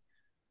me,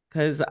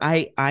 because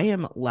I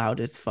am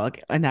loud as fuck,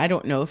 and I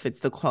don't know if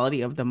it's the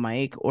quality of the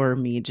mic or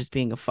me just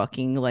being a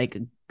fucking like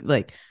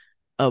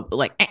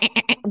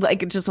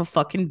just a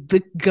fucking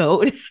the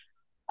goat.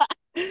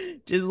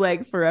 Just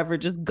like forever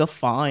just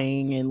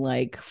guffawing and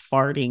like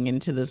farting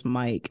into this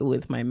mic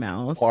with my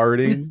mouth.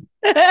 Farting?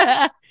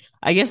 I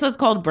guess that's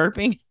called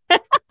burping.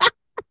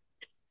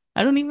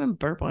 I don't even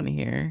burp on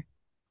here.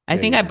 I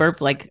think I burped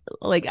like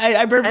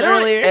I burped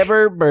earlier. I don't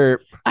ever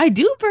burp. I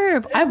do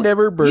burp. I've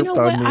never burped. You know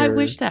what? On here. I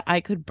wish that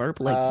I could burp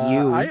like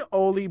you. I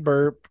only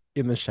burp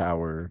in the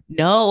shower.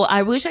 No,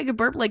 I wish I could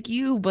burp like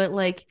you, but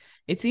like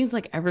it seems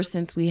like ever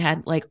since we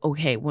had like I'm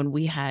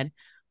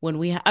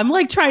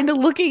like trying to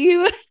look at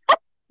you.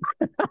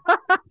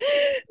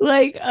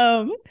 Like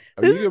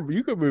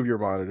you could move your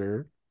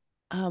monitor.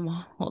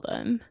 Hold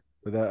on.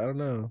 But I don't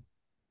know.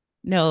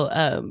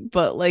 No,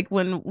 but like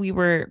when we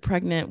were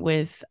pregnant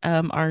with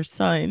our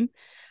son,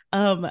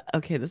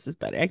 okay, this is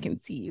better. I can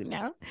see you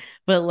now.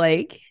 But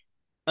like,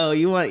 oh,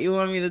 you want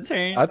me to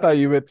turn? I thought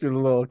you went through the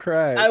little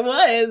crack. I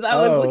was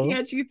looking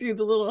at you through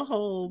the little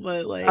hole,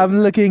 but like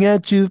I'm looking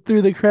at you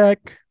through the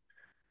crack.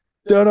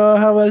 Don't know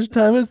how much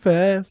time has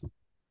passed.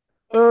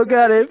 Oh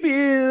God, it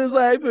feels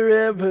like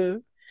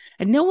forever.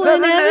 And no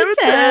one ever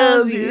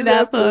tells you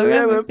that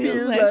forever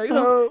feels like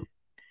home.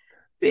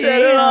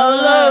 Stay all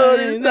alone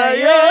inside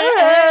your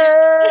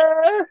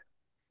head.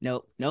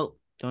 Nope,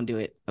 don't do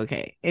it.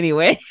 Okay.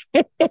 Anyway.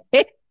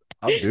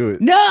 I'll do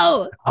it.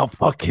 No. I'll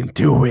fucking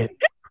do it.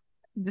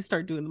 Just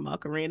start doing the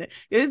Macarena.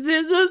 It's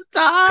just a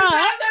star.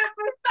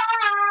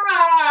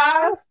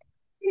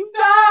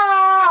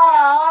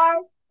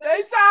 Stars,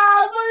 they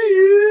shine for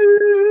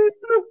you.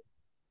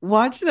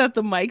 Watch that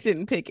the mic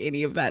didn't pick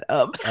any of that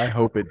up. I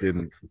hope it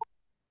didn't.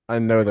 I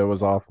know that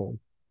was awful.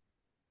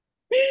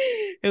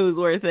 It was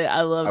worth it.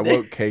 I loved I it.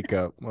 woke Cake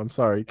up. I'm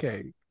sorry,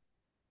 Cake.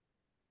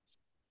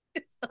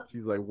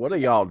 She's like, what are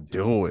y'all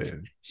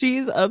doing?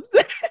 She's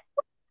upset.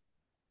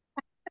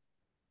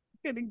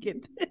 I'm gonna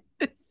get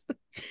this.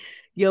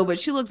 Yo, but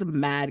she looks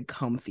mad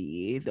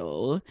comfy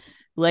though.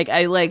 Like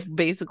I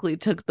basically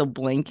took the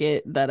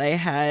blanket that I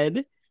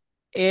had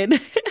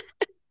and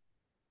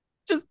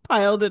just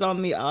piled it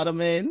on the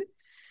ottoman.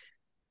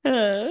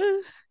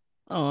 Oh,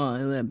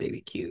 that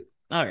baby cute.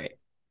 All right.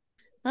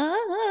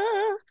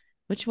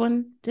 Which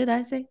one did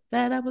I say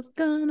that I was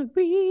gonna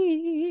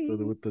read?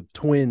 With the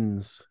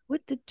twins.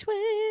 With the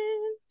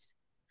twins.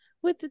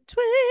 With the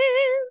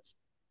twins.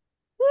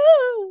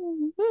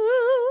 Woo,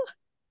 woo,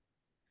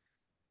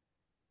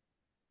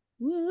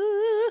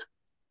 woo.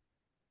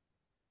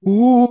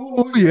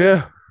 Ooh,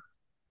 yeah.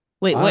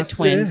 Wait, what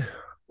twins?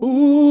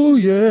 Ooh,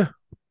 yeah.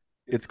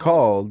 It's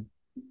called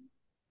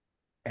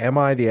Am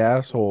I the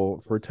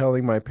Asshole for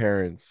Telling My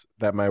Parents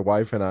that my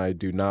wife and I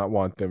do not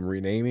want them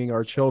renaming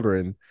our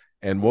children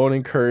and won't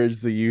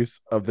encourage the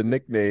use of the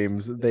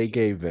nicknames they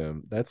gave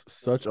them? That's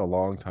such a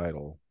long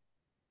title.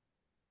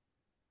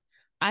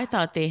 I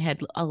thought they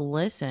had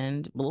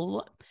listened. Blah,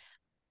 blah, blah.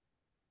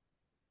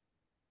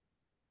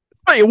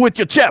 Say it with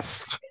your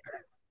chest.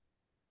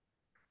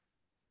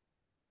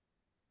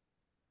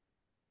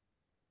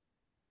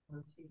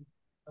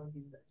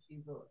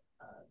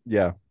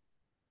 Yeah,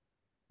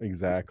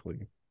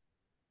 exactly.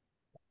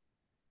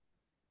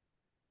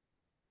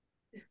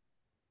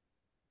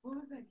 What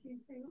was that kid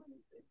saying?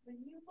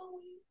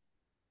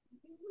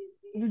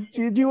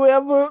 Did you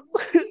ever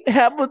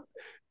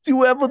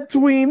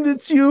dream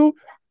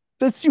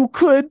that you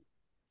could,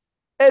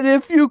 and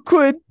if you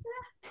could,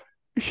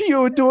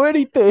 you would do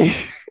anything?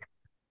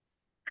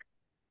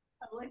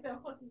 I like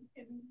that fucking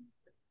kid.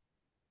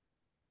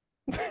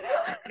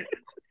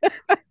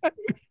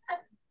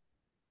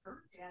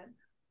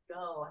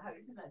 Go. Have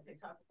you seen that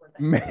TikTok?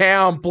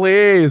 Ma'am,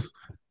 please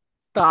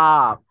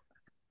stop.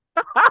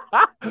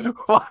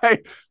 Why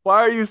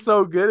are you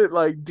so good at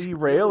like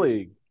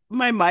derailing?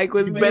 My mic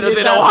was Better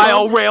than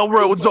Ohio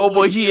railroads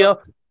over here,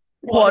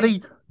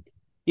 buddy.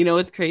 You know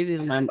what's crazy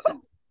is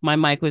my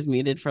mic was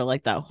muted for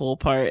like that whole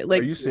part.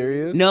 Like, are you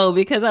serious? No,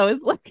 because I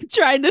was like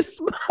trying to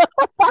smoke.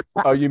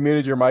 Oh, you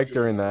muted your mic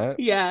during that?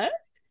 Yeah.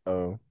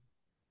 Oh.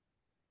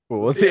 Well,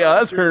 we'll see how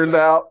that turns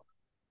out.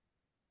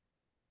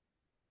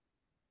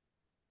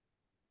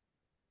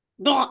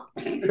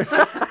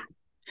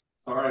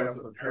 Sorry, I'm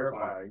so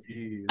terrified.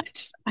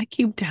 I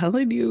keep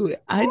telling you.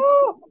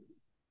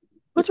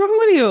 What's wrong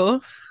with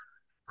you?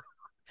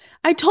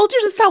 I told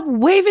you to stop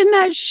waving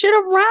that shit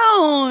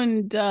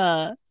around.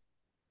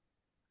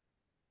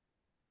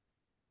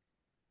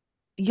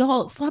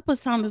 Y'all, Slappa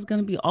sound is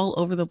gonna be all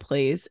over the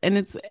place, and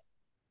it's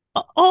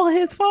all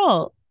his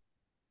fault.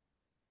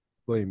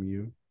 Blame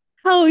you.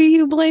 How are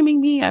you blaming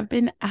me? I've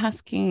been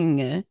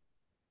asking.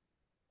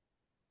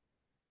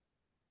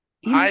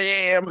 I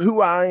am who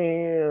I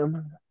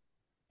am.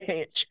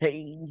 Can't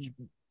change.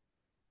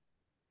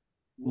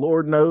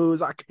 Lord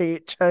knows I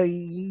can't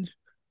change.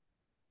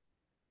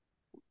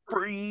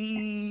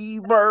 Free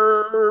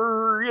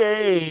bird,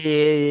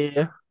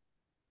 yeah.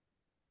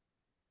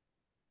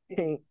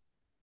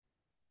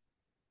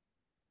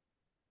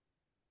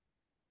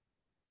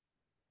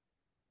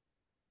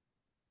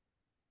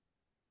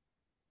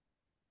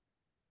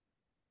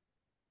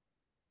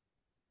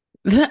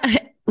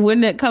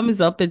 When it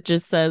comes up, it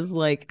just says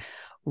like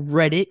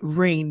Reddit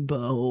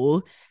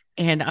rainbow.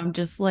 And I'm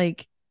just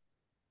like,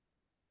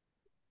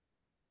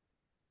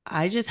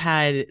 I just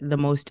had the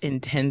most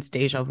intense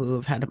deja vu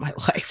I've had in my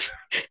life.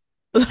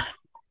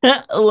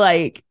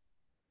 Like,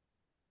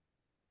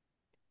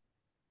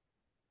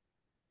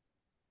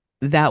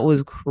 that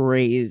was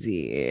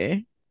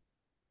crazy.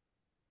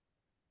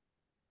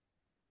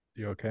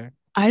 You okay?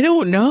 I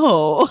don't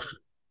know.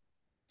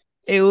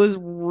 It was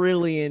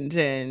really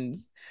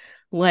intense.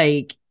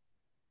 Like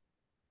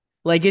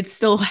it's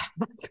still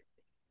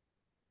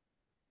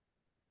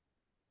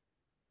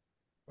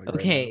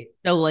okay.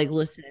 So like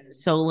listen.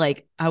 So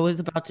like I was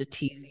about to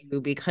tease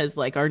you because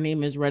like our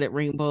name is Reddit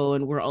Rainbow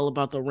and we're all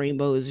about the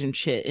rainbows and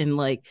shit. And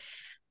like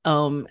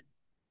and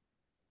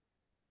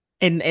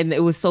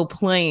it was so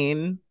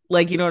plain.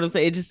 Like, you know what I'm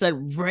saying? It just said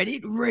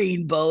Reddit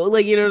Rainbow.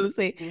 Like, you know what I'm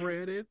saying?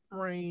 Reddit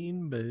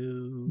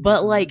Rainbow.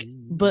 But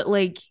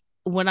like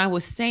when I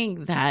was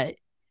saying that,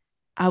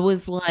 I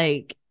was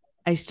like,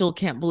 I still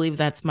can't believe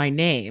that's my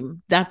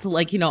name. That's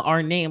like, you know,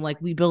 our name.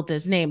 Like we built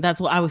this name. That's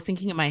what I was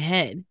thinking in my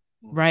head.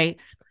 Right.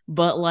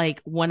 But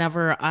like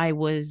whenever I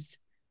was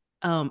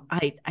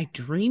I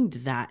dreamed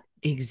that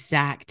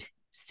exact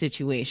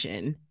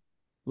situation.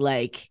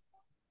 Like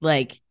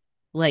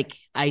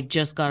I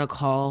just got a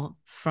call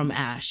from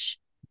Ash.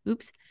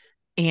 Oops.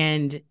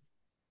 And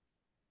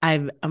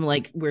I'm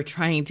like, we're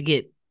trying to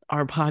get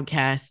our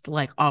podcast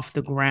like off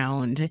the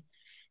ground,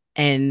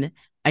 and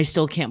I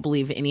still can't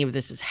believe any of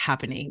this is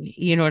happening.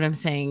 You know what I'm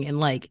saying? And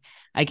like,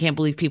 I can't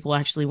believe people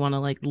actually want to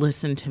like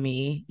listen to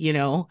me, you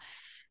know?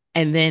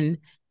 And then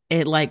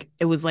it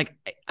was like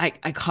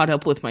I caught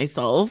up with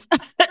myself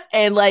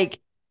and like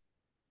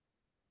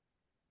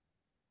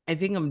I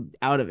think I'm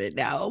out of it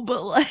now,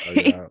 but like Oh,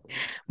 yeah.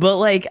 but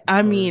like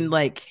I Sorry. mean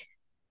like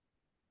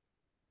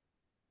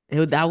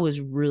that was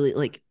really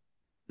like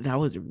that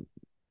was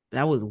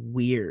that was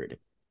weird.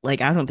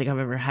 Like I don't think I've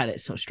ever had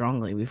it so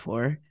strongly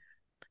before.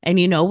 And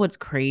you know what's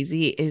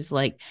crazy is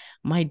like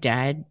my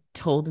dad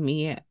told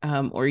me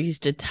or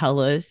used to tell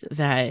us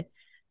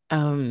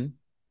um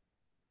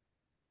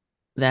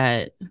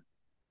that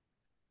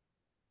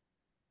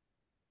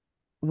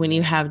when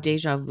you have Yeah.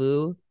 deja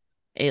vu,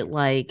 it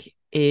like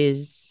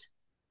is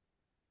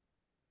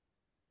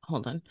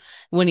hold on.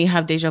 When you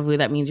have deja vu,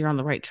 that means you're on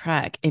the right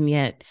track.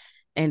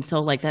 And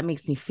so like that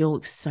makes me feel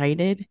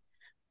excited.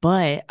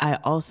 But I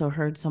also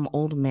heard some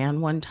old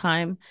man one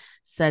time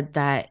said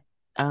that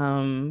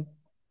um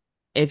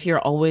if you're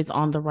always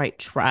on the right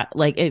track,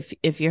 like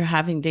if you're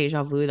having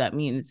deja vu, that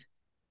means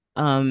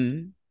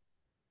um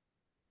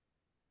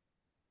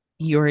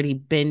you already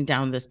been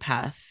down this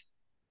path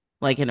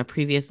like in a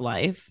previous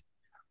life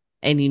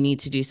and you need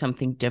to do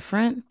something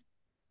different.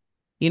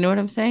 You know what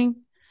I'm saying?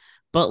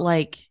 But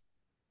like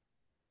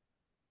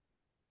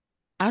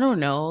I don't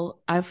know.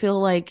 I feel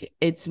like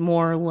it's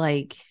more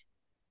like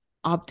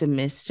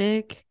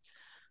optimistic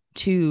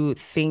to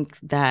think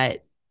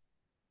that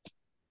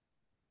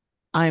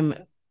I'm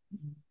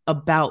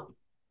about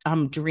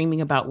I'm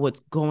dreaming about what's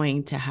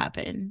going to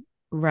happen,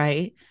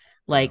 right?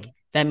 Yeah. Like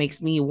that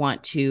makes me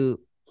want to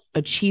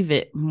achieve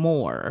it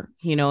more.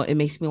 You know, it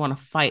makes me want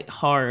to fight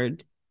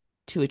hard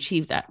to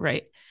achieve that,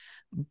 right?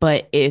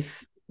 But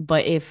if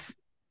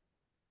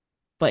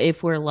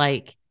we're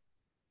like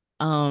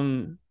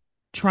um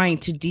trying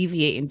to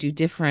deviate and do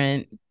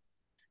different,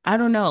 I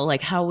don't know,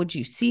 like how would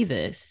you see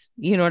this?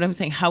 You know what I'm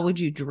saying? How would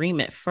you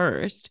dream it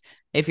first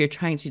if you're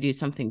trying to do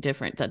something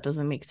different? That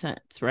doesn't make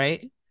sense,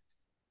 right?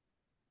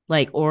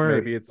 Like, or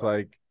Maybe it's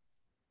like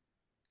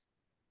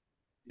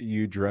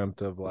you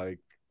dreamt of like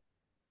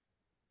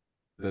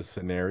the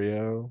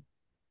scenario,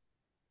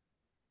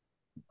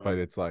 but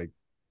it's like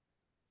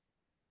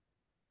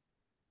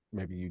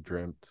maybe you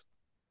dreamt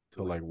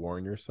to like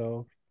warn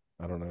yourself.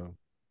 I don't know.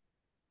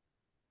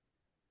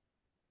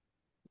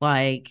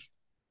 like,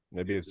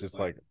 Maybe it's just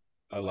like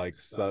a like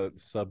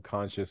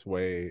subconscious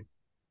way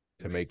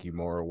to make you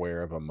more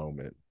aware of a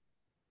moment.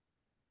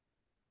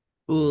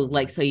 You ooh, know?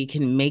 like so you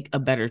can make a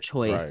better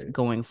choice Right.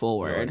 going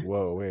You're like, forward.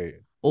 whoa,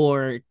 wait.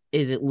 Or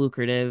is it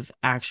lucrative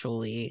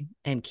actually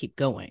and keep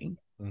going?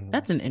 Mhm.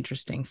 That's an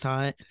interesting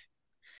thought.